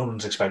mistakes, no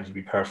one's expected to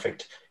be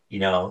perfect,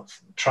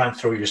 try and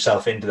throw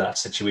yourself into that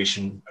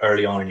situation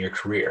early on in your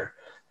career.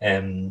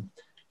 And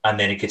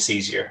then it gets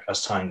easier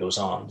as time goes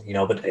on,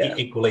 but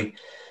equally,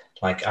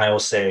 like I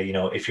always say,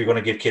 if you're going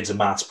to give kids a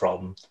maths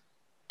problem,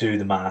 do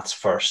the maths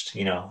first.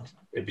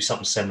 It'd be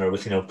something similar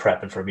with,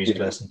 prepping for a music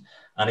lesson.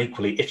 And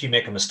equally, if you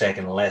make a mistake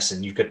in a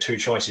lesson, you've got two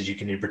choices. You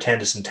can either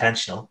pretend it's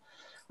intentional,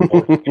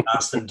 or you can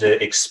ask them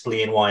to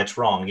explain why it's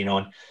wrong,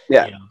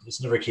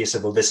 it's never a case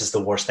of, well, this is the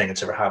worst thing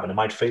that's ever happened. It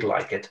might feel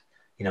like it,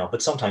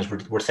 but sometimes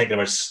we're thinking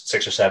about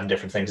 6 or 7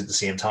 different things at the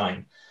same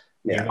time.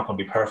 You're not going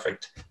to be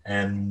perfect.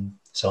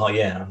 So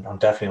yeah, I'm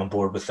definitely on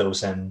board with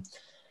those. And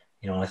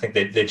I think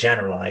they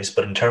generalize,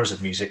 but in terms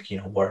of music,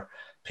 where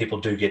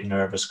people do get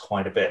nervous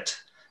quite a bit,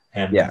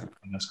 and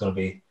that's going to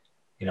be,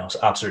 it's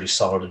absolutely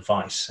solid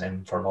advice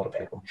for a lot of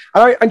people.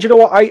 And you know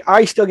what?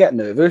 I still get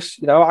nervous.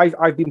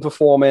 I've been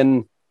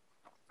performing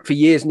for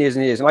years and years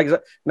and years.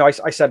 And like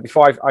I said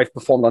before, I've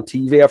performed on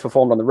TV, I've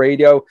performed on the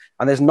radio,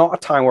 and there's not a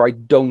time where I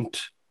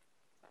don't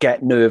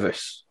get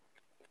nervous.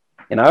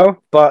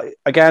 But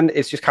again,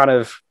 it's just kind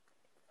of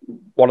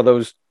one of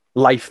those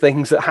life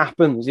things that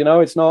happens.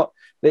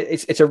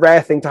 It's a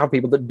rare thing to have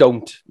people that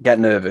don't get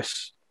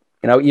nervous.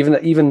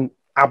 Even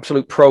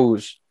absolute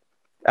pros.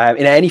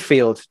 In any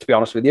field, to be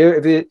honest with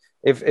you,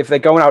 if they're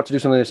going out to do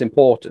something that's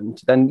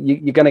important, then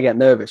you're going to get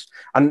nervous.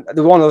 And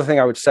the one other thing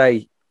I would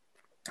say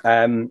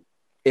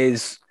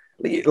is,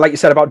 like you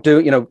said about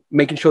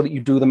making sure that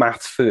you do the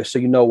maths first, so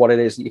you know what it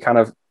is that you're kind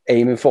of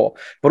aiming for.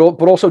 But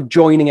also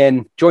joining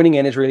in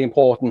is really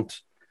important.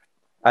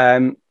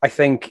 I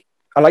think,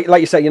 like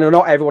you said,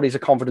 not everybody's a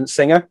confident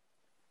singer,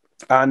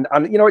 and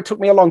it took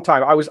me a long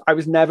time. I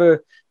was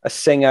never a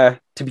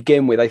singer to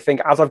begin with. I think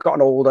as I've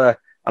gotten older,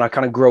 and I've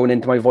kind of grown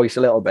into my voice a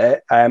little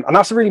bit. And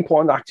that's a really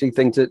important actually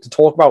thing to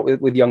talk about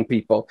with young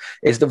people,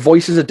 is that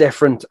voices are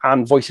different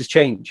and voices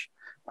change.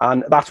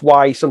 And that's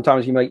why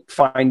sometimes you might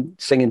find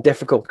singing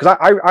difficult. Because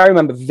I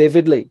remember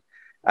vividly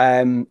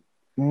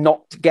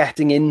not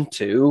getting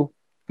into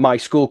my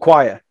school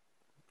choir.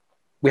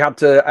 We had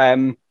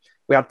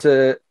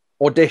to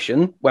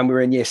audition when we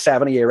were in year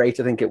 7 or year 8,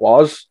 I think it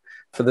was,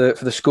 for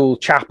the school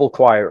chapel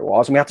choir it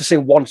was. And we had to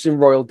sing Once in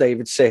Royal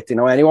David City.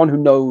 Anyone who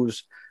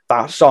knows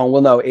that song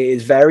will know it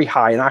is very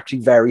high and actually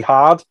very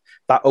hard.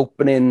 That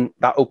opening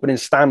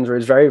stanza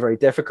is very, very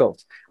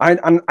difficult.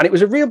 And it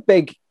was a real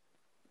big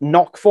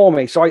knock for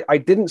me. So I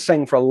didn't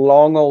sing for a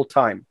long old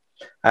time.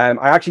 I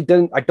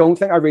don't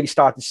think I really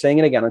started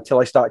singing again until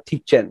I started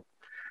teaching.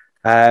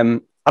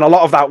 And a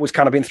lot of that was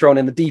kind of being thrown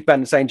in the deep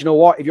end, saying, do you know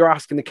what? If you're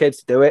asking the kids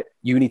to do it,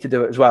 you need to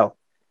do it as well.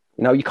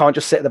 You can't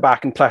just sit at the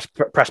back and press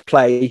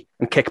play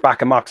and kick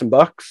back and mark some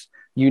bucks.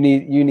 You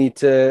need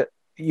to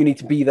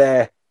be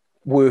there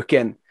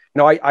working.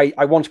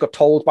 I once got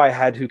told by a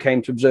head who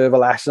came to observe a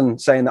lesson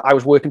saying that I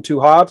was working too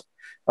hard. I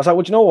was like,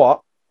 well, do you know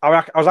what?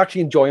 I was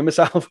actually enjoying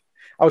myself.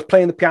 I was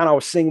playing the piano, I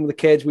was singing with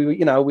the kids. We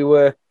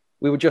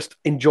were just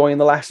enjoying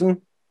the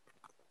lesson.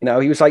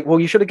 He was like, well,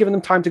 you should have given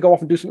them time to go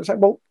off and do something. It's like,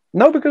 well,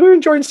 no, because we were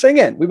enjoying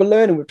singing. We were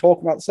learning, we were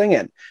talking about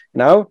singing,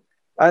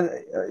 And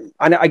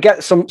I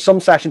get some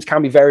sessions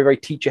can be very, very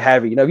teacher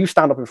heavy. If you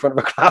stand up in front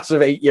of a class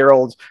of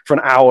 8-year-olds for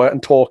an hour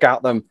and talk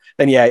at them,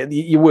 then yeah,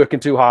 you're working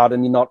too hard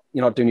and you're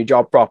not doing your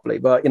job properly.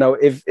 But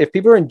if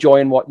people are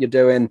enjoying what you're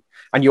doing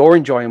and you're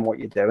enjoying what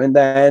you're doing,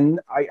 then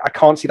I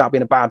can't see that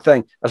being a bad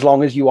thing, as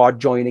long as you are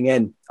joining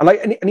in.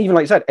 And even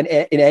like I said,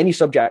 in any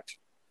subject,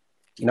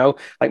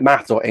 like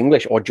maths or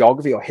English or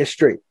geography or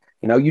history,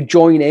 you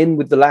join in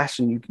with the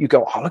lesson. You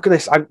go, oh, look at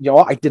this. I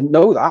didn't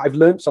know that. I've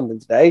learned something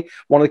today.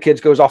 One of the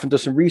kids goes off and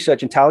does some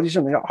research and tells you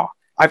something. Oh,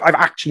 I've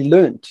actually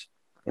learned,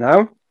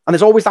 And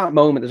there's always that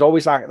moment. There's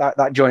always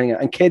that joining it.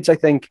 And kids, I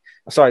think,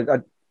 sorry, I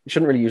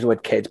shouldn't really use the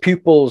word kids.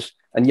 Pupils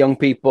and young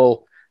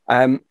people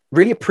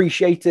really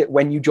appreciate it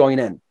when you join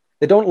in.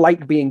 They don't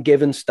like being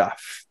given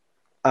stuff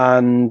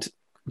and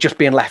just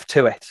being left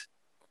to it.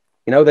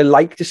 They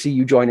like to see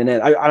you joining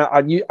in.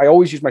 I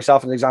always use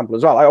myself as an example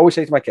as well. I always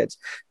say to my kids,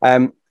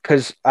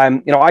 because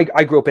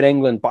I grew up in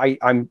England, but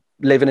I'm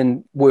living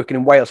and working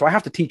in Wales, so I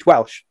have to teach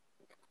Welsh,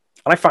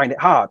 and I find it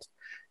hard.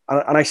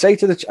 And I say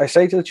to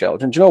the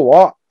children, do you know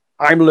what?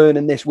 I'm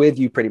learning this with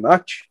you pretty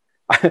much.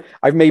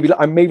 I'm maybe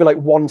like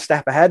one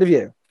step ahead of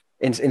you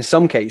in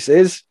some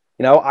cases.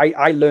 You know,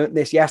 I learned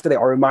this yesterday.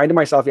 I reminded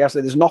myself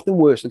yesterday, there's nothing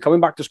worse than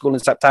coming back to school in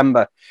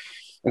September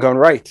and going,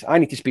 right, I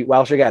need to speak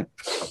Welsh again.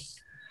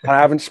 And I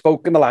haven't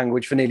spoken the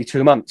language for nearly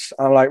 2 months.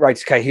 And I'm like,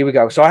 right, okay, here we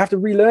go. So I have to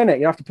relearn it.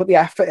 You have to put the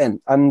effort in.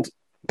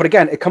 But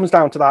again, it comes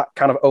down to that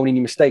kind of owning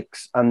your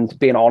mistakes and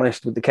being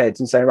honest with the kids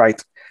and saying,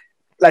 right,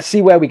 let's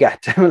see where we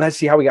get. Let's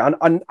see how we get.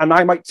 And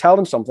I might tell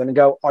them something and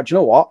go, oh, do you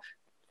know what?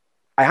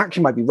 I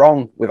actually might be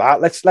wrong with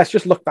that. Let's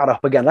just look that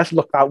up again. Let's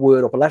look that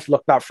word up, and let's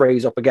look that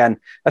phrase up again.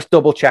 Let's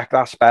double check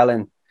that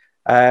spelling.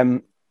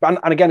 And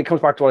again, it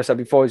comes back to what I said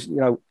before: is, you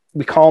know,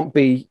 we can't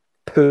be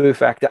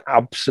perfect at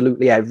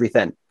absolutely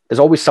everything. There's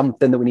always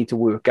something that we need to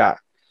work at.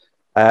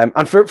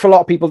 And for a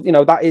lot of people, you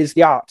know, that is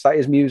the arts, that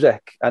is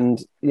music, and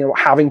you know,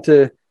 having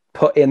to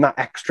put in that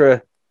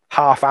extra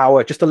half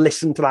hour just to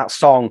listen to that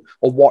song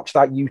or watch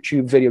that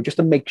YouTube video just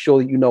to make sure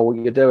that you know what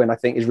you're doing, I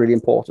think is really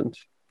important.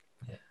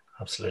 Yeah,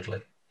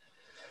 absolutely.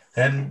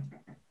 And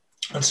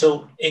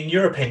so, in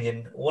your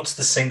opinion, what's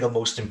the single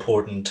most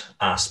important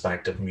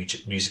aspect of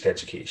music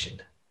education?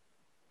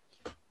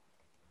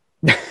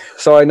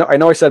 So I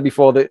know I said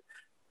before that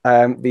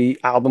the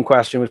album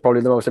question was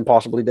probably the most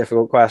impossibly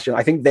difficult question.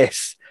 I think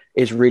this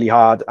is really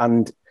hard,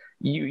 and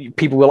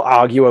people will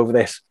argue over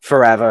this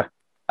forever.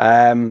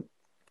 I'm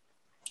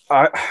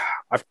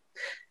going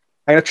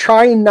to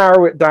try and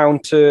narrow it down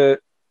to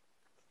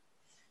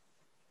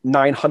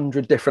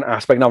 900 different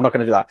aspects. No, I'm not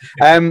going to do that.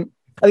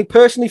 I think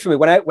personally for me,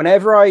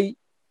 whenever I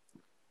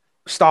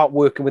start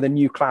working with a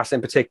new class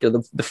in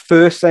particular, the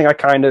first thing I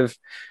kind of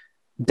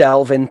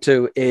delve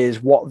into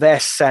is what their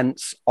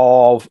sense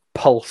of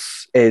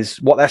pulse is,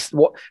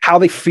 how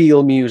they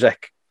feel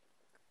music.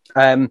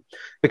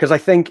 Because I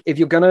think if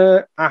you're going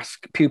to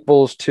ask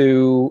pupils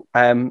to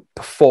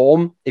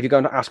perform, if you're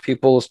going to ask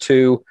pupils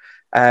to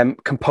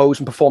compose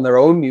and perform their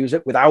own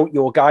music without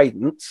your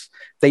guidance,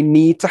 they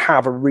need to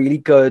have a really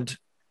good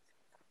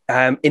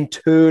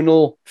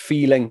internal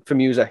feeling for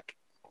music.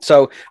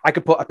 So I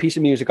could put a piece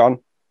of music on,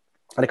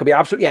 and it could be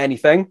absolutely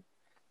anything.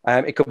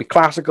 It could be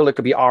classical, it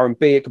could be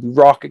R&B, it could be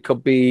rock, it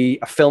could be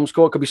a film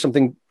score, it could be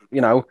something,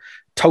 you know,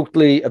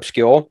 totally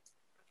obscure.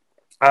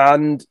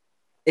 And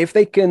if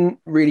they can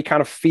really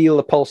kind of feel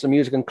the pulse of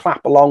music and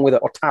clap along with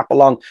it or tap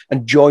along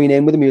and join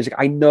in with the music,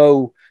 I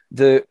know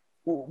that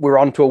we're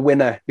on to a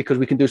winner, because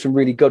we can do some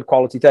really good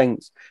quality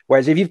things.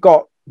 Whereas if you've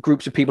got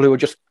groups of people who are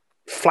just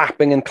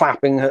flapping and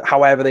clapping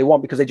however they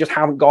want because they just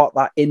haven't got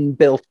that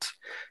inbuilt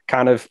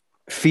kind of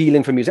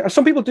feeling for music, and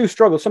some people do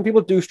struggle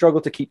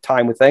to keep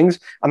time with things,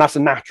 and that's a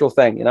natural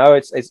thing. You know,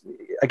 it's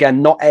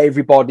again, not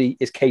everybody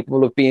is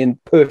capable of being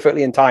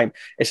perfectly in time.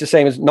 It's the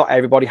same as not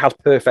everybody has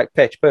perfect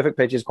pitch. Perfect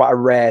pitch is quite a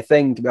rare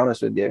thing, to be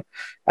honest with you.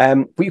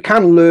 But you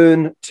can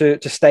learn to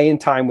stay in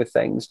time with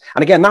things,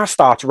 and again, that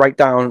starts right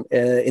down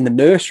in the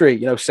nursery.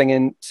 You know,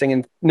 singing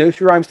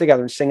nursery rhymes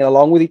together and singing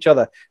along with each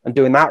other and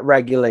doing that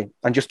regularly,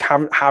 and just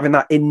having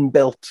that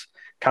inbuilt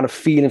kind of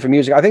feeling for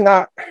music. I think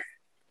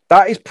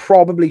that is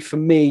probably for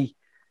me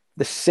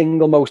the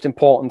single most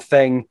important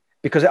thing,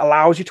 because it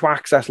allows you to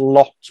access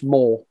lots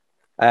more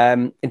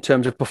in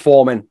terms of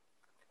performing.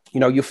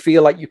 You know, you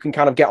feel like you can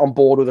kind of get on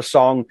board with a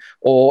song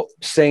or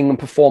sing and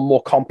perform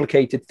more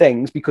complicated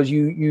things because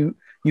you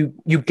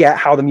get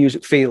how the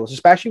music feels,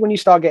 especially when you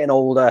start getting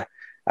older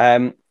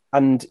and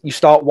you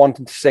start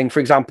wanting to sing,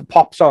 for example,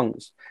 pop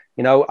songs.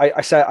 You know,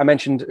 I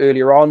mentioned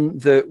earlier on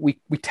that we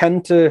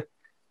tend to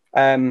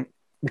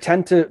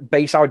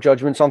base our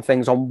judgments on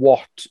things on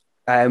what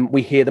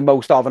we hear the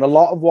most of, and a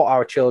lot of what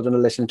our children are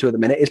listening to at the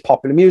minute is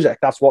popular music.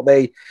 That's what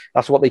they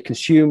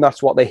consume.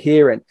 That's what they're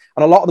hearing,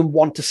 and a lot of them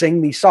want to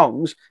sing these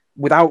songs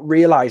without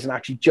realizing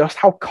actually just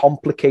how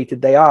complicated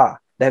they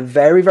are. They're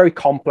very, very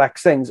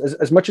complex things.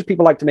 As much as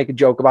people like to make a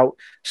joke about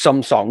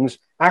some songs,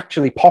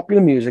 actually,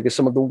 popular music is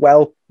some of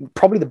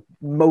probably the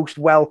most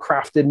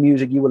well-crafted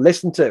music you will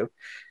listen to.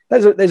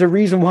 There's a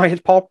reason why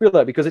it's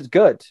popular, because it's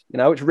good. You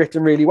know, it's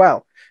written really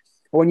well.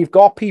 But when you've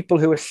got people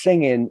who are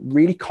singing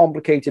really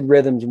complicated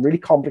rhythms and really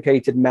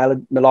complicated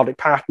melodic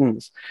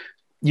patterns,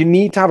 you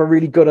need to have a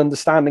really good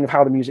understanding of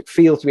how the music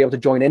feels to be able to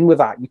join in with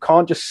that. You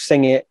can't just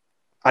sing it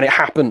and it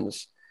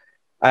happens.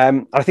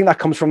 I think that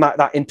comes from that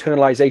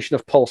internalization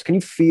of pulse. Can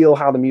you feel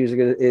how the music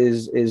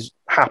is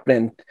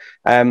happening?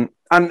 And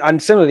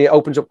similarly, it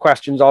opens up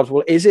questions of,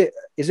 well, is it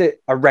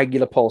a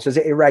regular pulse? Is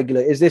it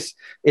irregular? Is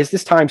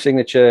this time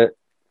signature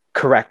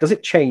correct? Does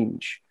it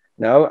change?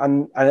 No,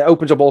 and it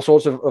opens up all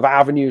sorts of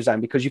avenues then,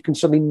 because you can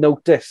suddenly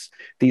notice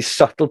these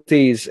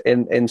subtleties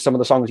in some of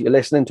the songs that you're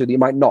listening to that you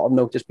might not have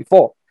noticed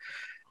before.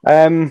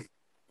 Again,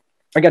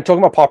 talking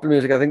about popular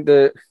music, I think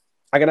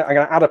I'm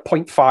gonna add a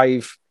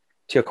 0.5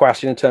 to your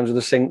question in terms of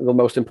the single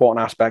most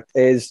important aspect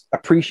is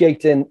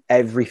appreciating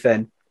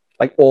everything,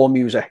 like all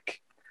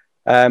music.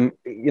 You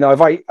know,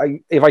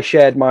 if I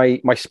shared my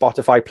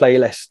Spotify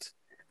playlist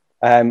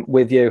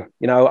with you,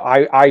 you know,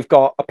 I've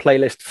got a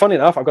playlist. Funny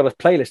enough, I've got a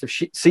playlist of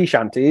sea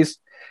shanties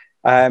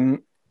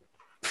from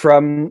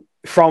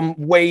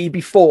way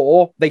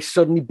before they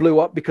suddenly blew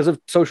up because of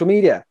social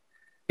media,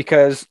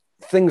 because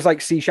things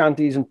like sea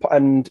shanties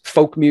and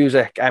folk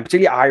music, and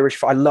particularly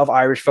Irish. I love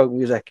Irish folk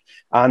music,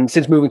 and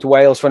since moving to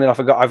Wales, funny enough,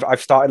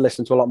 I've started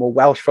listening to a lot more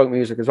Welsh folk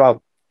music as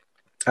well.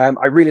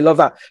 I really love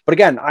that. But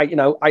again,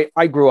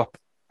 I grew up.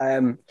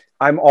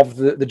 I'm of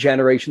the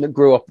generation that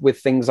grew up with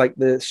things like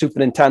the Super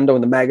Nintendo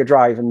and the Mega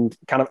Drive and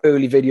kind of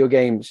early video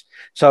games.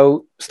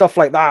 So stuff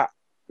like that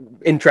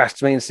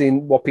interests me, and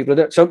seeing what people are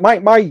doing. So my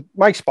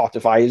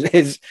Spotify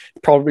is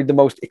probably the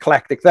most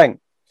eclectic thing.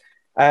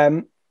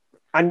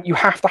 And you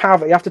have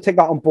to take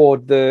that on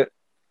board.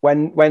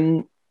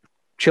 When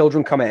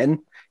children come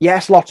in,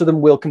 yes, lots of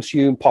them will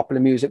consume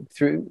popular music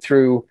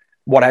through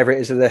whatever it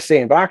is that they're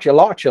seeing, but actually a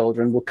lot of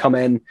children will come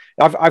in.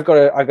 I've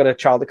got a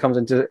child that comes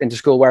into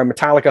school wearing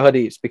Metallica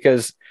hoodies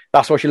because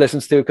that's what she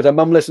listens to, because her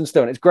mum listens to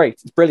it, and it's great,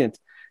 it's brilliant.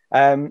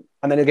 And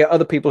then you get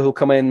other people who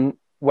come in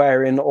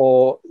wearing,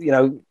 or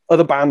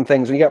other band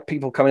things, and you get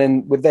people coming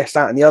in with this,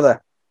 that, and the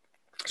other.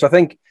 So I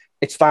think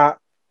it's that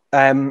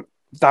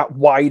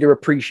wider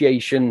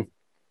appreciation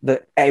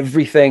that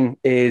everything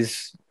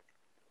is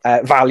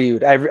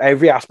valued.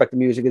 Every aspect of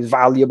music is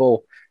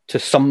valuable to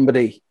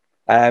somebody.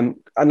 And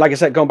like I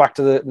said, going back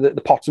to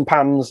the pots and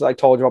pans that I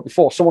told you about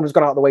before, someone who's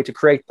gone out of the way to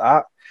create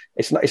that.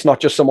 It's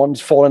not just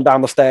someone's fallen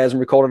down the stairs and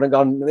recorded and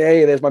gone,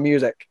 hey, there's my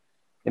music,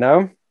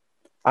 and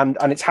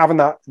it's having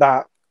that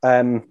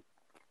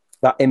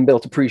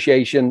inbuilt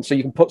appreciation, so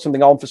you can put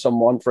something on for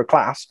someone for a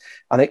class,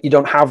 and you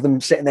don't have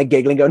them sitting there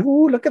giggling, going,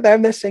 "Oh, look at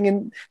them! They're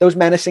singing. Those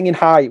men are singing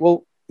high."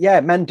 Well,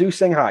 yeah, men do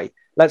sing high.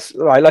 Let's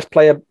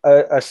play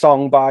a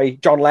song by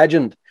John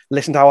Legend.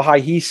 Listen to how high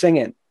he's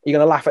singing. You're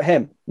going to laugh at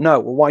him? No.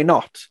 Well, why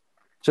not?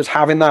 So it's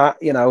having that,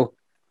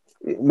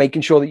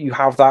 making sure that you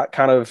have that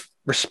kind of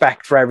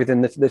respect for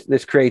everything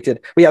that's created.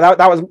 But yeah,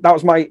 that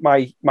was my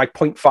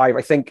 0.5.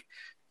 I think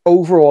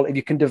overall, if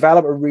you can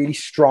develop a really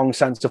strong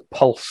sense of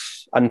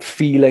pulse and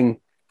feeling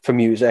for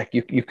music,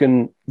 you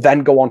can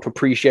then go on to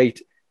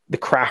appreciate the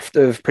craft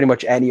of pretty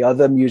much any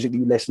other music that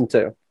you listen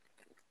to.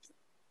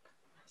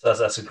 So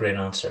that's a great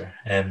answer.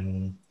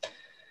 And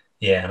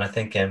I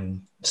think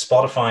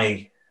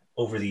Spotify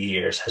over the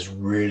years has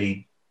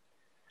really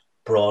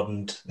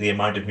broadened the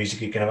amount of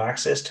music you can have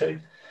access to.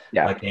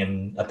 Yeah. Like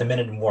at the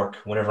minute in work,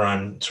 whenever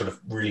I'm sort of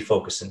really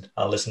focusing,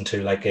 I'll listen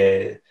to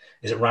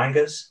is it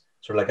Rangas?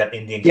 Sort of like that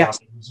Indian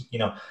classical music,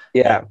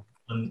 Yeah.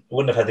 And I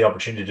wouldn't have had the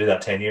opportunity to do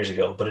that 10 years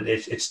ago, but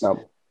it's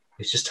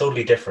just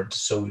totally different.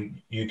 So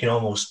you can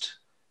almost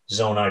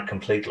zone out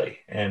completely.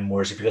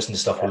 Whereas if you listen to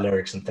stuff with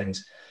lyrics and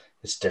things,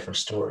 it's a different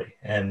story.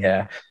 I'm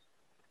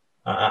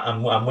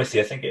with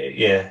you. I think,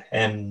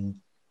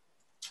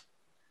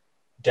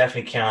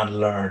 definitely can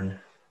learn,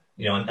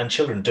 and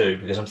children do,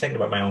 because I'm thinking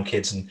about my own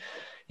kids, and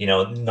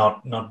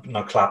not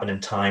clapping in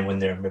time when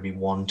they're maybe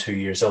 1-2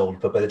 years old,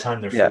 but by the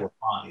time they're 4 or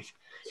 5,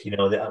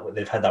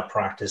 they've had that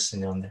practice,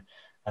 and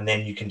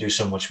then you can do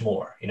so much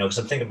more, because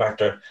I'm thinking back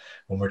to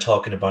when we're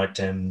talking about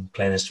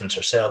playing instruments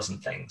ourselves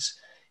and things,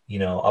 a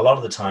lot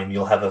of the time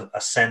you'll have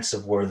a sense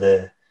of where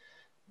the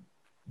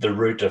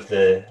root of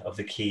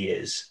the key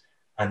is,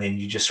 and then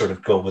you just sort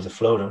of go with the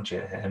flow, don't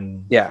you?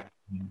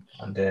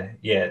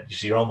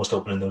 So you're almost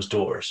opening those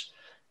doors,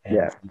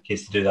 for the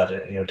kids to do that,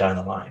 down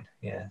the line.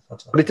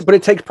 But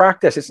it takes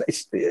practice.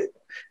 It's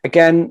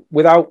again,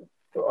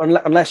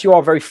 unless you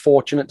are very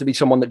fortunate to be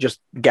someone that just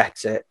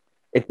gets it.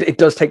 It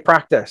does take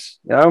practice.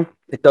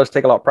 It does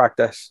take a lot of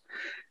practice.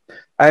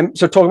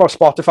 So talking about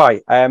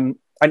Spotify,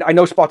 I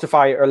know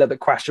Spotify are a little bit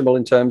questionable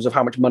in terms of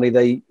how much money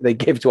they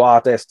give to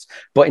artists,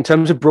 but in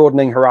terms of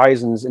broadening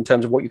horizons, in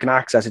terms of what you can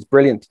access, it's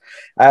brilliant.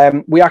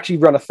 We actually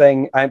run a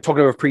thing, talking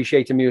about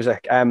appreciating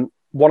music.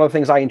 One of the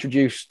things I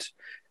introduced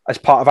as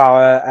part of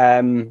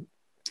our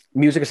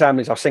music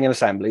assemblies, our singing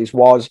assemblies,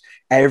 was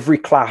every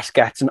class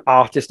gets an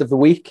artist of the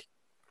week.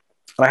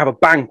 And I have a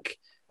bank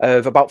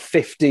of about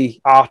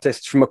 50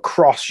 artists from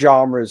across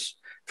genres,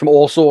 from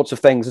all sorts of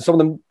things. And some of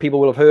them people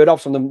will have heard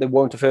of, some of them they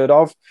won't have heard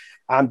of.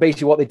 And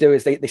basically what they do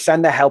is they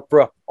send their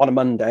helper up on a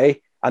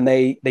Monday, and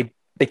they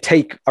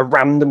take a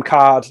random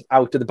card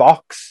out of the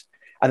box,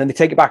 and then they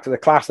take it back to the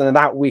class. And then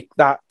that week,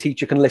 that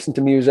teacher can listen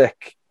to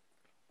music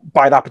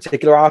by that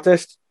particular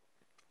artist.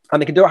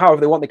 And they can do it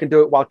however they want. They can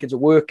do it while kids are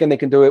working. They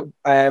can do it.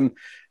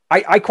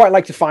 I quite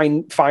like to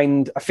find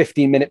a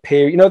 15-minute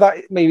period,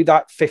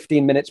 that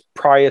 15 minutes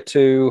prior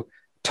to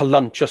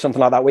lunch or something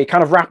like that, where you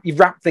kind of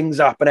wrap things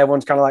up, and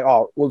everyone's kind of like,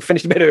 oh, we've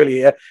finished a bit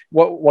earlier.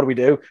 What do we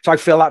do? So I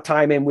fill that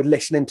time in with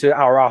listening to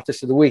our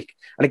artist of the week.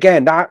 And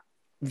again, that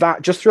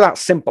just through that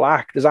simple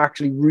act has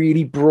actually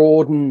really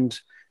broadened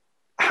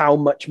how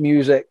much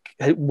music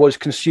was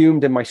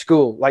consumed in my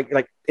school,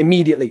 like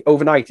immediately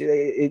overnight.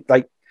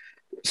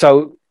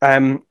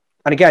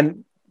 And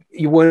again,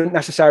 you weren't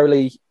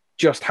necessarily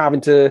just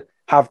having to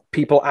have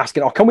people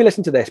asking, oh, can we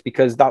listen to this?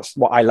 Because that's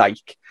what I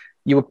like.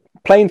 You were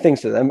playing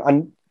things to them,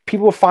 and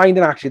people were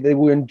finding actually they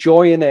were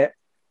enjoying it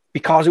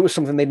because it was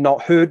something they'd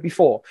not heard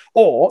before,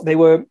 or they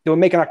were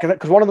making that,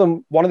 because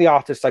one of the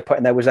artists I put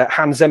in there was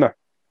Hans Zimmer.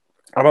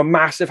 I'm a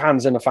massive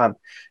Hans Zimmer fan.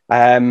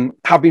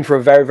 Have been for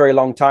a very, very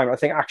long time. I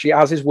think actually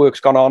as his work's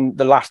gone on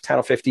the last 10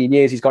 or 15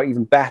 years, he's got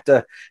even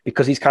better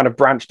because he's kind of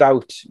branched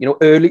out, you know,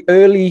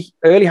 early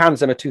Hans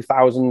Zimmer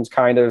 2000s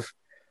kind of,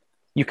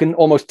 you can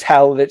almost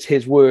tell that it's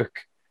his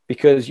work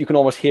because you can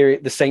almost hear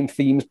it, the same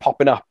themes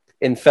popping up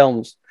in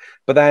films.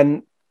 But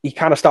then he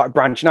kind of started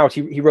branching out.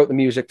 He wrote the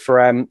music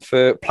for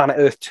Planet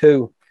Earth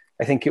 2,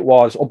 I think it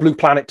was, or Blue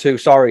Planet 2,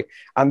 sorry.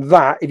 And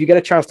that, if you get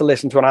a chance to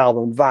listen to an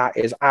album, that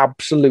is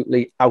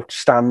absolutely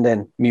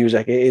outstanding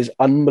music. It is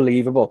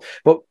unbelievable.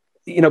 But,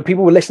 you know,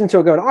 people were listening to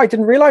it going, oh, I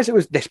didn't realize it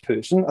was this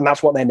person and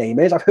that's what their name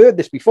is. I've heard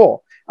this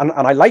before and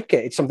I like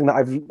it. It's something that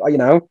I've, you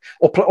know,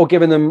 or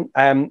giving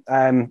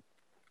them,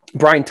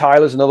 Brian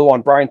Tyler's another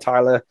one. Brian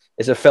Tyler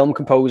is a film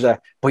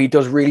composer, but he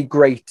does really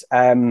great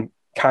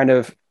kind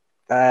of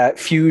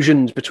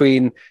fusions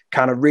between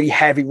kind of really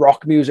heavy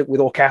rock music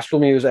with orchestral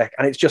music,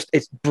 and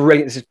it's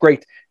brilliant. This is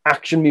great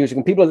action music,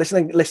 and people are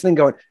listening,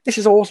 going, "This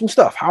is awesome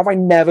stuff. How have I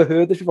never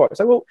heard this before?" It's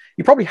like, well,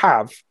 you probably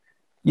have.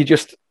 You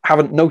just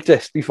haven't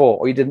noticed before,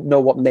 or you didn't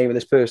know what the name of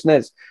this person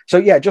is. So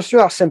yeah, just through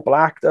that simple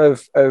act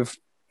of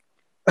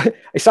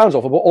it sounds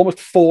awful, but almost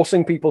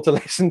forcing people to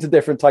listen to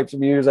different types of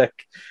music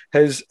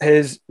has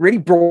really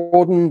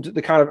broadened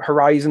the kind of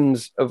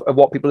horizons of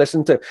what people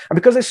listen to. And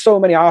because there's so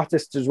many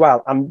artists as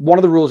well, and one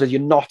of the rules is you're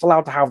not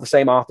allowed to have the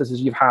same artists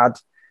as you've had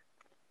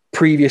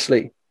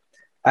previously.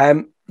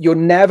 You're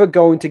never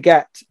going to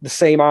get the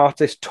same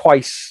artist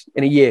twice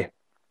in a year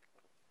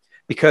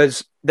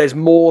because there's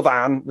more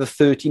than the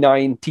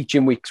 39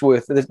 teaching weeks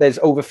worth. There's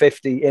over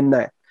 50 in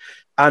there.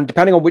 And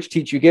depending on which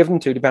teacher you give them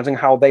to, depends on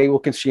how they will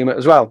consume it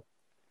as well.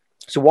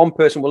 So one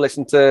person will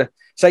listen to,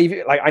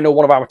 say, like I know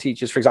one of our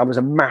teachers, for example, is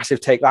a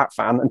massive Take That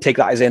fan, and Take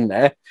That is in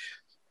there.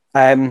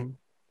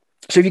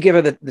 So if you give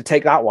her the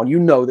Take That one, you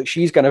know that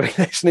she's going to be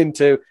listening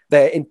to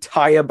their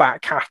entire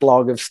back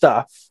catalogue of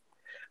stuff,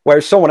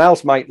 whereas someone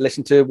else might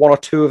listen to one or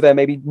two of their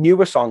maybe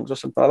newer songs or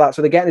something like that.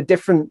 So they're getting a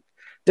different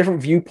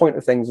viewpoint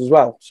of things as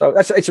well. So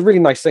it's a really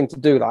nice thing to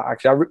do that,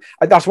 actually.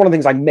 That's one of the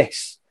things I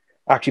miss,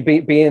 actually,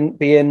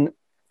 being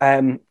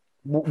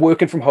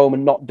working from home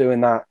and not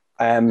doing that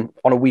on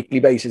a weekly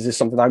basis is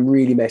something I'm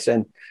really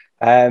missing,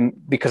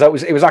 because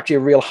it was actually a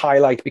real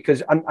highlight,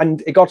 because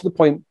and it got to the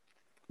point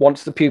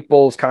once the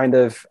pupils kind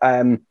of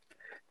got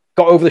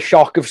over the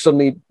shock of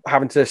suddenly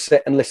having to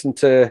sit and listen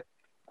to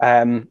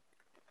Webern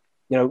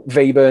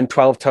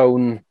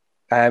 12-tone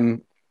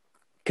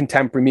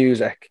contemporary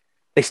music,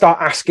 they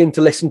start asking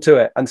to listen to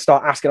it and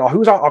start asking, can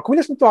we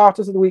listen to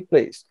Artist of the Week,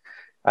 please?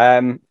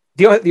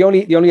 The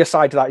only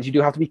aside to that is you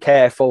do have to be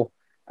careful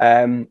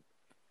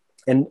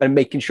and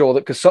making sure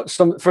that, because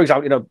some, for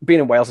example, being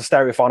in Wales, the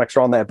Stereophonics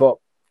are on there, but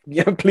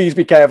please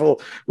be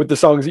careful with the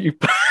songs that you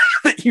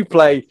that you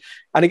play.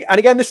 And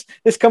again,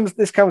 this comes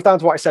down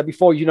to what I said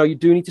before. You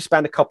do need to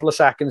spend a couple of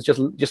seconds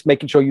just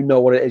making sure you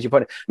know what it is you're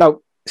putting. Now,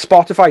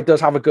 Spotify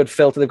does have a good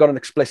filter. They've got an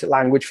explicit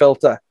language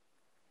filter,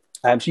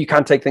 so you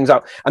can take things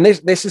out. And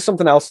this is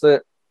something else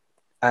that,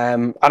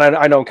 and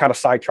I know I'm kind of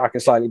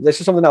sidetracking slightly, but this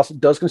is something else that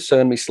does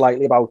concern me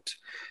slightly about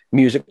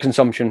music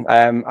consumption.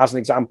 As an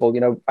example,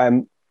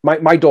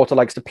 my daughter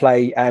likes to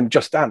play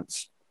Just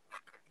Dance,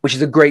 which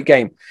is a great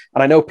game.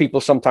 And I know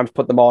people sometimes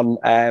put them on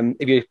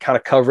if you're kind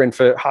of covering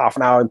for half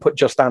an hour and put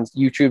Just Dance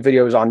YouTube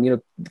videos on.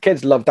 The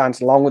kids love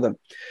dancing along with them.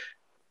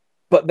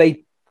 But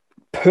they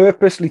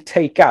purposely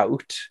take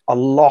out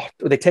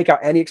they take out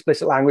any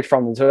explicit language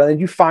from them. So then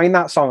you find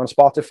that song on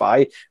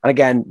Spotify. And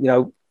again,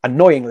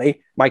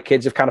 annoyingly, my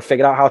kids have kind of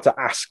figured out how to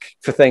ask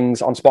for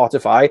things on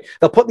Spotify.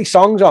 They'll put these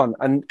songs on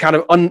and kind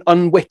of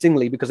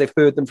unwittingly, because they've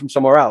heard them from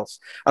somewhere else.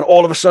 And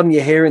all of a sudden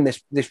you're hearing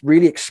this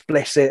really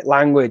explicit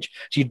language.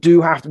 So you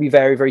do have to be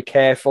very, very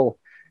careful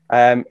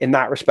in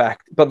that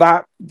respect.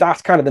 But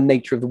that's kind of the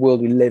nature of the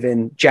world we live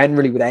in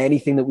generally with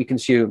anything that we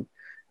consume.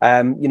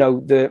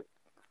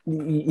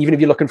 Even if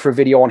you're looking for a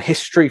video on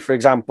history, for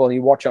example, and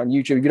you watch it on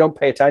YouTube, if you don't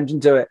pay attention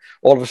to it,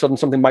 all of a sudden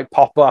something might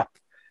pop up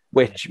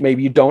which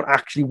maybe you don't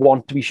actually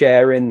want to be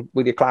sharing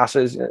with your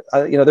classes.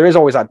 There is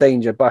always that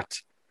danger, but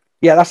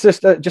yeah, that's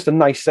just a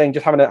nice thing.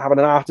 Just having an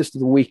artist of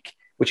the week,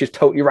 which is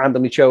totally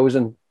randomly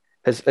chosen,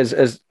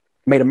 has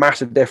made a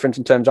massive difference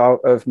in terms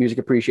of music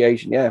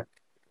appreciation. Yeah.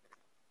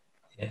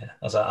 Yeah,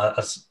 that's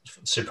a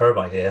superb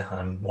idea,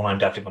 and one I'm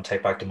definitely going to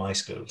take back to my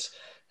schools.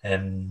 But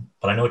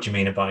I know what you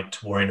mean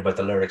about worrying about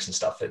the lyrics and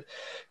stuff.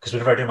 Because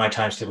whenever I do my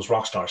times tables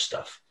rockstar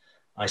stuff,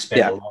 I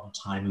spend a lot of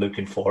time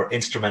looking for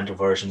instrumental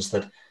versions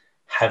that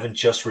haven't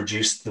just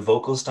reduced the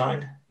vocals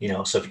down.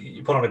 So if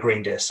you put on a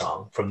Green Day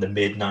song from the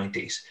mid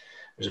 90s,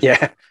 there's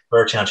a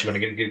fair chance you're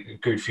going to get a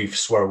good few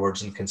swear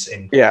words in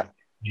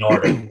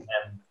order.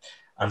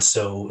 And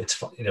so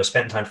it's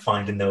spending time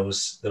finding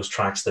those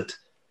tracks that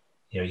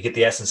you get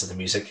the essence of the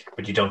music,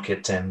 but you don't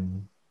get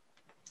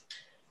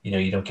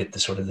you don't get the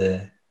sort of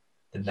the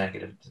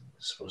negative, I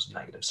suppose,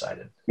 negative side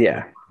of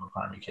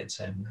primary kids.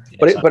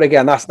 But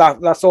again,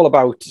 that's all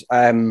about.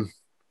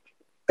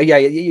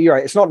 You're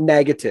right. It's not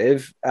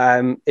negative.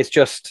 It's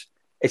just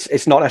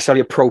it's not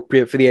necessarily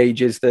appropriate for the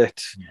ages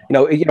that,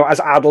 as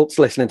adults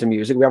listening to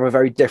music, we have a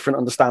very different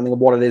understanding of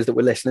what it is that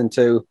we're listening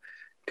to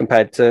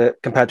compared to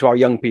our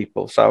young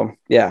people. So,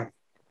 yeah.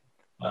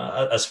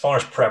 As far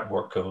as prep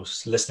work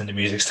goes, listening to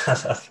music,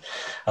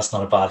 that's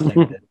not a bad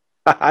thing.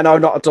 I know,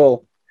 not at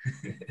all.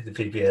 The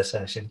PBS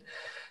session.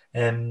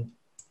 And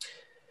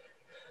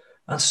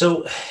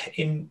so,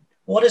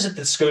 what is it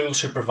that schools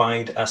should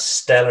provide a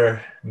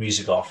stellar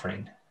music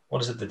offering?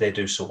 What is it that they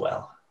do so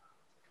well?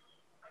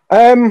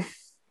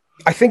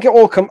 I think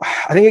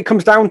it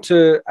comes down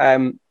to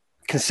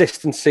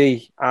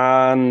consistency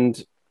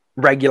and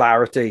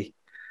regularity.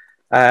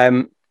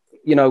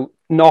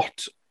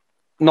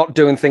 Not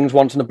doing things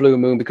once in a blue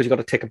moon because you've got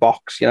to tick a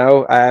box.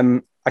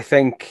 I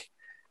think,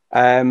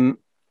 and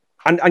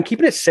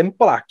keeping it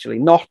simple, actually,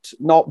 not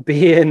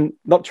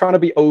trying to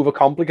be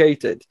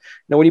overcomplicated.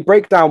 When you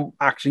break down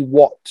actually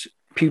what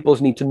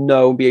pupils need to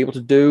know and be able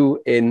to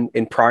do in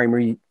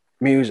primary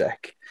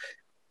music,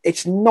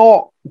 it's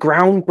not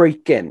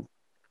groundbreaking.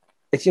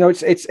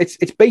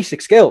 It's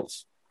basic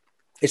skills.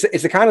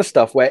 It's the kind of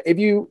stuff where if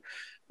you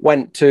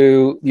went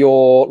to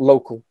your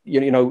local,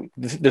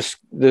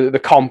 the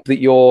comp that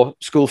your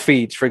school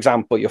feeds, for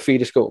example, your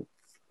feeder school,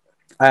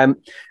 and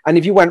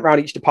if you went around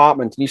each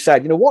department and you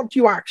said, what do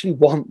you actually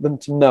want them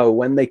to know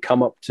when they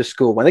come up to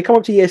school? When they come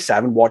up to year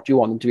 7, what do you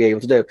want them to be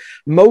able to do?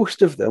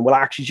 Most of them will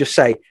actually just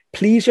say,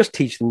 please just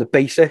teach them the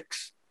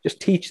basics.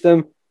 Just teach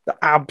them the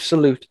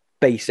absolute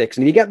basics.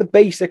 And if you get the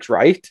basics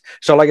right,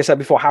 so like I said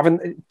before,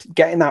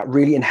 getting that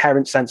really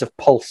inherent sense of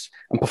pulse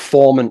and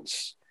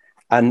performance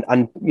and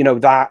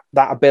that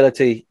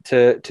ability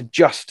to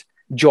just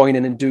join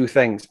in and do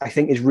things, I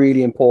think is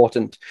really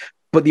important.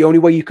 But the only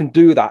way you can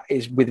do that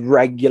is with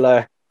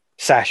regular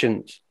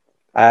sessions.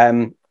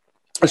 And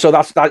so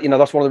that's one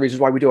of the reasons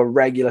why we do a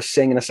regular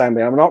singing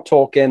assembly. I'm not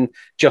talking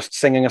just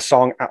singing a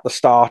song at the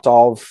start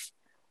of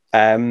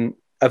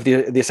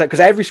the because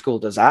every school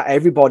does that.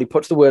 Everybody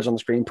puts the words on the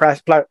screen,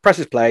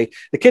 presses play,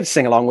 the kids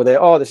sing along with it.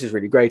 Oh, this is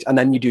really great. And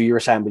then you do your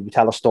assembly, you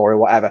tell a story or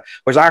whatever.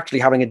 Whereas actually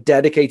having a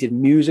dedicated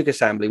music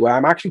assembly where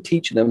I'm actually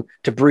teaching them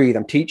to breathe,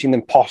 I'm teaching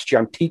them posture,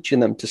 I'm teaching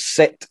them to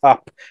sit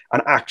up,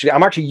 and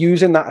I'm actually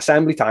using that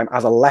assembly time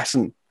as a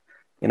lesson.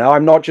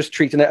 I'm not just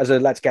treating it as a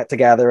let's get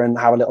together and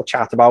have a little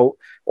chat about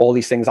all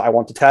these things that I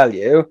want to tell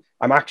you.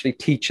 I'm actually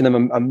teaching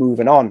them and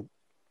moving on.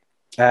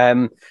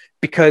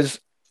 Because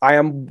I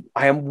am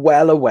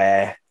well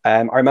aware.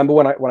 I remember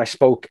when I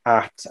spoke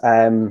at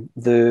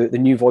the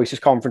New Voices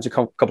conference a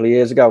couple of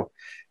years ago.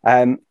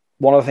 One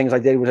of the things I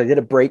did was I did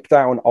a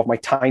breakdown of my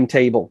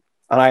timetable,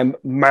 and I'm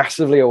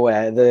massively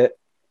aware that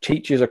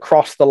teachers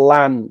across the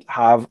land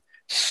have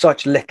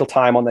such little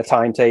time on their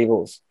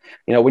timetables.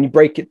 When you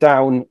break it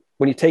down,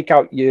 when you take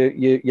out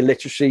your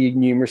literacy, your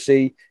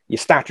numeracy, your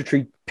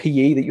statutory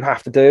PE that you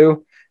have to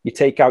do, you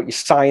take out your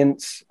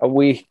science a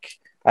week.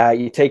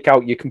 You take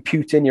out your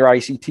computing, your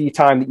ICT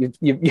time that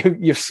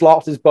you've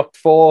slot is booked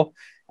for.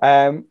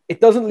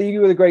 It doesn't leave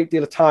you with a great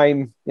deal of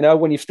time,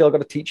 when you've still got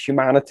to teach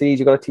humanities,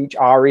 you've got to teach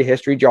RE,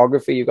 history,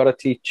 geography, you've got to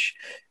teach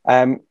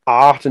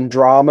art and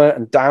drama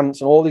and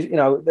dance and all these.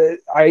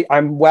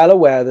 I'm well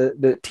aware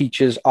that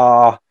teachers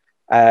are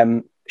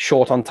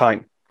short on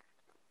time,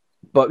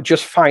 but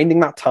just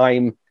finding that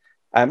time,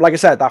 like I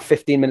said, that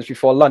 15 minutes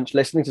before lunch,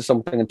 listening to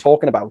something and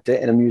talking about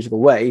it in a musical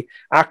way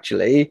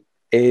actually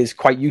is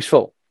quite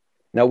useful.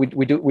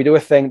 We do a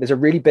thing. There's a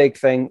really big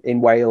thing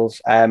in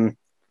Wales,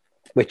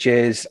 which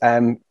is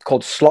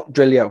called Slot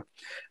Drillio,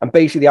 and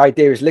basically the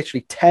idea is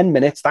literally 10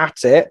 minutes.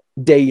 That's it,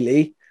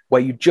 daily,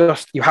 where you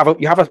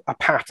have a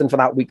pattern for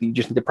that week that you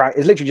just need to practice.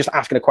 It's literally just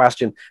asking a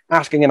question,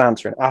 asking and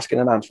answering,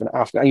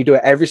 and you do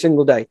it every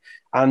single day.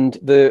 And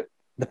the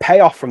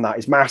payoff from that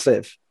is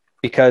massive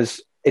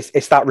because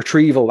it's that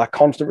retrieval, that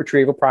constant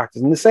retrieval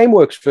practice, and the same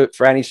works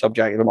for any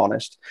subject, if I'm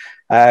honest,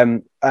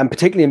 and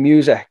particularly in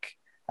music.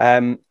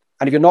 And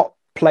if you're not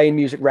playing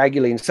music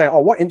regularly and saying,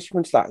 "Oh, what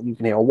instrument's that you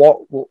can hear? Or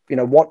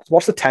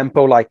what's the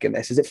tempo like in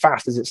this? Is it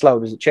fast? Is it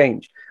slow? Does it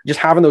change?" Just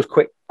having those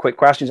quick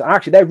questions. And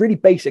actually, they're really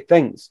basic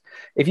things.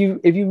 If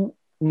you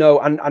know,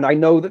 and I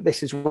know that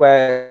this is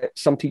where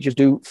some teachers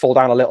do fall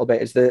down a little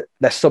bit, is that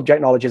their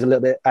subject knowledge is a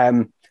little bit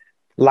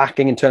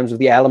lacking in terms of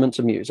the elements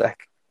of music.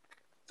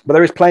 But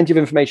there is plenty of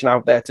information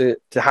out there to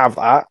have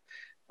that.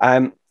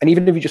 And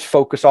even if you just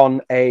focus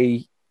on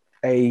a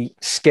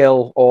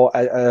skill or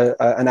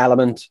an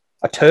element,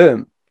 a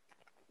term,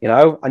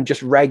 and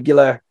just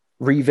regular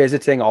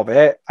revisiting of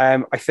it,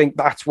 I think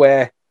that's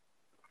where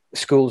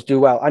schools do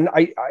well. And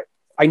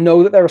I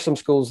know that there are some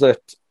schools that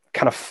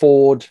can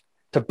afford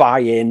to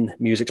buy in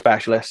music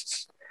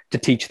specialists to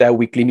teach their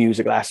weekly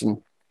music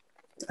lesson,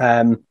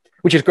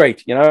 which is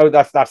great.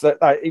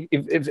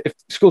 If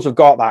schools have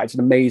got that, it's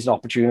an amazing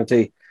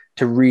opportunity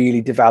to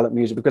really develop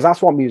music, because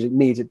that's what music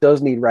needs. It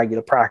does need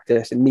regular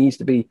practice. It needs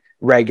to be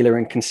regular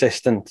and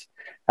consistent.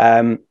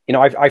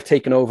 I've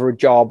taken over a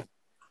job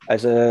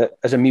as a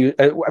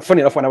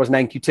funny enough, when I was an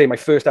NQT, my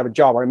first ever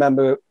job, I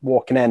remember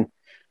walking in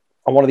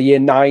and one of the year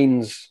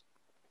 9s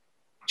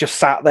just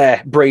sat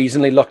there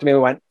brazenly, looked at me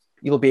and went,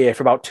 "You'll be here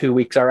for about 2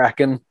 weeks, I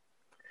reckon."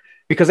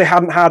 because they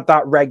hadn't had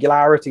that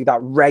regularity,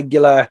 that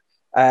regular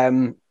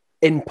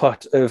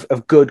input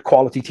of good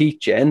quality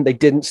teaching. They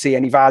didn't see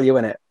any value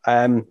in it.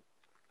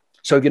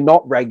 So if you're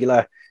not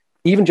regular,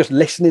 even just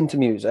listening to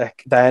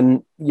music,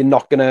 then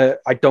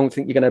I don't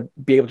think you're going to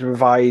be able to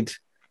provide,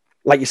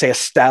 like you say, a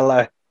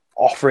stellar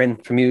offering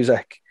for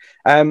music.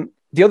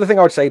 The other thing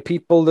I would say,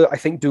 people that I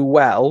think do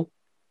well,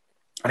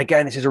 and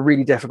again, this is a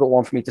really difficult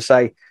one for me to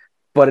say,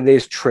 but it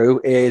is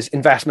true, is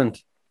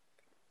investment.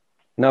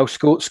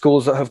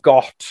 Schools that have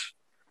got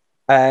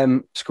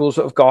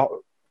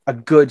a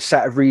good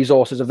set of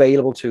resources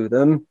available to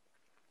them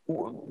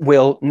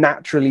will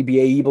naturally be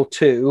able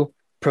to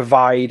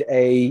provide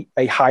a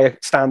higher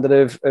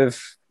standard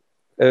of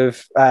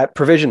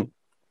provision,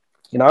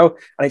 and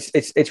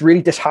it's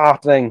really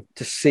disheartening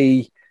to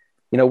see,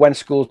 when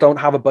schools don't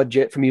have a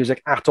budget for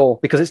music at all,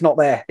 because it's not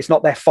there. It's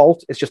not their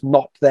fault. It's just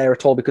not there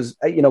at all, because,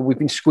 we've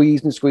been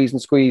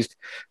squeezed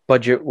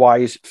budget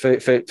wise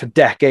for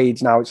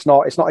decades now. It's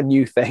not a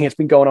new thing. It's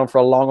been going on for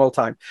a long old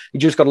time. You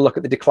just got to look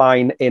at the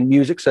decline in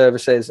music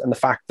services and the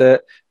fact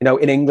that,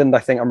 in England, I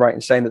think I'm right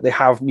in saying that they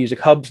have music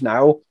hubs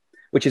now,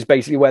 which is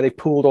basically where they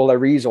pooled all their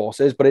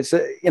resources. But it's,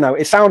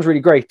 it sounds really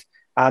great.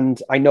 And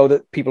I know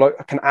that people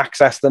can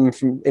access them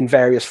in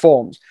various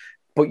forms.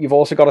 But you've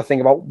also got to think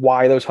about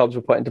why those hubs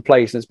were put into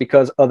place. And it's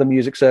because other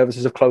music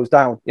services have closed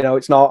down.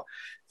 It's not,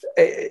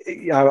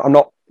 I'm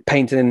not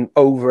painting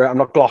over it. I'm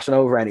not glossing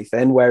over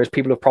anything. Whereas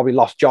people have probably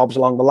lost jobs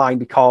along the line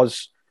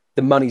because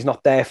the money's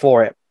not there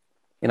for it,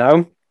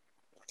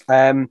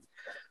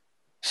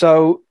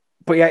 So,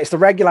 but yeah, it's the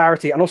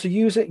regularity, and also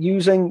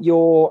using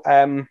your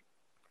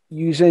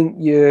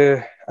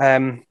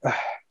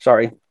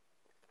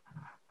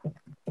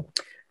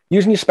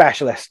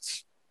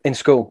specialists in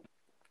school.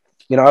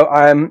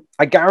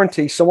 I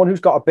guarantee someone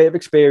who's got a bit of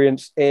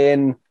experience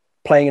in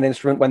playing an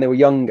instrument when they were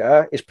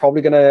younger is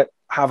probably going to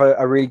have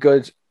a really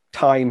good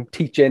time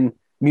teaching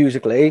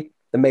musically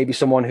than maybe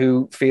someone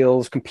who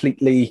feels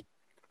completely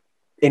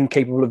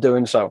incapable of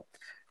doing so.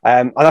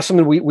 And that's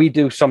something we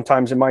do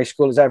sometimes in my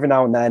school, is every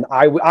now and then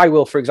I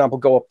will, for example,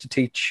 go up to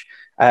teach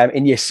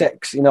in year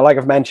 6. Like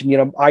I've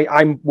mentioned,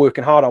 I'm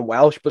working hard on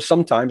Welsh, but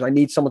sometimes I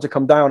need someone to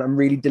come down and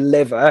really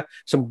deliver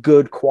some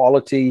good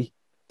quality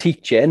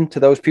teaching to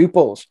those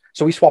pupils.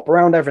 So we swap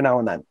around every now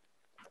and then.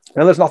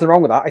 And there's nothing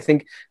wrong with that. I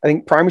think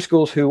primary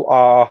schools who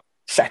are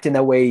set in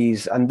their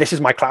ways, and this is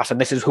my class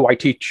and this is who I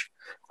teach,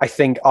 I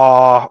think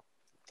are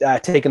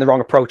taking the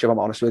wrong approach, if I'm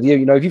honest with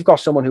you. If you've got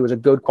someone who is a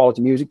good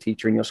quality music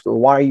teacher in your school,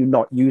 why are you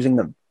not using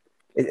them?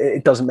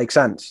 It doesn't make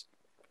sense.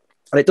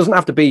 And it doesn't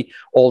have to be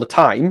all the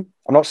time.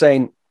 I'm not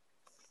saying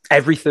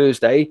every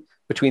Thursday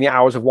between the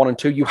hours of 1 and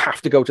 2, you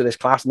have to go to this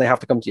class and they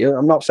have to come to you.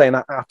 I'm not saying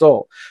that at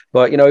all.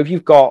 But, if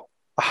you've got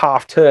a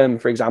half term,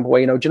 for example,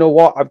 where, do you know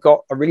what? I've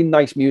got a really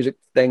nice music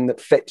thing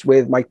that fits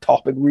with my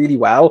topic really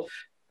well,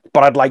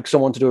 but I'd like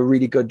someone to do a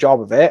really good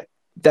job of it,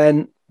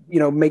 then,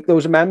 make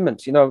those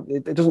amendments.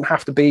 It doesn't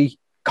have to be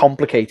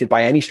complicated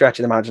by any stretch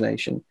of the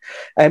imagination.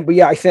 But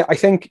yeah, I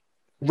think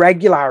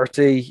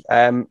regularity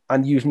and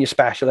using your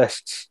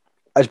specialists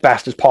as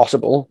best as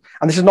possible.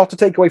 And this is not to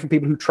take away from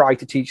people who try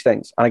to teach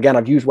things. And again,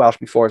 I've used Welsh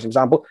before as an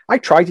example. I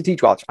try to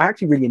teach Welsh. I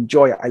actually really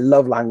enjoy it. I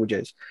love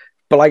languages.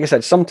 But like I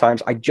said,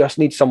 sometimes I just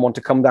need someone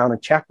to come down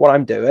and check what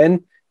I'm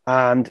doing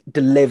and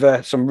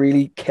deliver some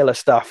really killer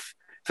stuff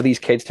for these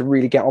kids to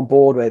really get on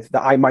board with,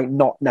 that I might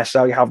not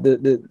necessarily have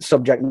the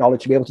subject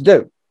knowledge to be able to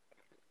do.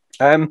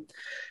 I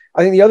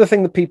think the other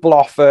thing that people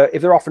offer,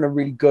 if they're offering a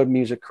really good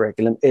music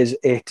curriculum, is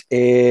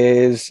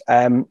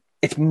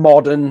it's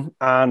modern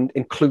and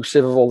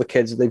inclusive of all the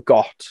kids that they've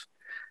got.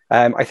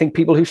 I think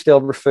people who still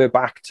refer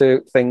back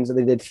to things that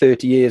they did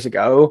 30 years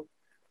ago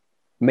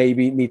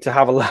maybe need to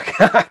have a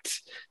look at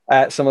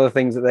some of the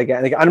things that they're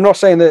getting. And I'm not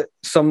saying that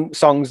some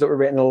songs that were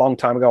written a long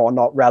time ago are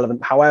not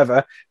relevant.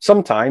 However,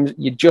 sometimes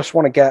you just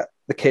want to get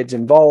the kids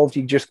involved.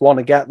 You just want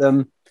to get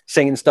them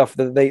singing stuff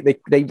that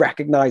they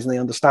recognize and they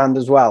understand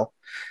as well.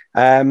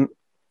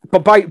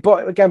 But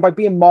by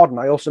being modern,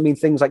 I also mean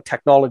things like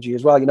technology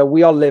as well.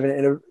 We are living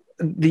in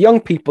the young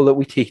people that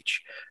we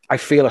teach, I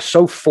feel, are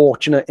so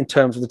fortunate in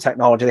terms of the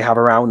technology they have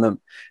around them.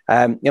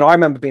 I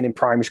remember being in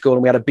primary school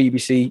and we had a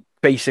BBC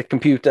Basic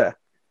computer,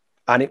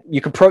 and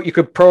you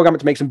could program it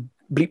to make some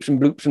bleeps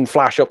and bloops and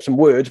flash up some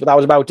words, but that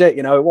was about it.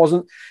 It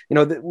wasn't,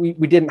 we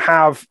didn't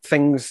have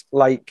things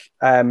like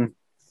GarageBand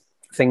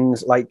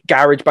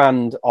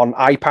on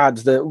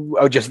iPads that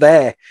are just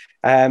there.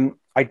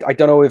 I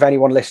don't know if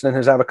anyone listening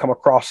has ever come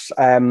across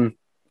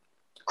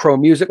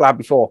Chrome Music Lab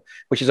before,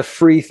 which is a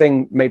free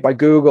thing made by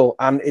Google,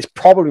 and it's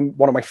probably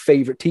one of my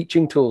favorite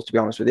teaching tools, to be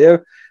honest with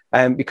you,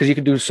 because you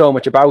can do so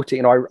much about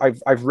it.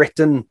 I've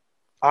written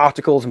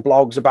articles and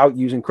blogs about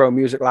using Chrome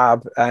Music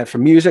Lab for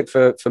music,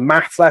 for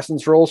maths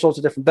lessons, for all sorts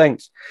of different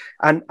things,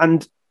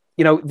 and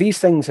these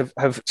things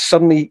have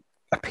suddenly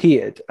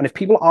appeared, and if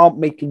people aren't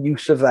making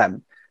use of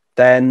them,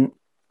 then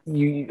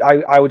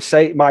I would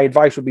say my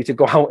advice would be to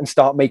go out and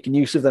start making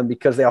use of them,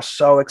 because they are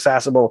so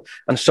accessible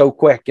and so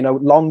quick.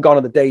 Long gone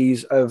are the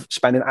days of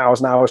spending hours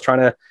and hours trying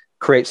to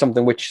create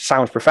something which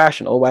sounds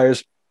professional,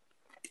 whereas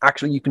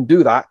actually you can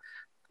do that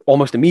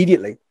almost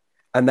immediately.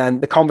 And then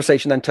the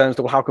conversation then turns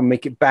to, well, how can we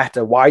make it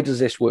better? Why does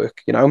this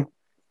work?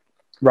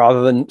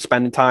 Rather than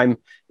spending time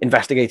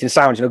investigating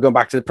sounds, going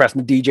back to the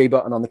pressing the DJ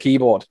button on the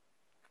keyboard.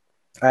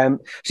 So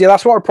yeah,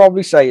 that's what I'd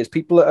probably say is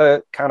people that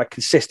are kind of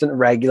consistent and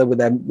regular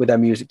with their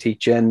music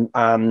teaching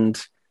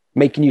and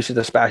making use of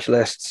the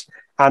specialists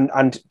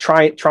and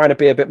trying to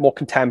be a bit more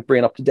contemporary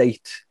and up to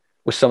date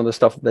with some of the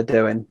stuff that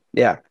they're doing.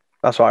 Yeah,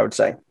 that's what I would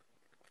say.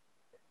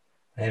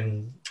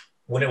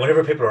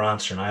 Whenever people are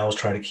answering, I always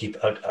try to keep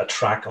a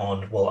track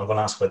on, well, I'm going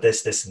to ask about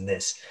this and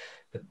this,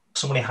 but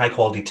so many high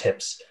quality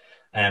tips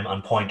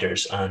and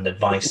pointers and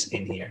advice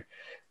in here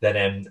that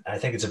I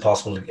think it's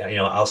impossible to,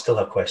 I'll still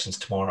have questions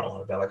tomorrow.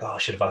 I'll be like, oh, I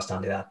should have asked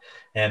Andy that.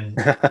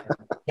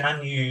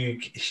 Can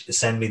you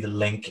send me the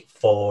link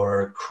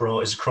for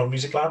Chrome? Is it Chrome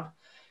Music Lab?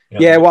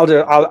 Yeah, well,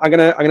 I'm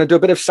gonna do a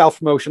bit of self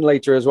promotion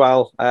later as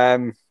well.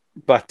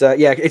 But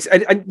it's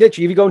literally, if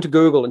you go into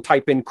Google and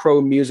type in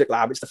Chrome Music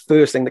Lab, it's the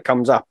first thing that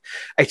comes up.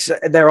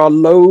 There are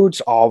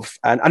loads of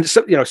and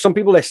some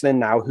people listening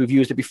now who've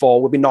used it before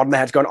will be nodding their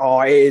heads, going,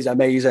 "Oh, it is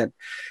amazing,"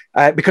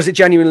 because it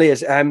genuinely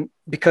is.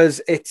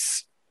 Because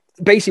it's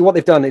basically what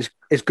they've done is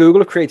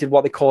Google have created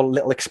what they call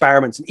little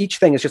experiments, and each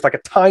thing is just like a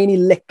tiny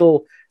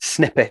little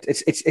snippet.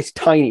 It's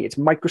tiny, it's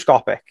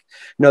microscopic.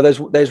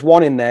 There's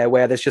one in there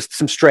where there's just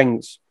some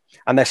strings,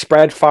 and they're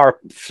spread far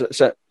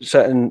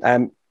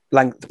certain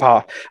length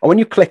apart. And when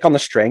you click on the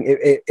string,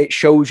 it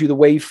shows you the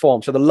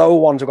waveform. So the lower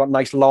ones have got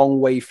nice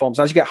long waveforms.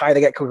 As you get higher, they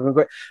get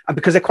quicker. And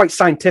because they're quite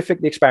scientific,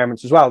 the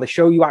experiments as well, they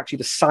show you actually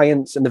the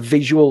science and the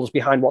visuals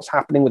behind what's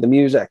happening with the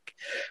music.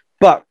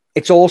 But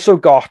it's also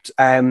got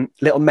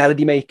little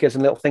melody makers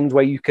and little things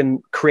where you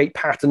can create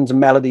patterns and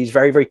melodies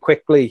very, very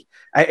quickly.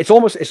 It's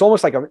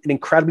almost like an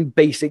incredibly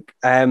basic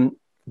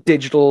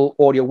digital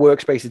audio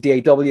workspace,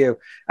 DAW.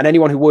 And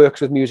anyone who works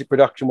with music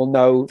production will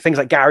know things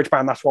like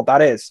GarageBand. That's what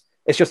that is.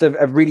 It's just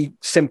a really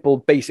simple,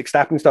 basic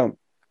stepping stone.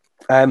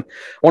 One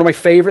of my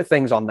favorite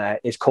things on there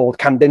is called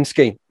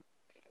Kandinsky.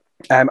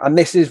 And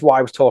this is what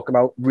I was talking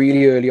about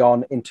really early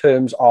on in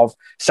terms of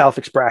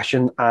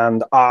self-expression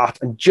and art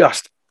and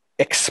just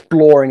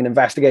exploring and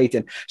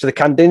investigating. So the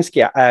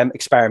Kandinsky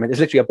experiment is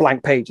literally a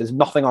blank page. There's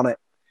nothing on it.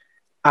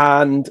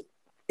 And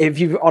if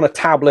you're on a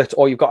tablet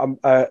or you've got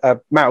a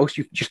mouse,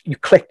 you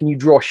click and you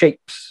draw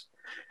shapes.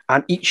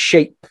 And each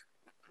shape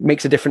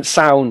makes a different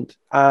sound.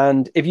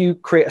 And if you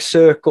create a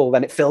circle,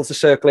 then it fills the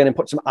circle in and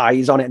puts some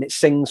eyes on it and it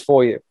sings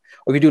for you.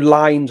 Or if you do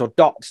lines or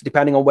dots,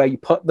 depending on where you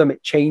put them,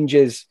 it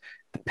changes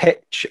the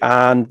pitch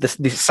and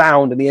the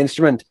sound and the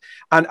instrument.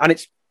 And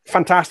it's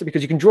fantastic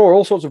because you can draw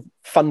all sorts of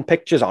fun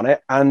pictures on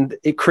it and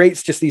it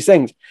creates just these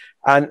things.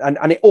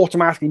 And it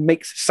automatically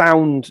makes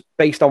sound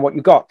based on what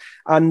you've got.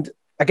 And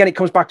again, it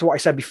comes back to what I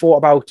said before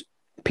about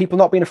people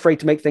not being afraid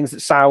to make things that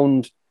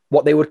sound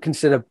what they would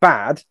consider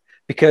bad,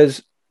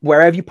 because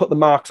wherever you put the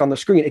marks on the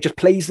screen, it just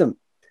plays them.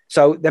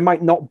 So there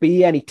might not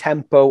be any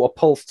tempo or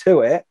pulse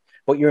to it,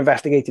 but you're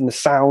investigating the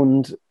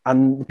sound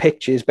and the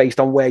pitches based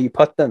on where you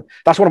put them.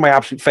 That's one of my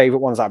absolute favorite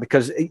ones,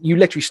 because you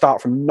literally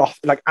start from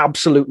nothing, like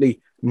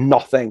absolutely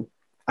nothing,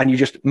 and you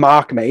just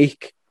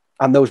make,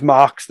 and those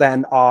marks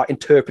then are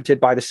interpreted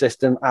by the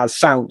system as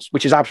sounds,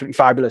 which is absolutely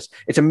fabulous.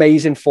 It's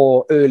amazing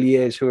for early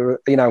years who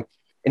are,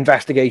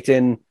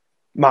 investigating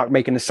mark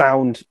making a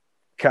sound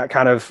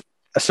kind of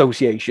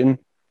association.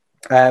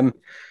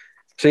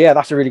 So yeah,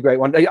 that's a really great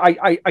one.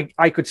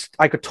 I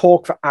could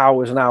talk for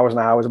hours and hours and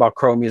hours about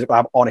Chrome Music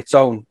Lab on its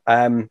own.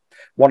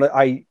 When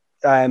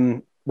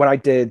I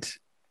did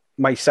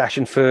my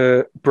session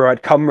for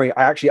Broad Cymru,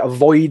 I actually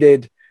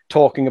avoided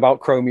talking about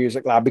Chrome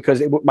Music Lab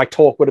because my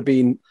talk would have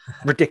been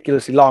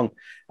ridiculously long.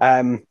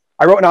 I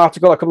wrote an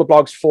article, a couple of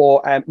blogs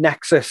for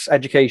Nexus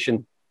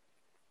Education.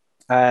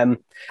 And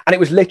it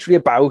was literally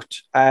about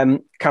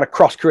kind of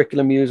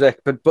cross-curricular music,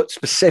 but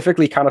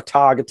specifically kind of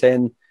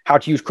targeting how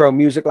to use Chrome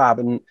Music Lab.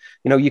 And,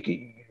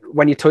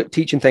 when you're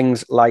teaching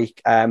things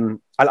like,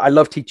 I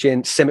love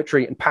teaching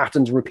symmetry and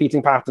patterns and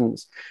repeating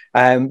patterns,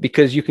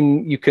 because you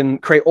can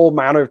create all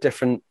manner of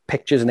different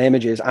pictures and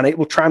images, and it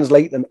will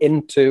translate them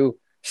into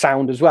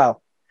sound as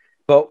well.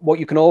 But what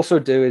you can also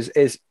do is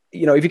if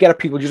you get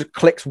people who just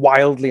clicks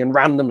wildly and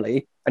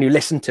randomly, and you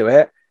listen to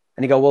it,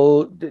 and you go,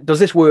 well, does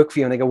this work for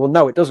you? And they go, well,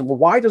 no, it doesn't. Well,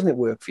 why doesn't it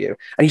work for you?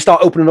 And you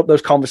start opening up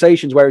those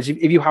conversations. Whereas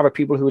if you have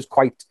people who is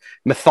quite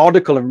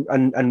methodical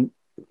and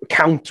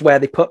counts where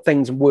they put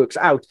things and works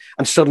out,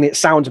 and suddenly it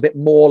sounds a bit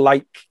more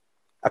like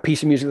a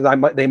piece of music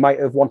that they might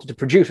have wanted to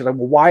produce. It's like,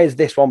 well, why is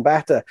this one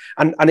better?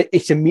 And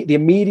the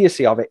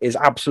immediacy of it is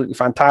absolutely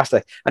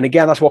fantastic. And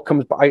again, that's what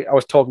comes by. I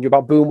was talking to you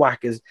about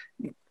Boomwhack, is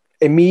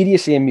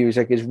immediacy in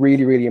music is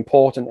really, really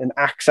important, and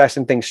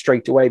accessing things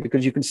straight away,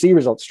 because you can see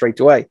results straight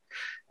away.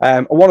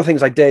 And one of the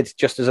things I did,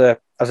 just as an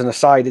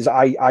aside, is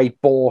I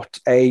bought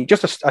a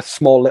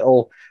small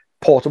little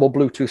portable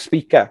Bluetooth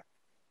speaker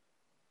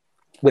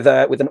with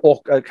an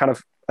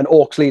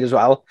aux lead as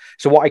well.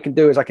 So what I can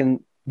do is I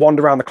can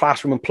wander around the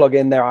classroom and plug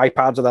in their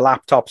iPads or their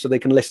laptops so they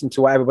can listen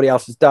to what everybody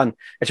else has done.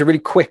 It's a really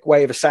quick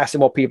way of assessing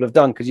what people have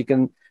done, because you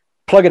can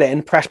plug it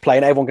in, press play,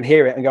 and everyone can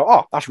hear it and go,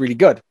 oh, that's really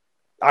good.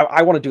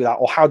 I want to do that,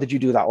 or how did you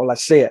do that, or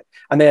let's see it.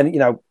 And then, you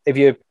know, if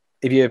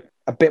you're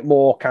a bit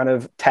more kind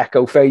of tech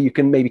au fait, you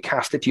can maybe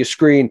cast it to your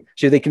screen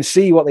so they can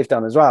see what they've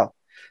done as well.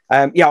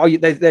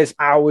 There's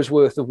hours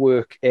worth of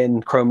work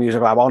in Chrome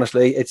Music Lab.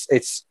 Honestly,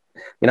 it's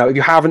you know, if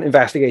you haven't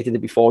investigated it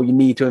before, you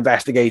need to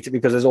investigate it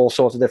because there's all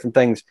sorts of different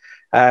things.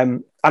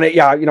 I'm in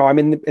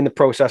the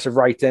process of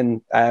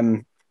writing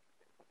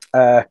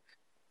a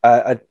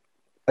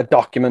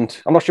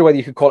document. I'm not sure whether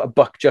you could call it a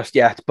book just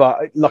yet,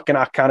 but looking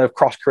at kind of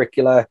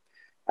cross-curricular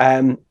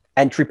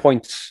entry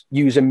points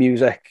using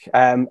music.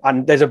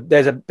 And there's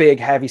a big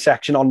heavy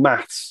section on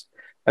maths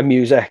and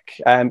music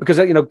because,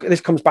 you know,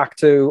 this comes back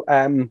to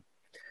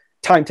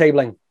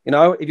timetabling. You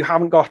know, if you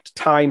haven't got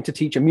time to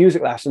teach a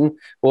music lesson,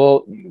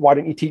 well, why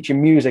don't you teach your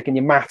music in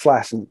your maths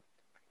lesson?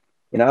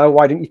 You know,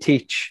 why don't you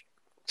teach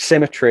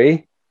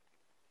symmetry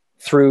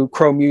through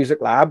Chrome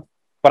Music Lab?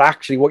 But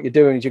actually what you're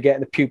doing is you're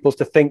getting the pupils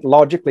to think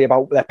logically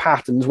about their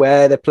patterns,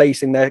 where they're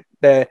placing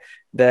their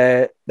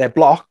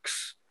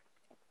blocks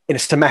in a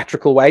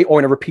symmetrical way or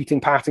in a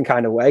repeating pattern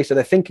kind of way. So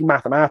they're thinking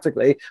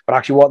mathematically, but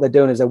actually what they're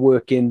doing is they're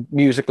working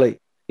musically.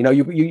 You know,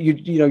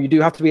 you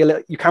do have to be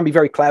you can be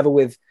very clever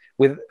with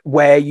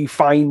where you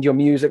find your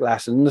music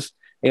lessons.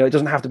 You know, it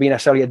doesn't have to be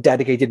necessarily a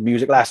dedicated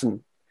music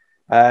lesson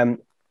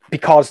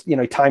because, you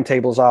know,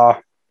 timetables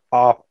are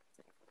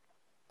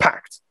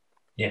packed.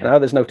 Yeah. You know,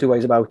 there's no two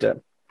ways about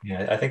it.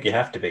 Yeah, I think you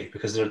have to be,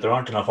 because there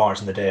aren't enough hours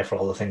in the day for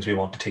all the things we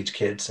want to teach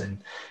kids.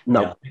 And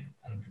no, you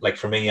know, like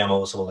for me, I'm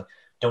also like,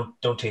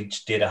 don't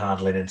teach data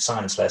handling in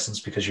science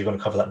lessons because you're going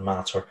to cover that in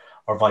maths,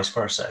 or vice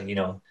versa. You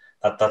know,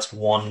 that's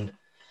one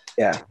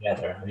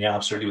together. And yeah,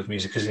 absolutely with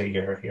music, because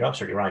you're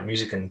absolutely right.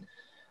 Music and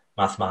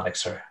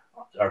mathematics are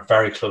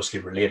very closely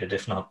related,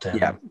 if not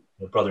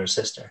brother and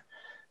sister.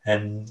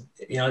 And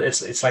you know,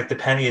 it's like the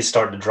penny is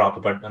starting to drop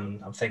about,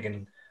 and I'm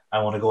thinking,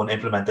 I want to go and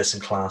implement this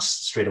in class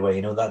straight away.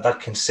 You know, that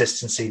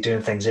consistency,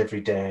 doing things every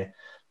day,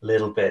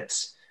 little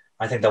bits.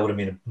 I think that would have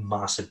made a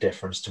massive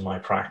difference to my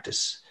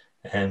practice.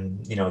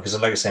 And, you know, because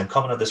like I say, I'm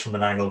coming at this from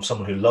an angle of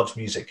someone who loves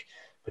music,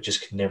 but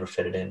just can never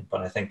fit it in. But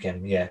I think,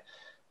 I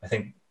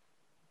think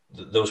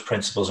those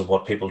principles of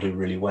what people do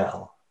really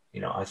well,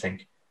 you know, I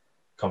think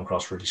come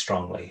across really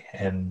strongly.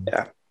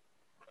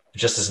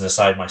 Just as an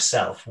aside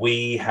myself,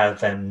 we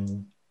have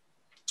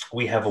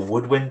a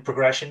woodwind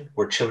progression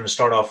where children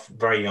start off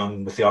very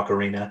young with the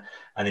ocarina,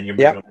 and then you're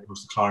moving on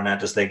towards the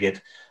clarinet as they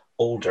get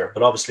older.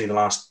 But obviously the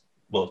last,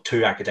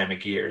 2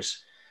 academic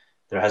years,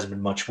 there hasn't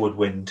been much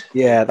woodwind.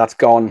 Yeah, that's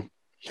gone.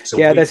 So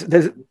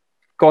there's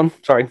gone.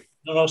 Sorry.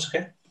 No, it's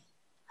okay.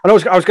 I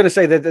was going to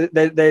say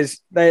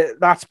that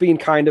that's been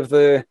kind of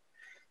the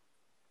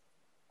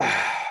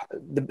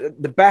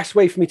best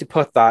way for me to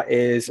put that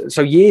is,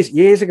 so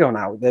years ago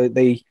now,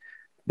 they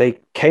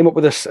came up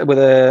with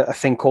a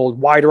thing called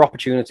wider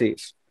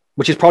opportunities,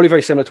 which is probably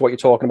very similar to what you're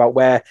talking about,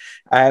 where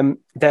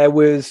there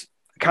was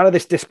kind of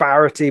this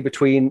disparity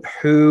between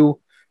who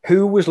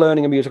was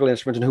learning a musical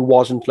instrument and who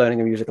wasn't learning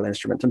a musical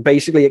instrument. And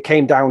basically it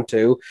came down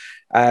to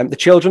the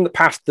children that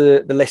passed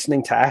the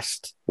listening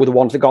test were the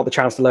ones that got the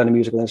chance to learn a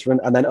musical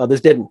instrument, and then others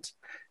didn't.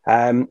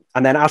 And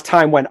then as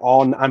time went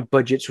on and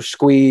budgets were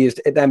squeezed,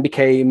 it then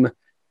became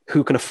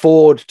who can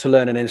afford to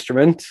learn an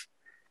instrument.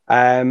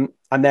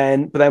 But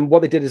then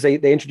what they did is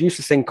they introduced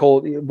this thing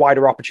called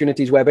wider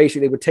opportunities, where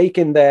basically they would take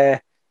in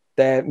their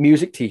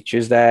music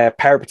teachers, their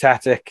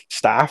peripatetic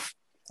staff,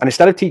 and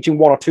instead of teaching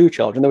 1 or 2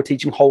 children, they were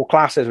teaching whole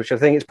classes, which I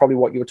think is probably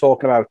what you were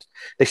talking about.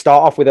 They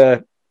start off with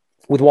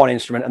one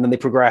instrument, and then they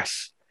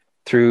progress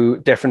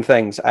through different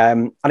things.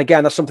 And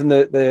again, that's something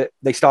that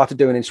they started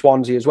doing in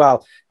Swansea as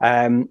well,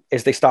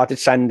 is they started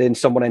sending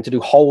someone in to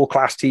do whole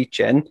class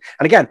teaching.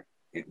 And again,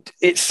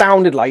 it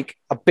sounded like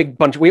a big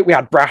bunch. We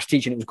had brass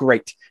teaching. It was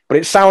great, but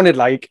it sounded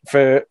like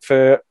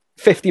for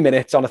 50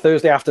 minutes on a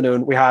Thursday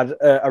afternoon, we had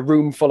a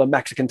room full of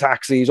Mexican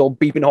taxis all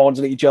beeping horns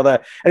at each other.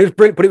 And it was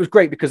great, but it was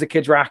great because the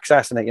kids were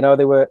accessing it. You know,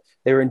 they were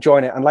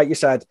enjoying it. And like you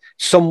said,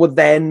 some would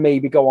then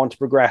maybe go on to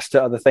progress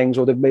to other things,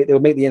 or they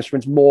would make the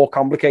instruments more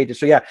complicated.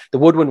 So yeah, the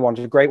woodwind one's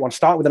a great one.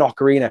 Start with an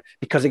ocarina,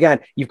 because again,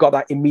 you've got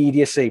that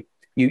immediacy.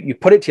 You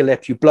put it to your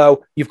lips, you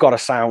blow, you've got a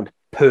sound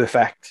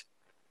perfect.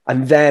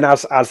 And then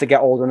as they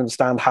get older and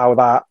understand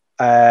how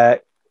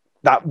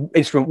that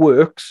instrument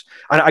works,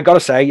 and I got to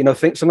say, you know,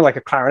 think something like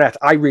a clarinet,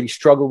 I really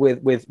struggle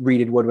with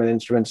reeded woodwind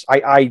instruments.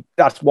 I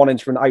that's one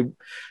instrument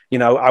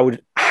I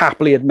would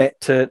happily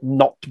admit to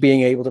not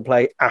being able to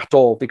play at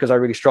all, because I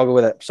really struggle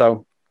with it.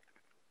 So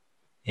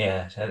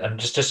yeah, and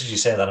just as you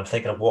say that, I'm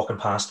thinking of walking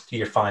past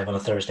Year 5 on a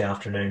Thursday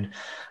afternoon,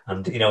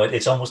 and you know,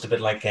 it's almost a bit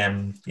like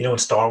you know, in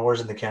Star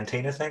Wars in the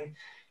cantina thing.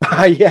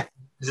 Yeah,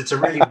 because it's a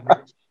really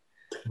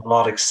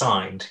melodic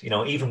sound, you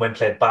know, even when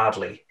played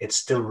badly, it's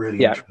still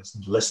really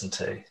interesting to listen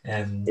to.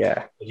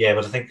 But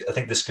I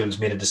think the school's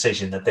made a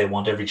decision that they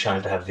want every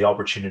child to have the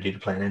opportunity to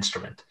play an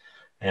instrument.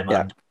 And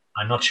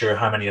I'm not sure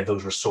how many of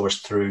those were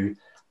sourced through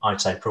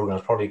outside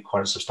programs, probably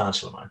quite a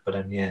substantial amount. But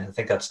I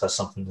think that's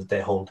something that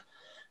they hold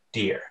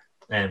dear.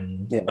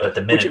 But at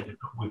the minute,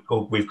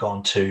 we've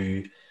gone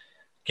to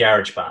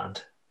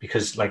GarageBand,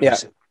 because, like you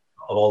said,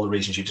 of all the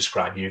reasons you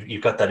described.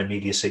 You've got that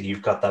immediacy,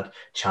 you've got that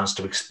chance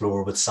to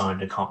explore with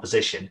sound and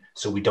composition,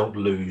 so we don't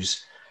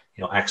lose,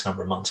 X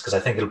number of months, because I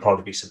think it'll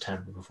probably be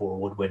September before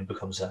Woodwind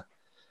becomes a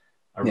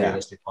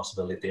realistic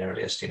possibility at the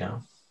earliest.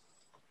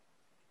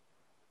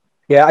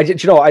 Yeah,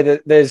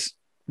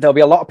 there'll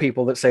be a lot of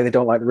people that say they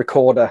don't like the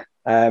recorder,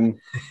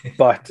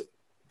 but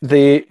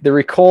the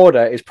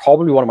recorder is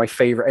probably one of my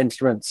favorite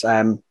instruments.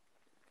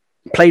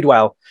 Played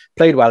well.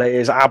 It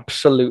is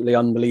absolutely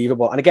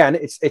unbelievable. And again,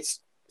 it's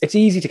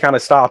easy to kind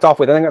of start off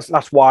with. I think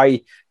that's why,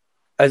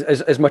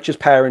 as much as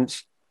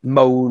parents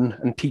moan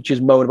and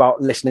teachers moan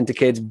about listening to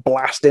kids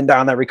blasting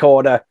down their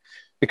recorder,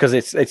 because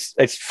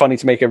it's funny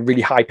to make a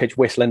really high pitched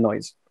whistling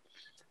noise.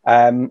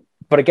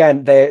 But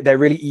again, they're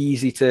really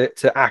easy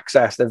to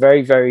access. They're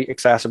very, very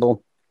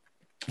accessible,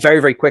 very,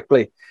 very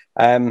quickly.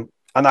 And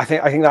I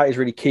think that is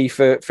really key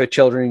for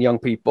children and young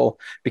people,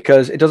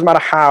 because it doesn't matter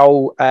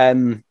how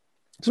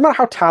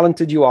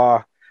talented you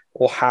are,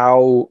 or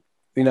how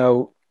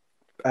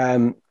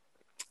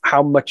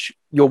much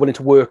you're willing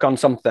to work on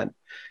something.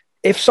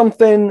 If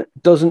something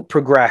doesn't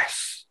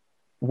progress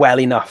well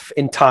enough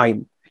in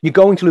time, you're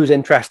going to lose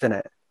interest in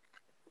it.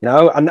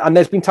 And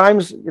there's been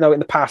times, in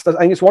the past, I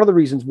think it's one of the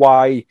reasons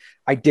why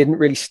I didn't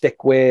really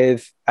stick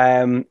with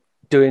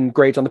doing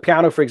grades on the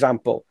piano, for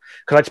example,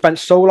 because I'd spent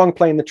so long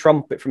playing the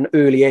trumpet from an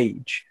early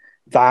age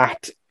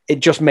that it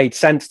just made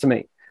sense to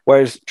me.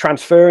 Whereas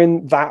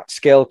transferring that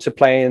skill to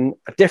playing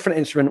a different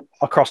instrument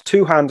across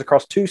two hands,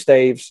 across two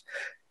staves,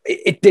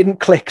 it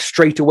didn't click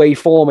straight away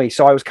for me.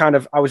 So I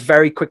was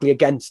very quickly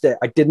against it.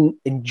 I didn't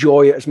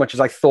enjoy it as much as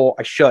I thought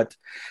I should.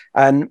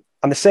 And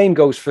the same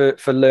goes for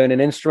learning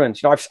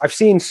instruments. I've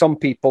seen some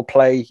people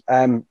play,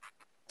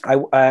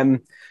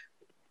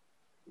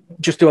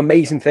 just do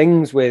amazing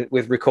things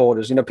with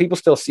recorders. People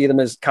still see them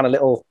as kind of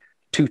little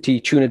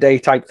tune a day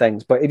type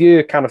things. But if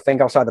you kind of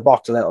think outside the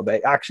box a little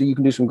bit, actually you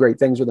can do some great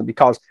things with them,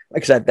 because,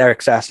 like I said, they're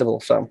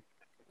accessible. So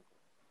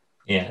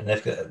yeah,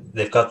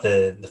 they've got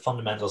the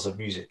fundamentals of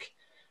music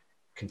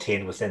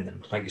contained within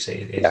them, like you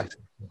say.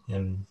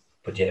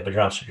 But you're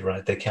absolutely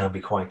right. They can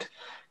be quite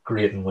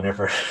grating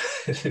whenever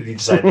you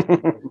decide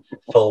to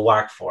full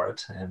whack for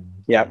it. I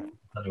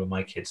do with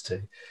my kids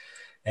too.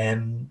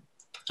 And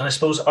I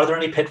suppose, are there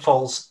any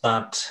pitfalls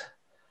that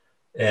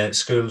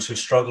schools who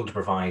struggle to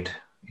provide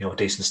a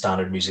decent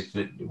standard music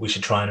that we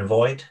should try and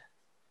avoid?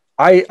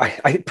 I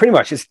pretty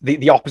much it's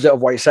the opposite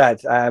of what you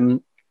said.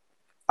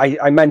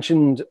 I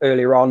mentioned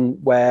earlier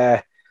on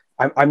where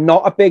I'm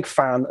not a big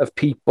fan of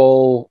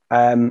people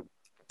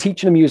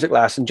teaching a music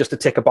lesson just to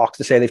tick a box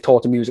to say they've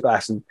taught a music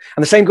lesson.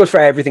 And the same goes for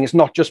everything. It's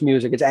not just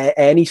music, it's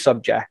any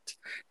subject.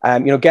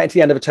 Getting to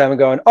the end of a term and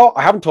going, oh,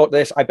 I haven't taught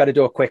this, I better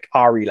do a quick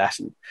RE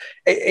lesson.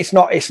 It's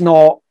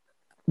not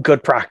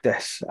good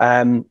practice.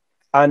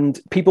 And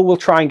people will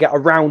try and get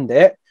around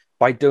it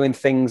by doing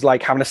things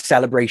like having a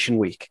celebration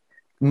week.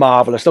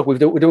 Marvelous. Look, we're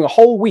doing a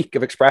whole week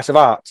of expressive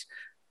arts.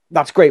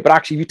 That's great. But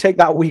actually, if you take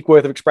that week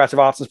worth of expressive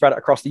arts and spread it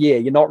across the year,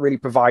 you're not really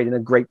providing a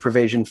great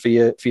provision for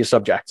your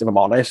subjects, if I'm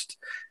honest.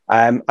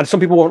 And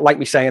some people won't like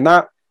me saying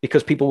that,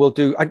 because people will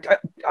do,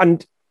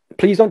 and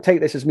please don't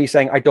take this as me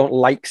saying I don't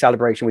like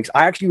celebration weeks.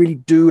 I actually really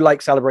do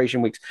like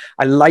celebration weeks.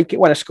 I like it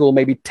when a school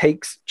maybe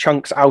takes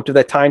chunks out of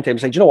their timetable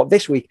and say, do you know what,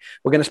 this week,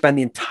 we're going to spend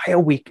the entire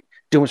week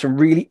doing some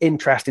really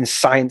interesting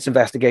science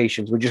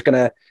investigations. We're just going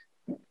to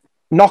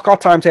knock our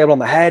timetable on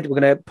the head. We're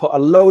going to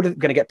we're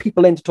going to get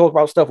people in to talk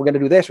about stuff. We're going to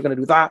do this. We're going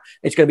to do that.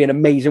 It's going to be an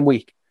amazing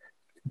week.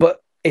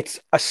 But it's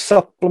a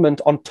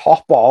supplement on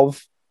top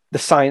of the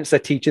science they're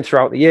teaching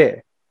throughout the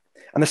year.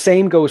 And the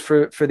same goes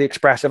for the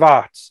expressive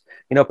arts.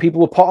 People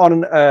will put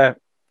on a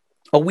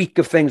week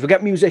of things. We'll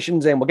get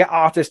musicians in. We'll get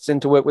artists in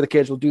to work with the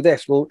kids. We'll do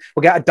this. We'll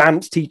get a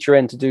dance teacher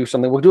in to do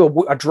something. We'll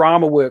do a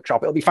drama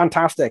workshop. It'll be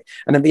fantastic.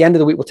 And at the end of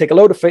the week, we'll take a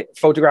load of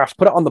photographs,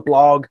 put it on the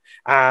blog,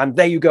 and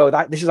there you go.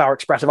 This is our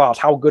expressive arts.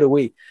 How good are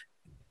we?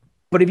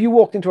 But if you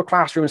walked into a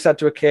classroom and said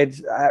to a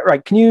kid,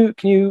 right, can you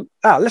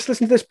let's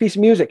listen to this piece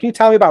of music. Can you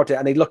tell me about it?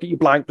 And they look at you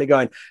blankly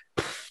going,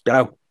 they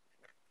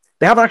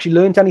haven't actually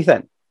learned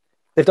anything.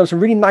 They've done some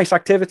really nice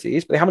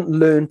activities, but they haven't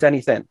learned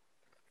anything.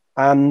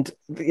 And,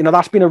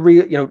 that's been a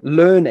real,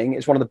 learning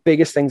is one of the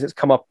biggest things that's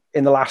come up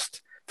in the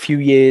last few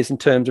years in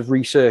terms of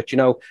research.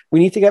 We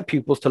need to get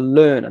pupils to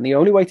learn. And the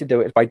only way to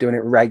do it is by doing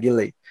it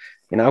regularly,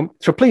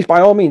 So please, by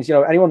all means,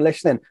 anyone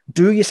listening,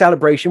 do your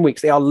celebration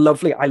weeks. They are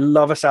lovely. I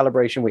love a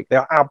celebration week. They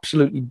are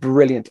absolutely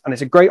brilliant. And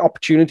it's a great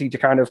opportunity to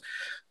kind of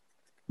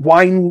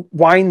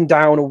wind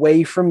down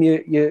away from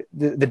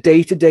the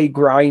day-to-day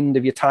grind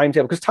of your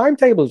timetable, because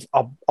timetables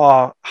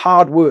are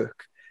hard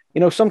work.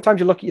 Sometimes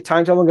you look at your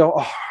timetable and go,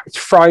 oh, it's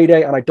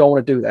Friday and I don't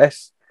want to do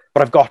this,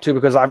 but I've got to,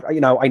 because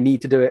I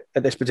need to do it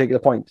at this particular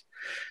point.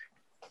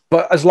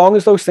 But as long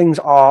as those things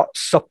are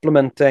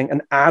supplementing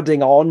and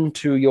adding on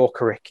to your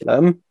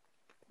curriculum,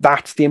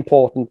 that's the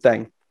important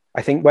thing.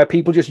 I think where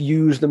people just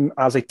use them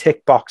as a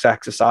tick box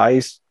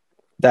exercise,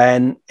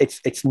 then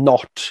it's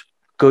not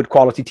good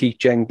quality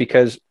teaching,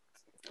 because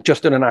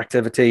just doing an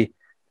activity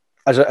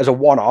as a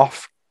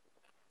one-off,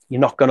 you're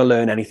not going to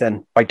learn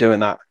anything by doing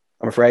that.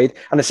 I'm afraid.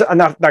 And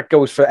that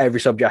goes for every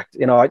subject.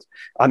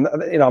 I'm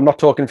not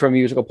talking from a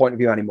musical point of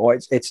view anymore.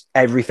 It's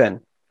everything.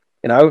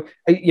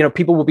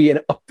 People will be in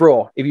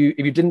uproar if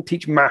you didn't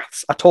teach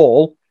maths at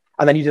all,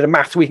 and then you did a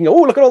maths week and go,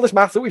 oh, look at all this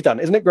maths that we've done.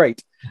 Isn't it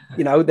great?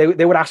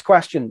 They would ask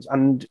questions,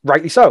 and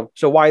rightly so.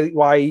 So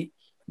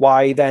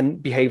why then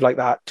behave like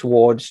that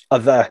towards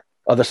other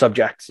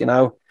subjects?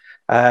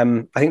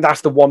 I think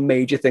that's the one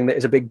major thing that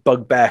is a big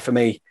bugbear for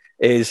me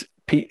is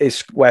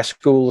where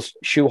schools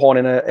shoehorn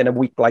in a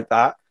week like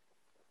that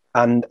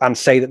and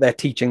say that they're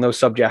teaching those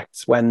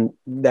subjects when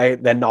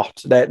they're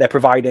not. They're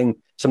providing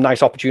some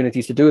nice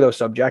opportunities to do those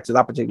subjects at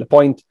that particular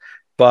point,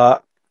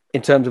 but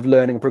in terms of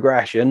learning and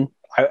progression,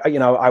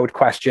 I would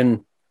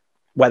question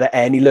whether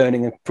any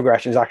learning and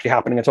progression is actually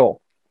happening at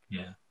all.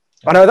 Yeah.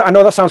 I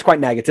know that sounds quite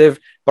negative,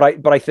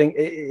 but I think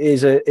it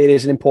is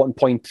an important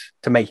point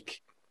to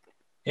make.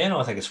 Yeah, no,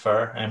 I think it's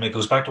fair. It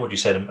goes back to what you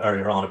said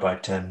earlier on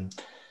about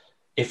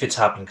if it's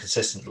happening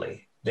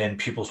consistently, then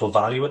pupils will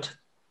value it.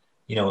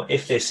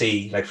 If they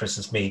see, like, for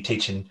instance, me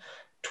teaching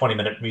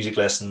 20-minute music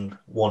lesson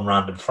one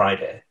random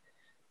Friday,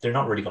 they're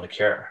not really going to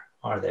care,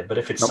 are they? But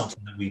if it's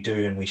something that we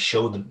do and we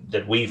show them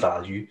that we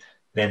value,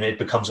 then it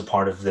becomes a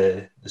part of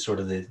the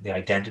sort of the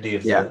identity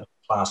of the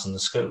class and the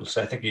school.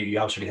 So I think you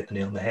absolutely hit the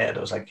nail on the head.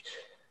 I was like,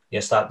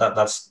 yes,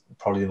 that's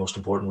probably the most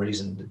important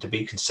reason to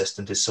be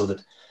consistent, is so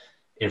that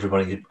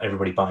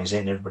everybody buys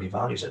in, everybody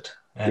values it.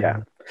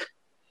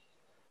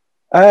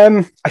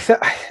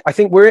 I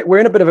think we're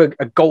in a bit of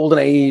a golden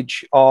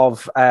age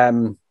of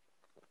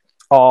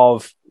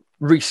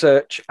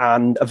research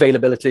and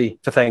availability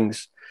for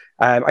things.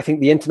 I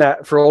think the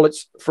internet, for all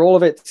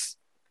of its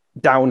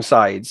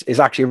downsides, is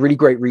actually a really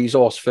great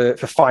resource for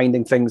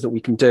finding things that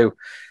we can do.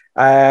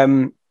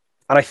 And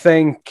I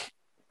think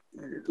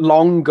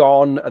long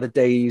gone are the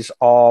days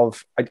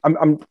of I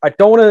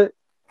don't want to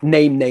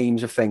name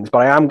names of things, but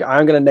I'm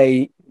going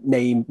to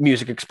name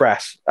Music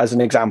Express as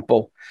an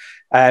example.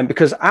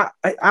 Because at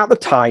the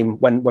time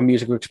when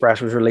Music Express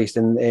was released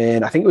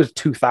in I think it was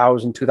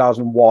 2000,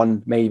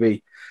 2001,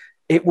 maybe,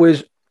 it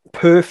was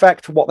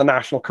perfect for what the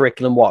national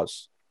curriculum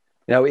was.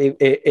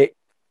 It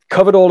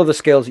covered all of the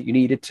skills that you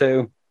needed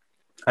to,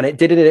 and it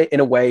did it in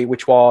a way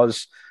which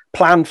was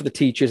planned for the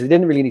teachers. They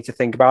didn't really need to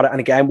think about it. And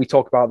again, we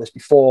talked about this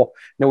before.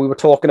 We were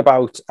talking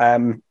about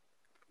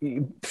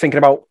thinking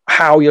about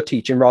how you're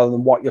teaching rather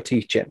than what you're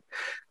teaching.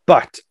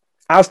 But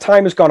as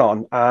time has gone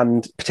on,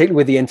 and particularly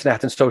with the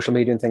internet and social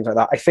media and things like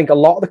that, I think a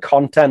lot of the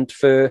content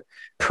for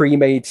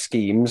pre-made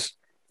schemes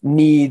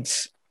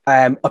needs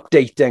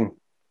updating.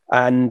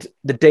 And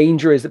the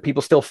danger is that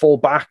people still fall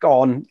back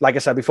on, like I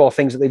said before,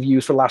 things that they've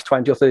used for the last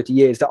 20 or 30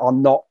 years that are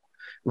not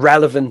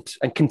relevant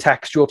and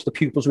contextual to the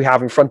pupils we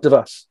have in front of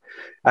us.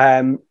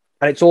 And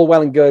it's all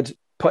well and good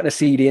putting a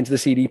CD into the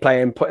CD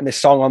player and putting this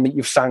song on that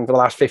you've sang for the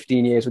last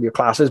 15 years with your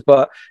classes.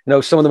 But,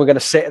 some of them are going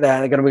to sit there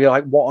and they're going to be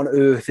like, what on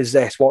earth is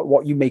this? What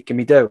are you making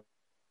me do?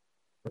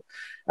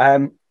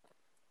 Funny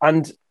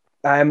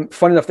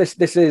enough,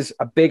 this is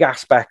a big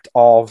aspect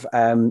of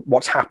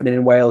what's happening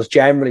in Wales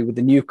generally with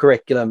the new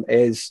curriculum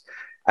is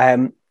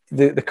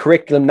the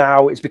curriculum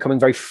now is becoming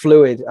very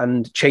fluid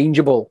and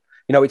changeable.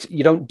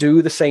 You don't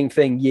do the same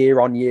thing year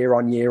on year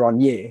on year on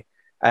year.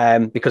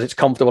 Because it's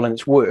comfortable and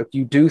it's work.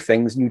 You do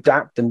things and you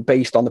adapt them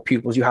based on the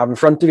pupils you have in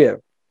front of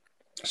you.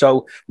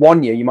 So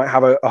one year you might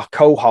have a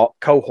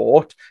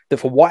cohort that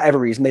for whatever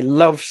reason, they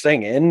love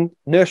singing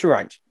nursery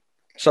rhymes.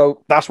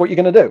 So that's what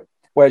you're going to do.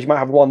 Whereas you might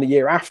have one the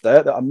year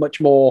after that are much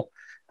more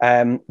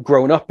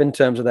grown up in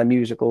terms of their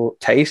musical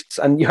tastes,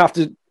 and you have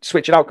to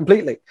switch it out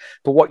completely.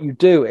 But what you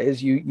do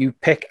is you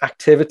pick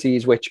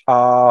activities which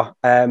are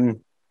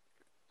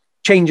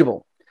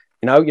changeable.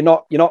 You're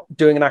not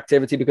doing an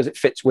activity because it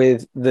fits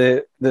with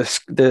the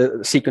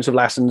sequence of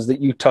lessons that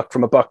you took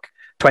from a book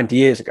 20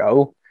 years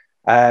ago,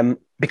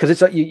 because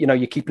it's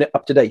you're keeping it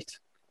up to date.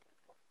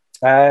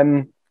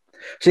 So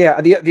yeah,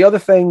 the other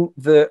thing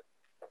that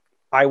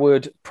I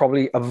would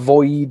probably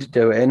avoid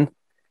doing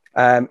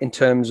in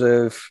terms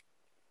of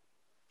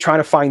trying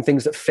to find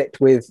things that fit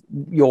with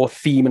your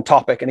theme and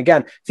topic, and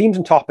again, themes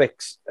and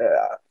topics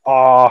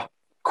are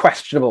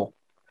questionable.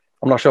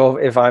 I'm not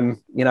sure if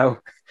I'm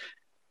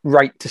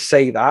right to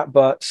say that,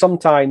 but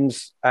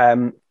sometimes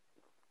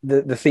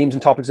the themes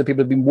and topics that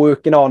people have been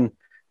working on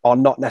are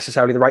not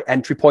necessarily the right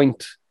entry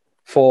point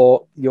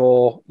for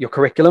your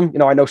curriculum.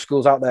 I know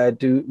schools out there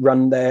do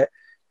run their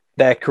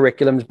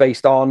curriculums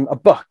based on a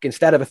book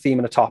instead of a theme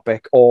and a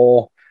topic,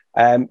 or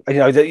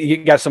you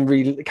get some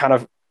really kind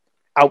of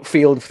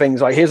outfield things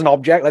like, here's an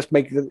object, let's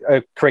make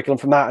a curriculum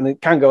from that, and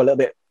it can go a little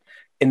bit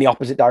in the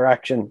opposite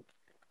direction.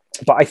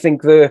 But I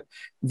think the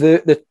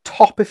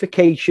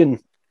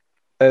topification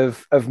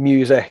of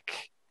music,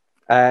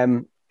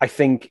 I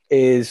think,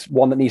 is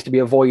one that needs to be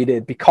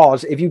avoided,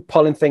 because if you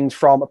pull in things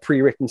from a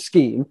pre-written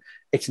scheme,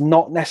 it's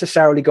not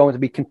necessarily going to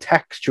be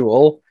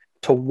contextual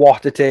to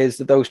what it is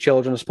that those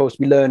children are supposed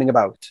to be learning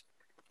about.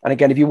 And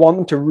again, if you want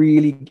them to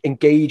really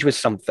engage with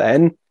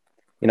something,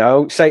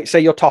 say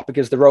your topic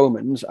is the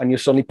Romans, and you're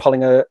suddenly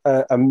pulling a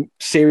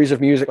series of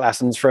music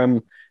lessons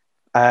from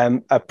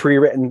a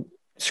pre-written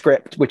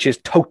script, which is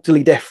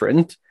totally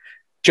different,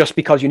 just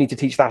because you need to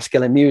teach that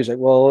skill in music.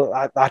 Well,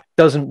 that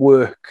doesn't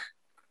work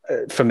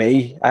for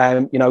me.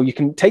 You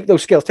can take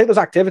those skills, take those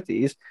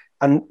activities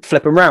and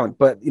flip them around,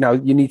 but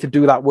you need to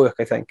do that work,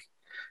 I think.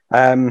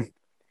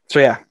 So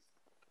yeah.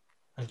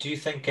 And do you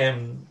think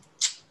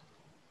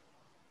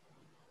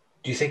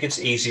it's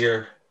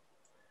easier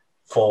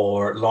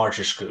for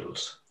larger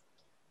schools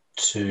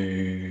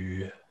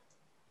to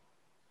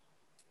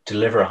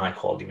deliver a high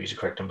quality music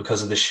curriculum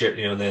because of the sheer,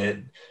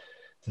 the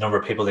number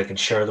of people they can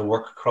share the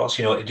work across?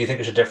 Do you think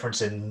there's a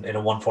difference in a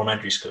one form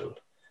entry school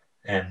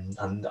and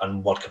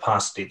what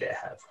capacity they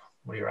have?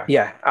 What do you reckon?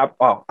 Yeah,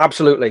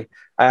 absolutely.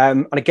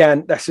 And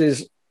again, this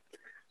is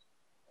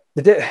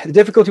the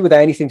difficulty with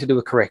anything to do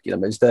with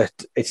curriculum, is that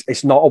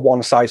it's not a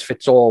one size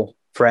fits all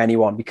for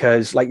anyone,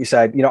 because like you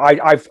said,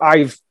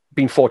 I've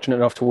been fortunate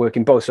enough to work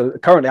in both. So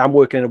currently I'm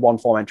working in a one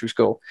form entry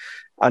school,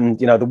 and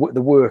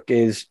the work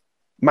is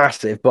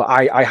massive, but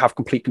I have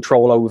complete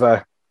control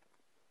over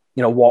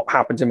what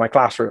happens in my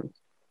classroom.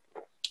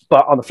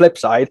 But on the flip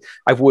side,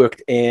 I've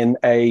worked in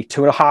a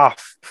 2.5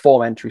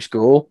 form entry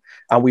school,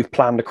 and we've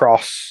planned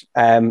across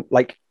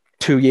like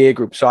 2-year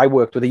groups. So I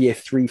worked with a year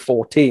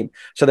 3-4 team.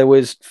 So there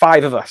was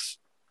 5 of us.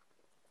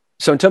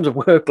 So in terms of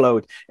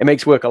workload, it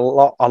makes work a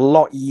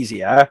lot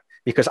easier,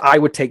 because I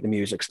would take the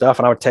music stuff,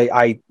 and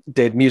I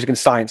did music and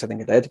science, I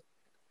think I did,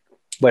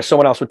 where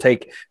someone else would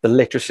take the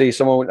literacy,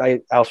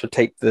 someone else would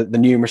take the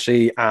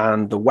numeracy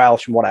and the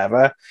Welsh and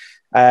whatever.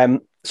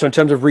 So in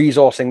terms of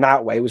resourcing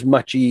that way, it was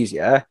much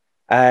easier.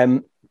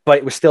 But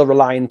it was still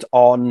reliant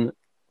on,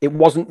 it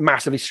wasn't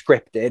massively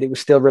scripted. It was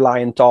still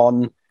reliant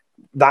on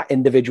that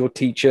individual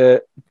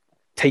teacher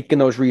taking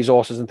those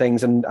resources and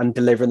things and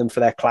delivering them for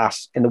their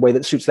class in the way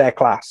that suits their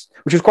class,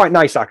 which was quite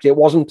nice, actually. It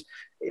wasn't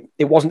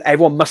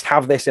everyone must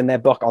have this in their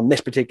book on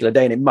this particular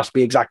day, and it must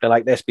be exactly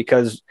like this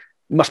because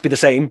it must be the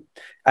same.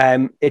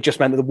 It just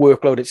meant that the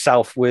workload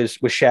itself was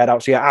shared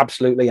out. So yeah,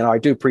 absolutely. I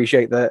do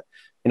appreciate that,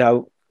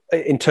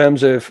 in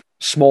terms of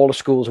smaller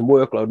schools and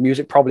workload,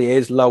 music probably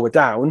is lower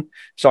down.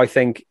 So I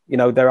think,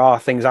 there are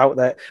things out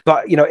there.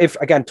 But, if,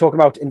 again, talking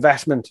about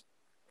investment,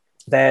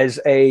 there's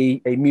a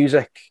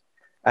music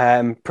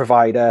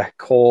provider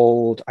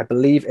called, I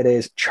believe it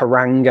is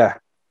Charanga,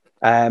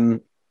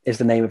 is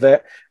the name of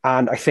it.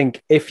 And I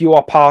think if you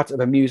are part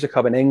of a music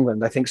hub in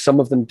England, I think some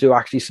of them do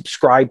actually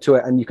subscribe to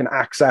it and you can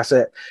access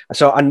it.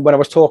 So, and when I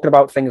was talking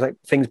about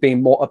things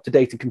being more up to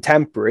date and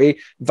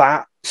contemporary,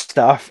 that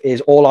stuff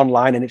is all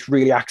online and it's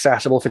really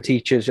accessible for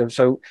teachers.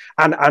 So,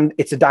 and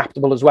it's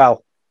adaptable as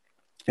well.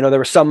 There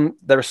are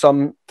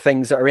some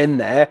things that are in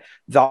there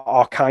that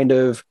are kind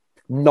of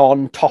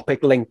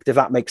non-topic linked, if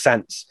that makes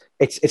sense.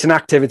 It's an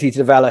activity to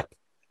develop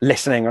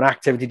listening, or an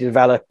activity to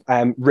develop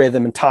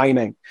rhythm and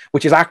timing,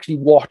 which is actually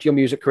what your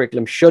music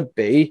curriculum should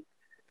be,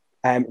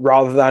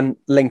 rather than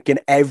linking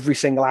every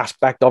single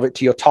aspect of it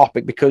to your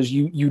topic, because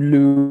you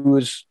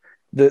lose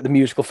the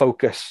musical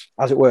focus,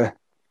 as it were.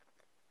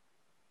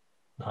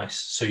 Nice.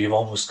 So you've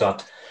almost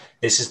got,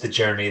 this is the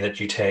journey that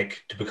you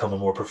take to become a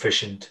more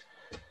proficient,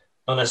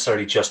 not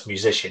necessarily just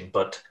musician,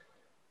 but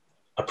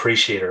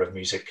appreciator of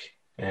music.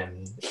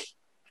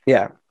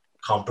 Yeah.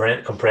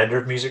 Comprender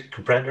of music.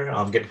 Comprender.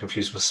 I'm getting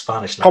confused with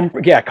Spanish now.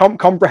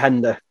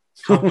 Comprehender.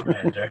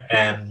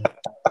 Comprehender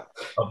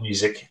of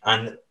music,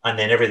 and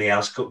then everything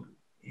else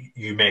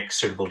you make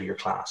suitable to your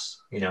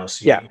class. So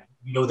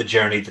you know the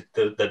journey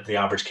that the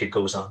average kid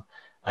goes on,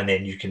 and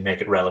then you can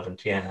make it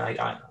relevant.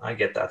 Yeah, I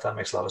get that. That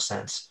makes a lot of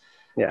sense.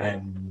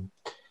 Yeah.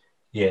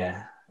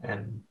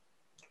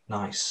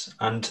 Nice.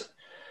 And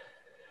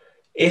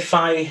if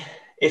I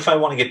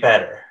want to get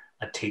better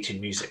at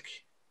teaching music,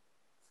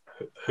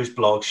 whose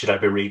blog should I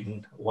be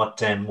reading? What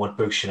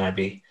books should I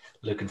be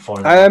looking for?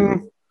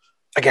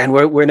 Again,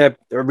 we're in a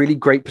really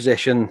great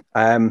position.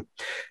 The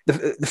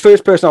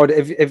first person I would,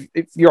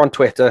 if you're on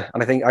Twitter,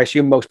 and I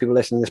assume most people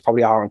listening to this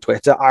probably are on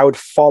Twitter, I would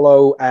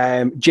follow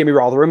Jimmy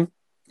Rotherham.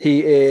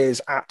 He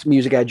is at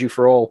Music Edu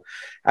for All.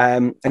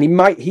 And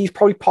he's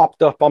probably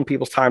popped up on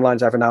people's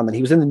timelines every now and then.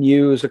 He was in the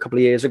news a couple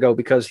of years ago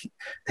because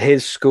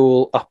his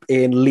school up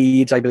in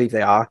Leeds, I believe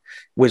they are,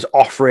 was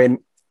offering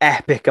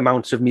epic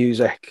amounts of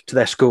music to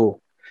their school,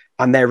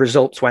 and their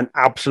results went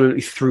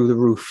absolutely through the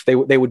roof. They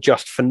were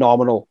just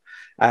phenomenal.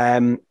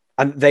 And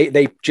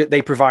they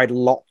provide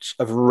lots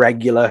of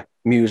regular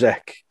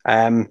music.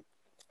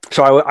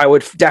 So I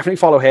would definitely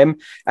follow him.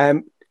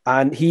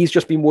 And he's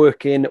just been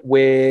working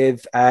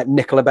with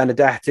Nicola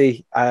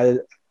Benedetti at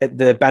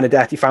the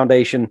Benedetti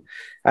Foundation.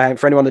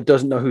 For anyone that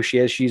doesn't know who she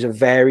is, she's a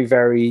very,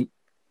 very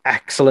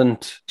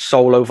excellent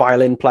solo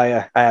violin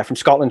player from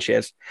Scotland. She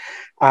is.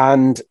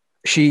 And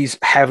she's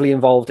heavily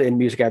involved in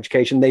music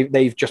education.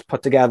 They've just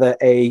put together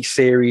a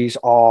series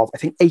of, I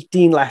think,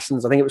 18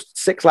 lessons. I think it was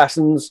 6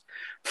 lessons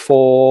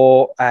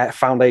for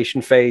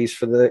foundation phase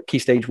for the Key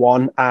Stage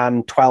 1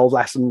 and 12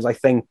 lessons, I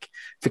think,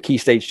 for Key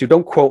Stage 2.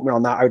 Don't quote me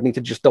on that. I would need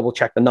to just double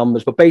check the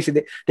numbers. But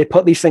basically, they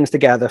put these things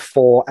together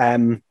for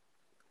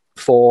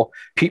for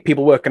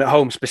people working at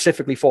home,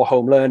 specifically for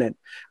home learning.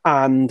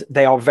 And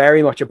they are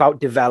very much about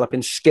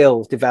developing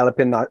skills,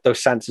 developing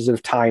those senses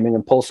of timing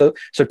and pulse.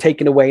 So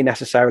taking away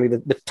necessarily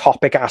the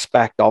topic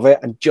aspect of it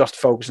and just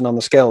focusing on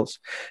the skills.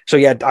 So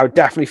yeah, I would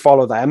definitely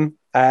follow them.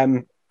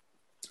 And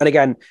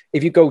again,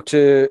 if you go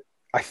to,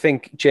 I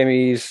think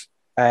Jimmy's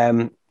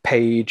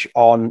page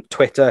on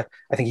Twitter,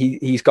 I think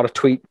he's got a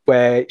tweet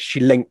where she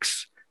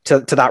links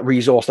to that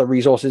resource. The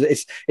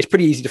resources, it's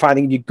pretty easy to find. I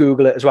think if you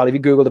Google it as well, if you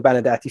Google the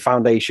Benedetti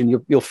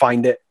Foundation, you'll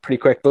find it pretty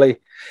quickly.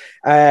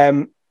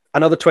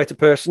 Another Twitter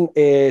person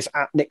is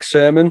at Nick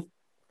Sermon.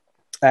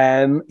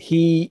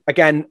 He,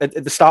 again,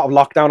 at the start of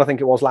lockdown, I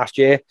think it was last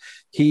year,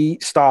 he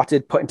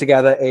started putting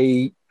together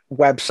a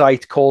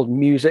website called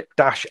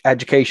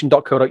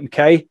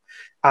music-education.co.uk.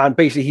 And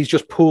basically, he's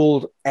just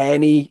pooled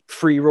any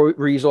free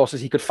resources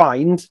he could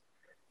find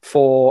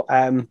for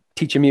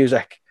teaching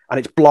music. And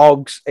it's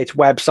blogs, it's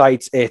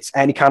websites, it's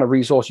any kind of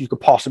resource you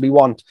could possibly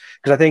want.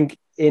 Because I think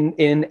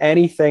in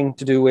anything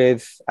to do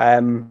with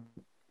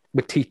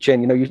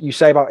teaching, you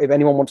say about if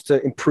anyone wants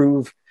to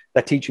improve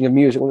their teaching of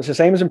music, well, it's the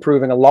same as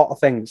improving a lot of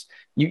things.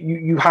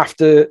 You have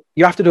to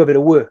do a bit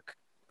of work.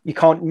 You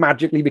can't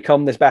magically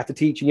become this better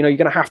teacher. You're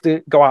going to have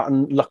to go out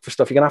and look for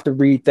stuff. You're going to have to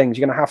read things.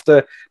 You're going to have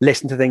to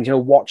listen to things,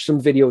 watch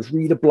some videos,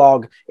 read a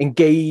blog,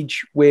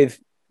 engage with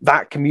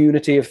that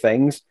community of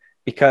things,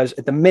 because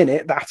at the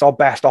minute, that's our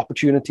best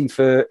opportunity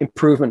for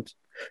improvement.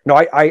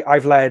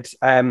 I've led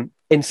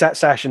inset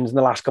sessions in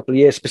the last couple of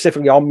years,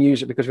 specifically on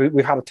music, because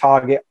we've had a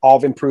target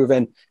of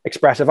improving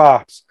expressive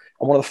arts.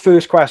 And one of the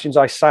first questions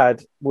I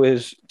said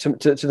was to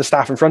the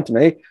staff in front of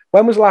me,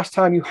 when was the last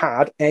time you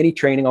had any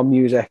training on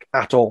music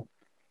at all?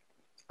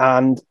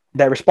 And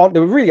they were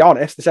really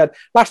honest. They said,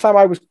 last time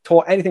I was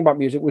taught anything about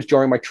music was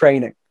during my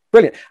training.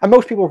 Brilliant. And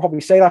most people will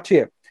probably say that to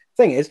you.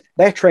 Thing is,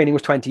 their training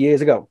was 20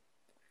 years ago.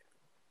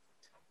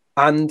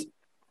 And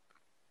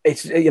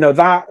it's,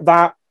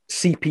 that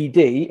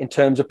CPD in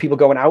terms of people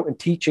going out and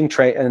teaching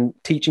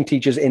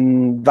teachers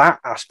in that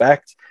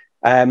aspect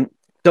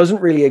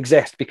doesn't really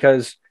exist,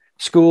 because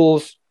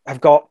schools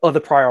have got other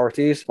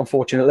priorities,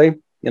 unfortunately.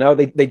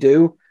 They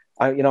do.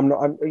 At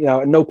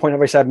no point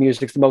have I said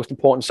music's the most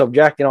important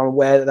subject. I'm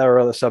aware that there are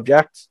other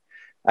subjects.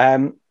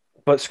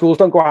 But schools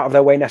don't go out of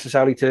their way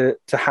necessarily to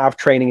have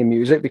training in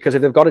music, because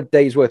if they've got a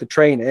day's worth of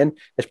training,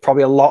 there's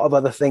probably a lot of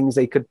other things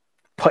they could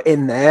put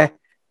in there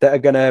that are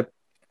going to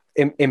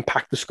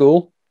impact the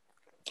school.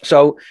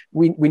 So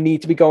we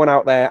need to be going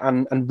out there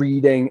and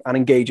reading and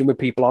engaging with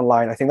people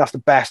online. I think that's the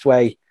best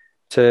way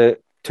to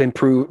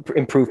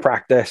improve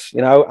practice,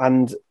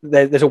 and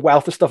there's a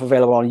wealth of stuff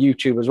available on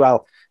YouTube as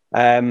well.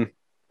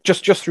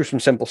 Just through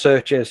some simple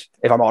searches,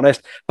 if I'm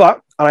honest.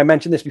 And I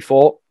mentioned this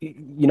before,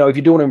 if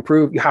you do want to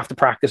improve, you have to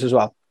practice as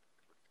well.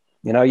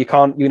 You're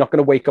not going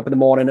to wake up in the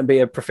morning and be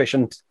a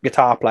proficient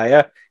guitar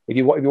player. If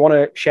you want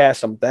to share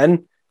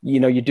something,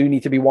 you do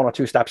need to be one or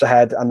two steps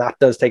ahead, and that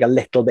does take a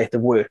little bit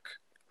of work.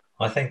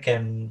 I think,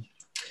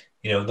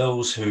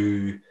 those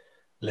who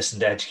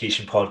listen to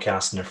education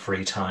podcasts in their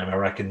free time, I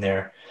reckon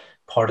they're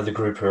part of the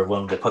group who are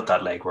willing to put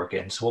that legwork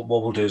in. So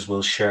what we'll do is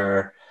we'll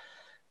share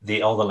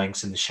all the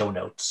links in the show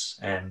notes,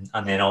 and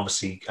then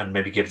obviously, and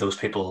maybe give those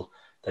people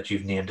that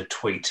you've named a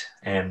tweet,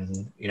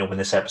 when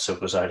this episode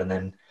goes out, and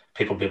then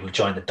people will be able to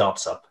join the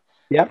dots up.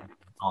 Yep.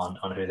 On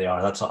who they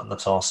are.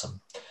 That's awesome.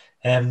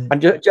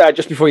 And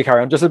just before you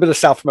carry on, just a bit of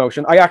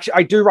self-promotion.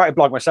 I do write a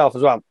blog myself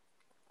as well.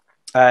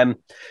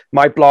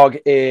 My blog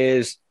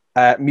is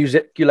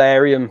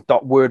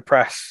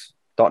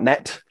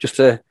musicularium.wordpress.net, just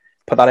to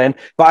put that in.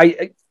 But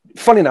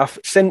funny enough,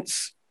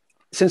 since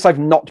I've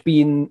not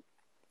been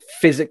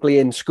physically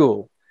in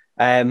school,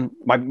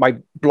 my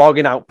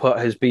blogging output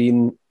has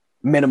been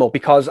minimal,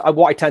 because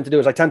what I tend to do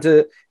is I tend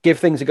to give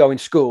things a go in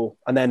school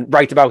and then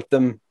write about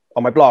them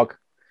on my blog.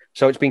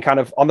 So it's been kind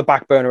of on the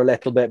back burner a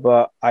little bit,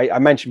 but I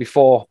mentioned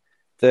before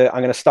that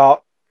I'm going to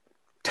start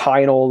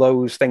tying all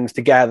those things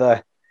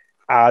together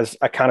as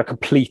a kind of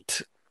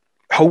complete,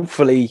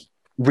 hopefully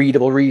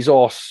readable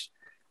resource.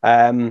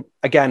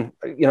 Again,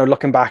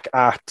 looking back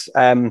at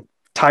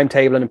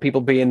timetabling and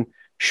people being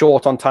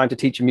short on time to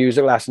teach a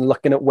music lesson,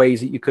 looking at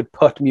ways that you could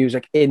put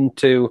music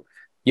into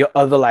your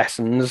other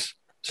lessons,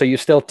 so you're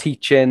still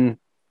teaching,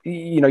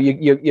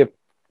 you're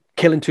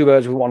killing two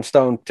birds with one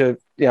stone, to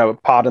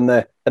pardon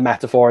the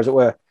metaphor, as it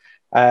were,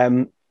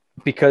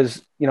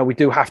 because we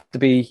do have to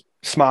be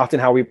smart in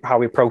how we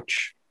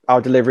approach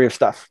our delivery of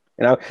stuff.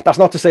 That's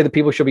not to say that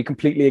people should be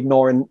completely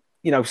ignoring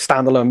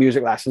standalone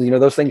music lessons.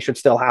 Those things should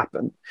still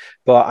happen,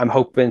 but I'm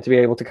hoping to be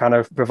able to kind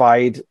of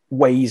provide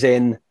ways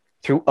in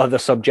through other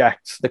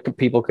subjects that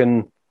people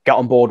can get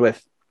on board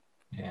with.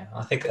 Yeah,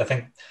 I think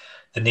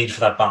the need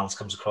for that balance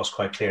comes across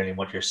quite clearly in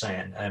what you're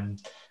saying.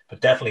 But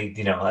definitely,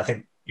 I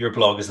think your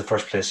blog is the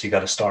first place you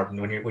got to start.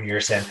 And when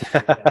you're saying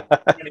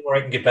anywhere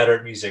I can get better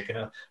at music,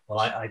 well,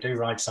 I do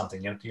write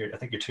something. I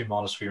think you're too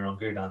modest for your own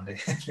good, Andy.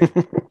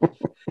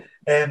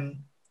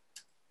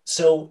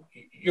 So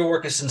your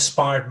work has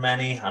inspired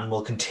many and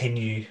will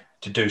continue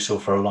to do so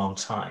for a long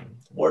time.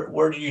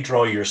 Where do you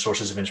draw your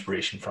sources of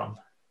inspiration from?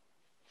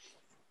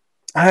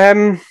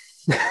 Um,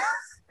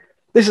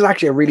 this is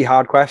actually a really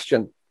hard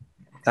question.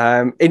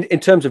 In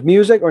terms of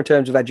music or in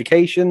terms of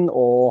education,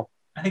 or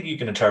I think you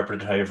can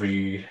interpret it however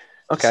you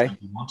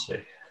want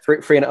to.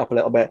 Freeing it up a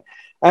little bit.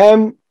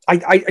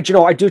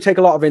 I do take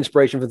a lot of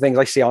inspiration from things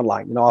I see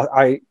online. You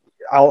know,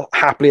 I'll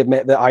happily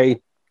admit that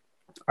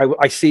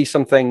I see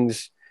some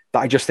things that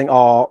I just think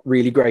are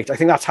really great. I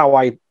think that's how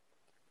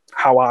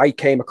I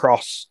came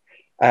across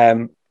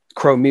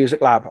Chrome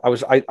Music Lab. I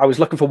was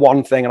looking for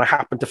one thing and I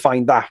happened to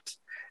find that,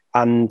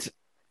 and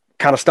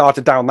kind of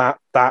started down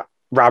that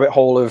rabbit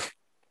hole of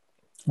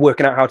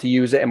working out how to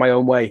use it in my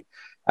own way.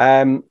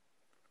 I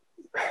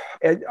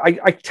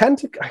tend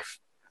to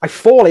I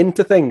fall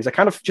into things. I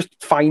kind of just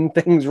find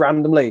things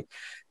randomly.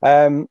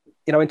 You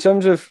know, in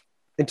terms of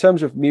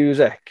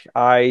music,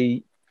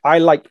 I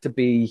like to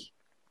be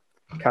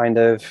kind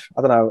of,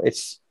 I don't know,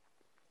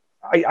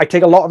 I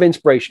take a lot of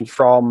inspiration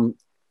from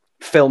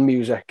film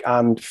music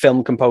and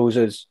film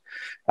composers,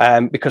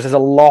 because there's a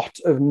lot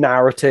of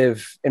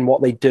narrative in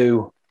what they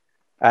do,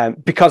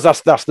 because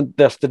that's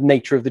the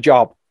nature of the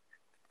job,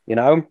 you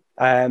know.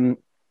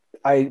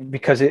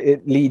 Because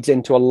it leads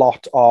into a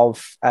lot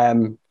of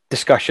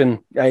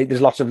discussion.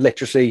 There's lots of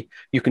literacy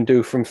you can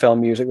do from film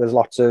music. There's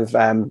lots of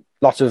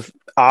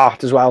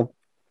art as well,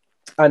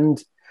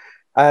 and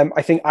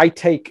I think I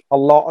take a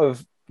lot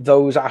of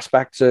those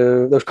aspects,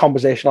 those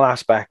compositional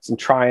aspects, and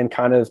try and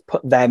kind of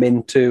put them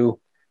into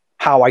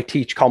how I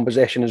teach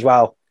composition as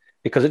well,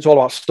 because it's all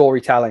about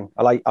storytelling.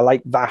 I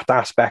like that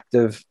aspect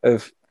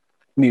of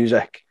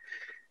music.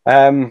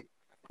 Yeah,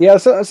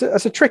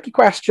 it's a tricky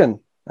question,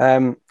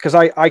 because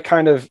I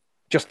kind of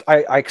just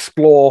I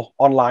explore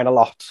online a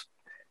lot.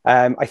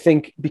 I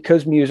think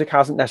because music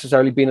hasn't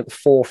necessarily been at the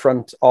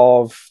forefront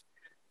of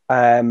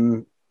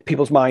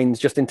people's minds,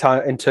 just in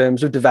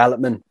terms of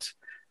development,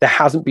 there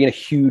hasn't been a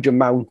huge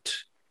amount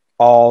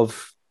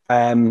of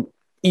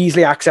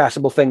easily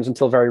accessible things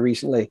until very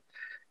recently.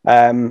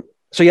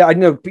 So yeah, I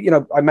know,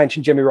 I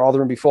mentioned Jimmy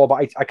Rotherham before,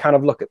 but I kind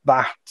of look at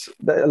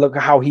look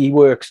at how he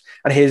works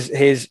and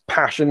his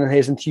passion and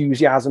his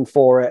enthusiasm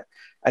for it,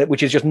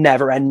 which is just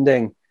never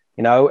ending,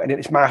 and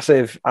it's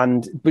massive.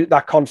 And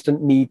that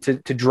constant need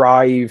to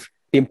drive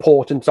the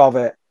importance of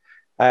it,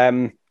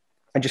 and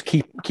just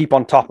keep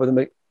on top of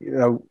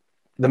the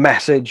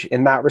message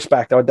in that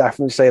respect. I would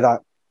definitely say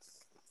that.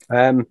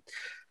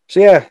 So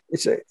yeah,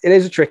 it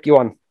is a tricky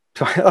one.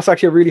 That's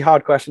actually a really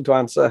hard question to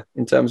answer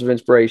in terms of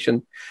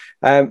inspiration.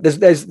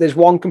 There's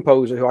one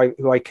composer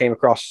who I came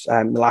across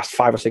the last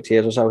 5 or 6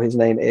 years or so. His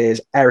name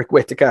is Eric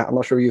Whittaker. I'm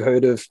not sure if you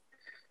heard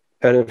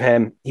of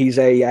him. He's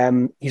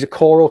a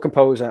choral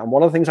composer, and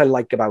one of the things I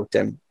like about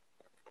him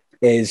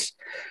is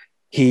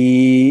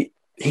he's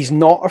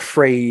not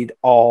afraid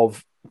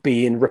of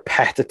being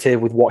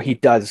repetitive with what he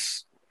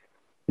does.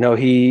 But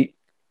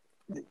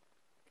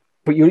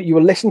you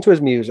will listen to his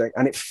music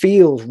and it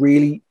feels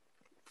really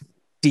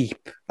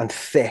deep and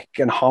thick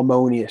and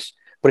harmonious,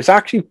 but it's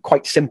actually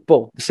quite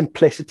simple. The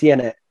simplicity in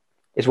it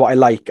is what I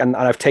like, and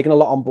I've taken a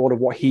lot on board of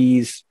what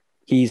he's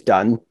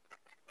done.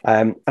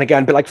 And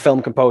again, a bit like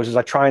film composers,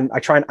 I try and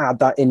add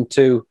that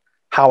into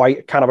how I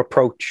kind of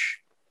approach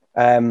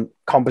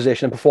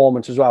composition and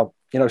performance as well.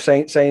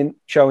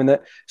 Showing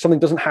that something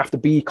doesn't have to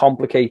be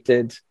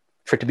complicated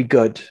for it to be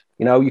good.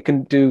 You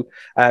can do.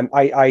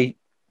 I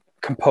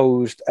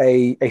composed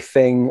a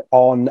thing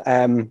on.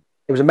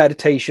 It was a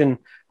meditation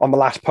on the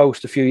last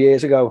post a few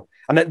years ago,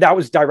 and that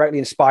was directly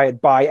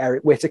inspired by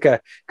Eric Whittaker,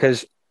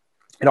 because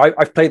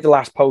I've played the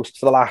last post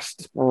for the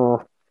last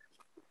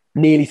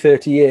nearly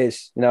 30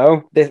 years.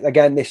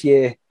 This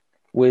year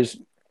was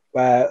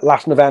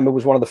last November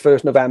was one of the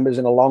first Novembers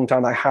in a long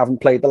time that I haven't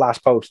played the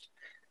last post,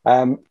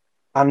 and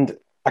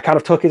I kind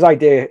of took his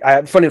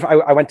idea. Funny enough,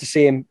 I went to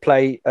see him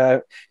play.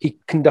 He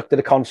conducted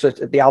a concert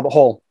at the Albert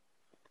Hall,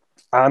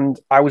 and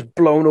I was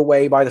blown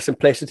away by the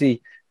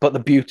simplicity but the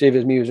beauty of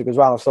his music as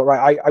well. So,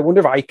 right, I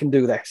wonder if I can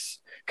do this.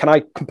 Can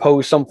I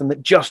compose something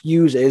that just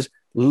uses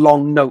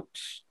long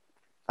notes?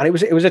 And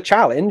it was a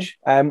challenge,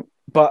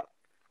 but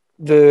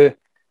the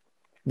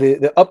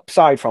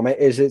upside from it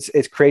is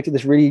it's created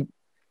this really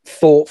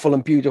thoughtful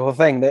and beautiful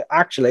thing that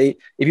actually,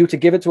 if you were to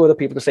give it to other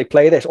people to say,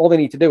 play this, all they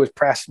need to do is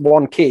press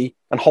one key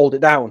and hold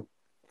it down,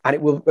 and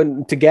it will,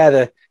 and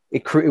together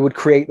it would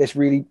create this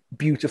really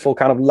beautiful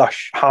kind of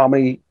lush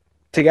harmony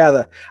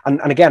together. And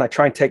again, I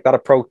try and take that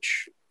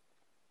approach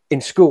in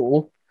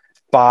school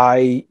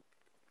by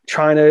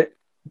trying to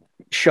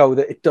show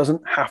that it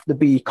doesn't have to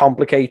be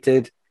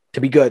complicated to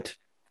be good.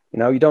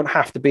 You don't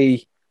have to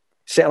be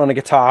sitting on a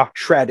guitar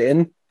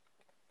shredding.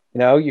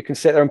 You can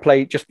sit there and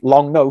play just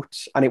long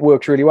notes and it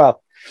works really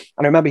well.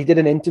 And I remember he did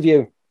an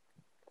interview,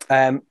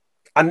 and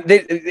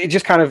it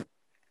just kind of,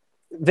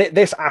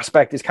 this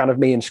aspect is kind of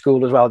me in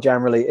school as well,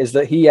 generally, is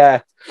that he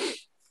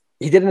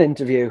did an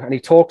interview and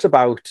he talks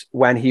about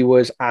when he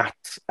was at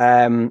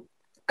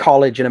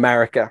college in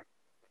America,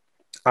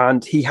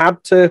 and he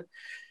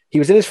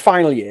was in his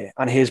final year,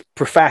 and his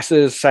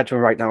professors said to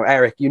him, right now,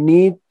 Eric, you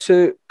need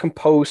to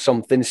compose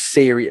something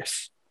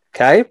serious.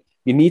 Okay.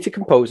 You need to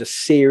compose a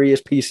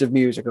serious piece of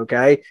music,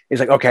 okay? He's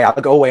like, okay, I'll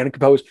go away and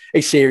compose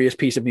a serious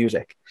piece of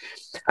music.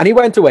 And he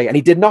went away and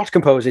he did not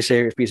compose a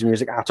serious piece of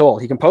music at all.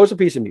 He composed a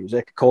piece of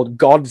music called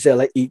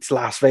Godzilla Eats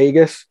Las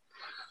Vegas.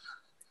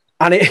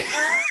 And it...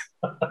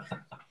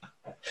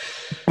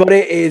 but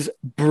it is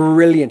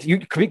brilliant.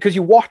 Because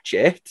you watch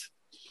it,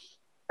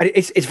 and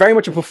it's very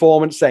much a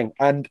performance thing.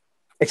 And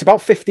it's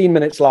about 15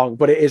 minutes long,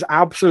 but it is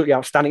absolutely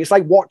outstanding. It's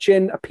like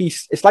watching a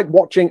piece. It's like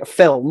watching a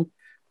film,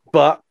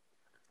 but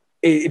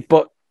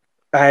audio,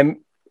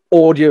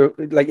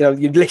 like, you know,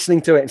 you're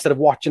listening to it instead of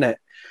watching it.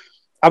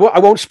 I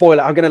won't spoil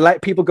it. I'm going to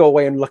let people go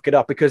away and look it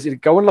up, because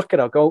go and look it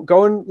up.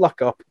 Go and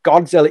look up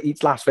Godzilla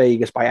Eats Las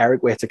Vegas by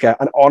Eric Whitacre.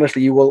 And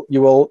honestly, you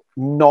will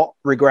not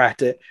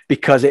regret it,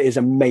 because it is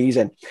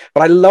amazing.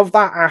 But I love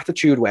that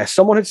attitude where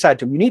someone had said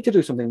to him, you need to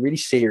do something really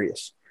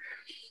serious.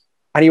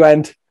 And he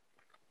went,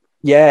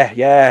 yeah,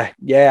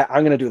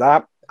 I'm going to do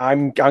that.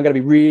 I'm going to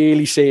be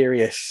really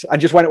serious, and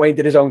just went away and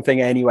did his own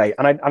thing anyway.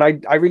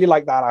 And I really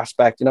like that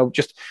aspect, you know,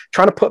 just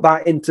trying to put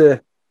that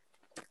into,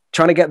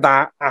 trying to get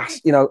that,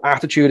 you know,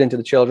 attitude into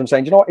the children,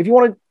 saying, you know what, if you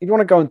want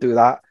to go and do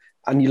that,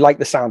 and you like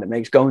the sound it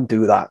makes, go and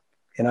do that.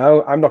 You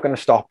know, I'm not going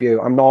to stop you.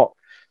 I'm not,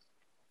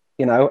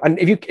 you know, and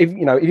if you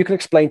can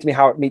explain to me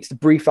how it meets the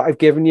brief that I've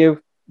given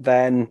you,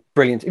 then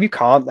brilliant. If you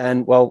can't,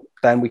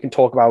 then we can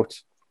talk about,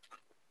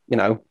 you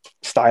know,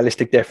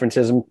 stylistic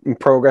differences and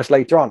progress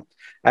later on.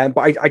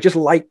 But I just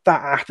like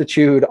that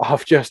attitude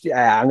of just,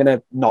 yeah, I'm going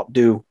to not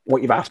do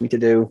what you've asked me to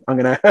do. I'm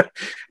going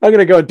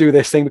to go and do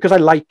this thing because I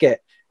like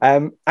it.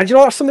 And you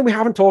know, that's something we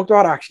haven't talked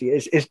about actually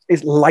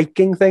is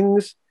liking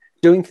things,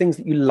 doing things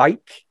that you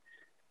like.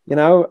 You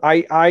know,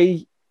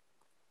 I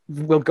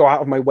will go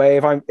out of my way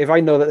if I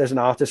know that there's an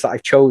artist that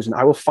I've chosen,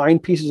 I will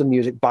find pieces of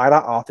music by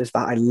that artist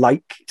that I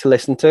like to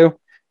listen to. And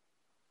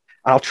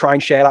I'll try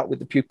and share that with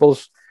the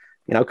pupils,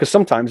 you know, because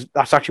sometimes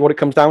that's actually what it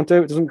comes down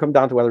to. It doesn't come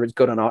down to whether it's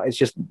good or not. It's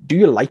just, do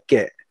you like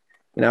it?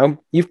 You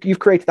know, you've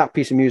created that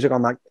piece of music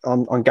on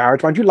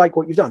GarageBand. Do you like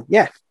what you've done?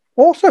 Yeah,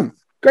 awesome,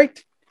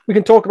 great. We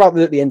can talk about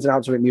the ins and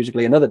outs of it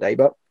musically another day,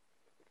 but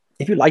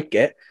if you like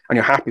it and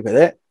you're happy with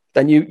it,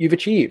 then you've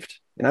achieved,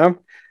 you know.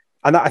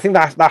 And I think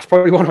that's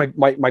probably one of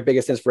my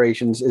biggest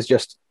inspirations, is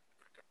just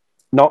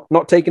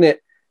not taking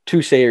it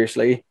too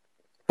seriously,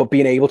 but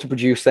being able to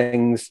produce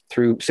things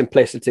through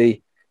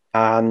simplicity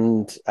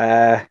and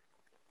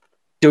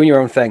doing your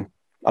own thing.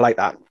 I like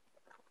that.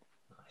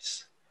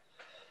 Nice.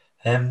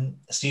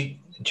 So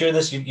during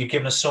this, you've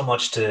given us so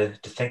much to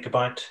think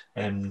about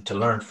and to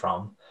learn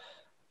from.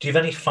 Do you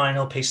have any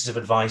final pieces of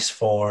advice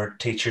for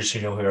teachers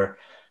who are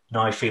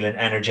now feeling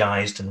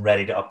energized and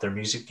ready to up their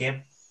music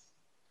game?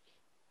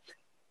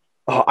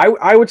 Oh,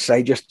 I would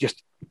say just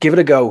give it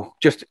a go.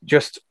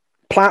 Just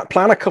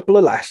plan a couple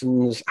of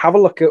lessons, have a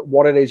look at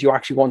what it is you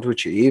actually want to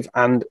achieve,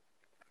 and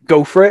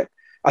go for it.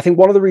 I think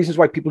one of the reasons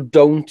why people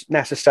don't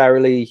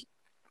necessarily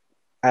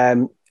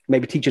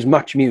maybe teach as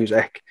much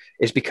music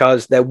is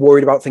because they're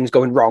worried about things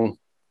going wrong.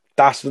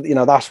 That's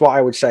what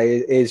I would say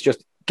is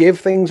just give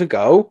things a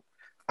go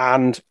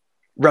and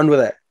run with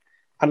it.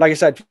 And like I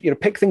said,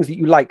 pick things that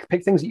you like,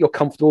 pick things that you're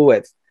comfortable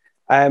with.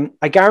 I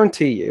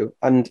guarantee you,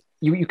 and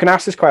you can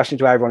ask this question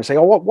to everyone and say,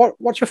 oh,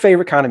 what's your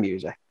favorite kind of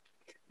music?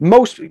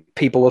 Most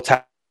people will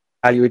tell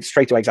you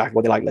straight away exactly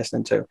what they like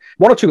listening to.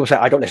 One or two will say,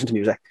 I don't listen to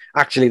music.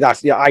 Actually,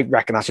 I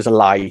reckon that's just a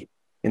lie.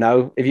 You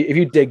know, if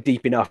you dig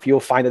deep enough, you'll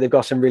find that they've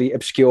got some really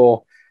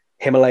obscure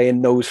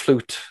Himalayan nose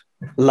flute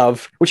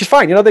love, which is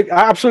fine. You know, they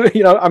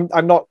absolutely,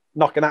 I'm not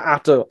knocking that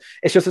at all.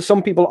 It's just that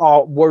some people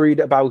are worried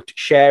about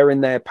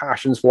sharing their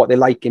passions for what they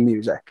like in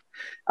music.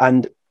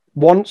 And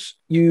once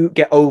you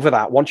get over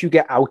that, once you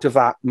get out of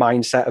that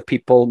mindset of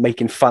people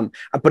making fun,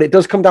 but it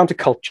does come down to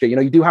culture.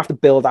 You do have to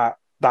build that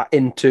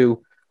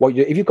into what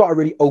if you've got a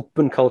really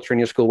open culture in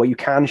your school where you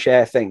can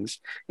share things,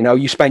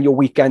 you spend your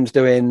weekends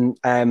doing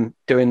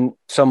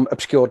some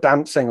obscure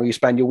dancing, or you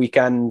spend your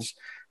weekends,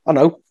 I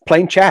don't know,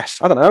 playing chess.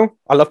 I don't know.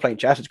 I love playing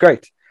chess. It's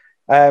great.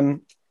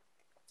 And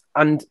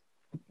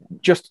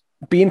just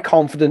being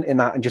confident in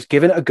that and just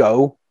giving it a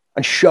go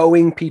and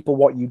showing people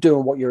what you do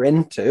and what you're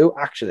into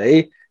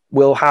actually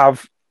will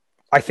have,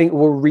 I think,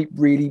 will reap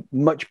really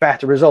much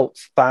better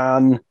results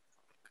than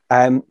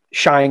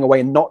shying away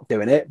and not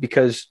doing it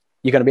because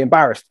you're going to be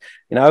embarrassed.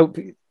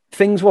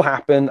 Things will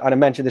happen. And I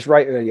mentioned this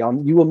right early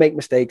on. You will make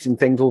mistakes and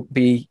things will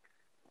be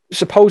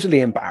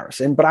supposedly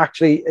embarrassing, but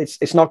actually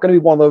it's not going to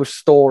be one of those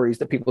stories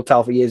that people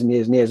tell for years and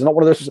years and years. It's not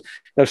one of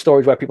those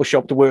stories where people show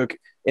up to work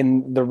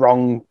in the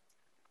wrong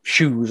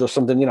shoes or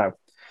something,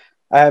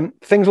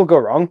 things will go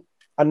wrong.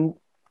 And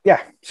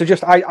yeah, so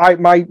just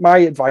my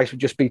advice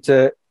would just be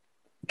to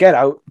get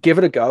out, give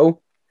it a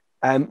go,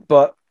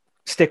 but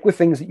stick with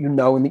things that you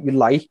know and that you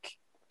like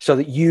so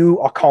that you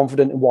are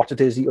confident in what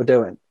it is that you're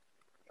doing.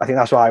 I think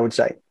that's what I would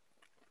say.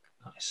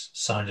 Nice.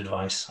 Sound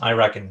advice. I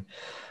reckon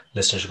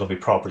listeners are going to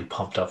be properly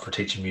pumped up for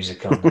teaching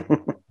music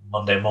on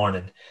Monday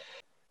morning.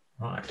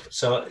 All right.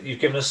 So you've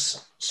given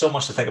us so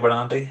much to think about,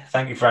 Andy.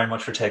 Thank you very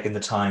much for taking the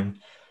time.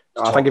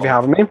 Thank you for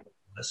having me.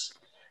 This.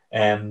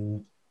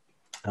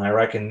 And I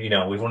reckon,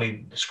 we've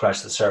only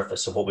scratched the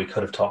surface of what we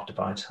could have talked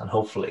about, and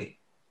hopefully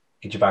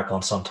get you back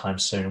on sometime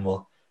soon and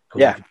we'll go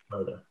even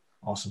further.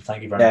 Awesome.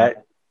 Thank you very much.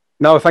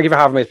 No, thank you for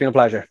having me. It's been a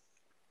pleasure.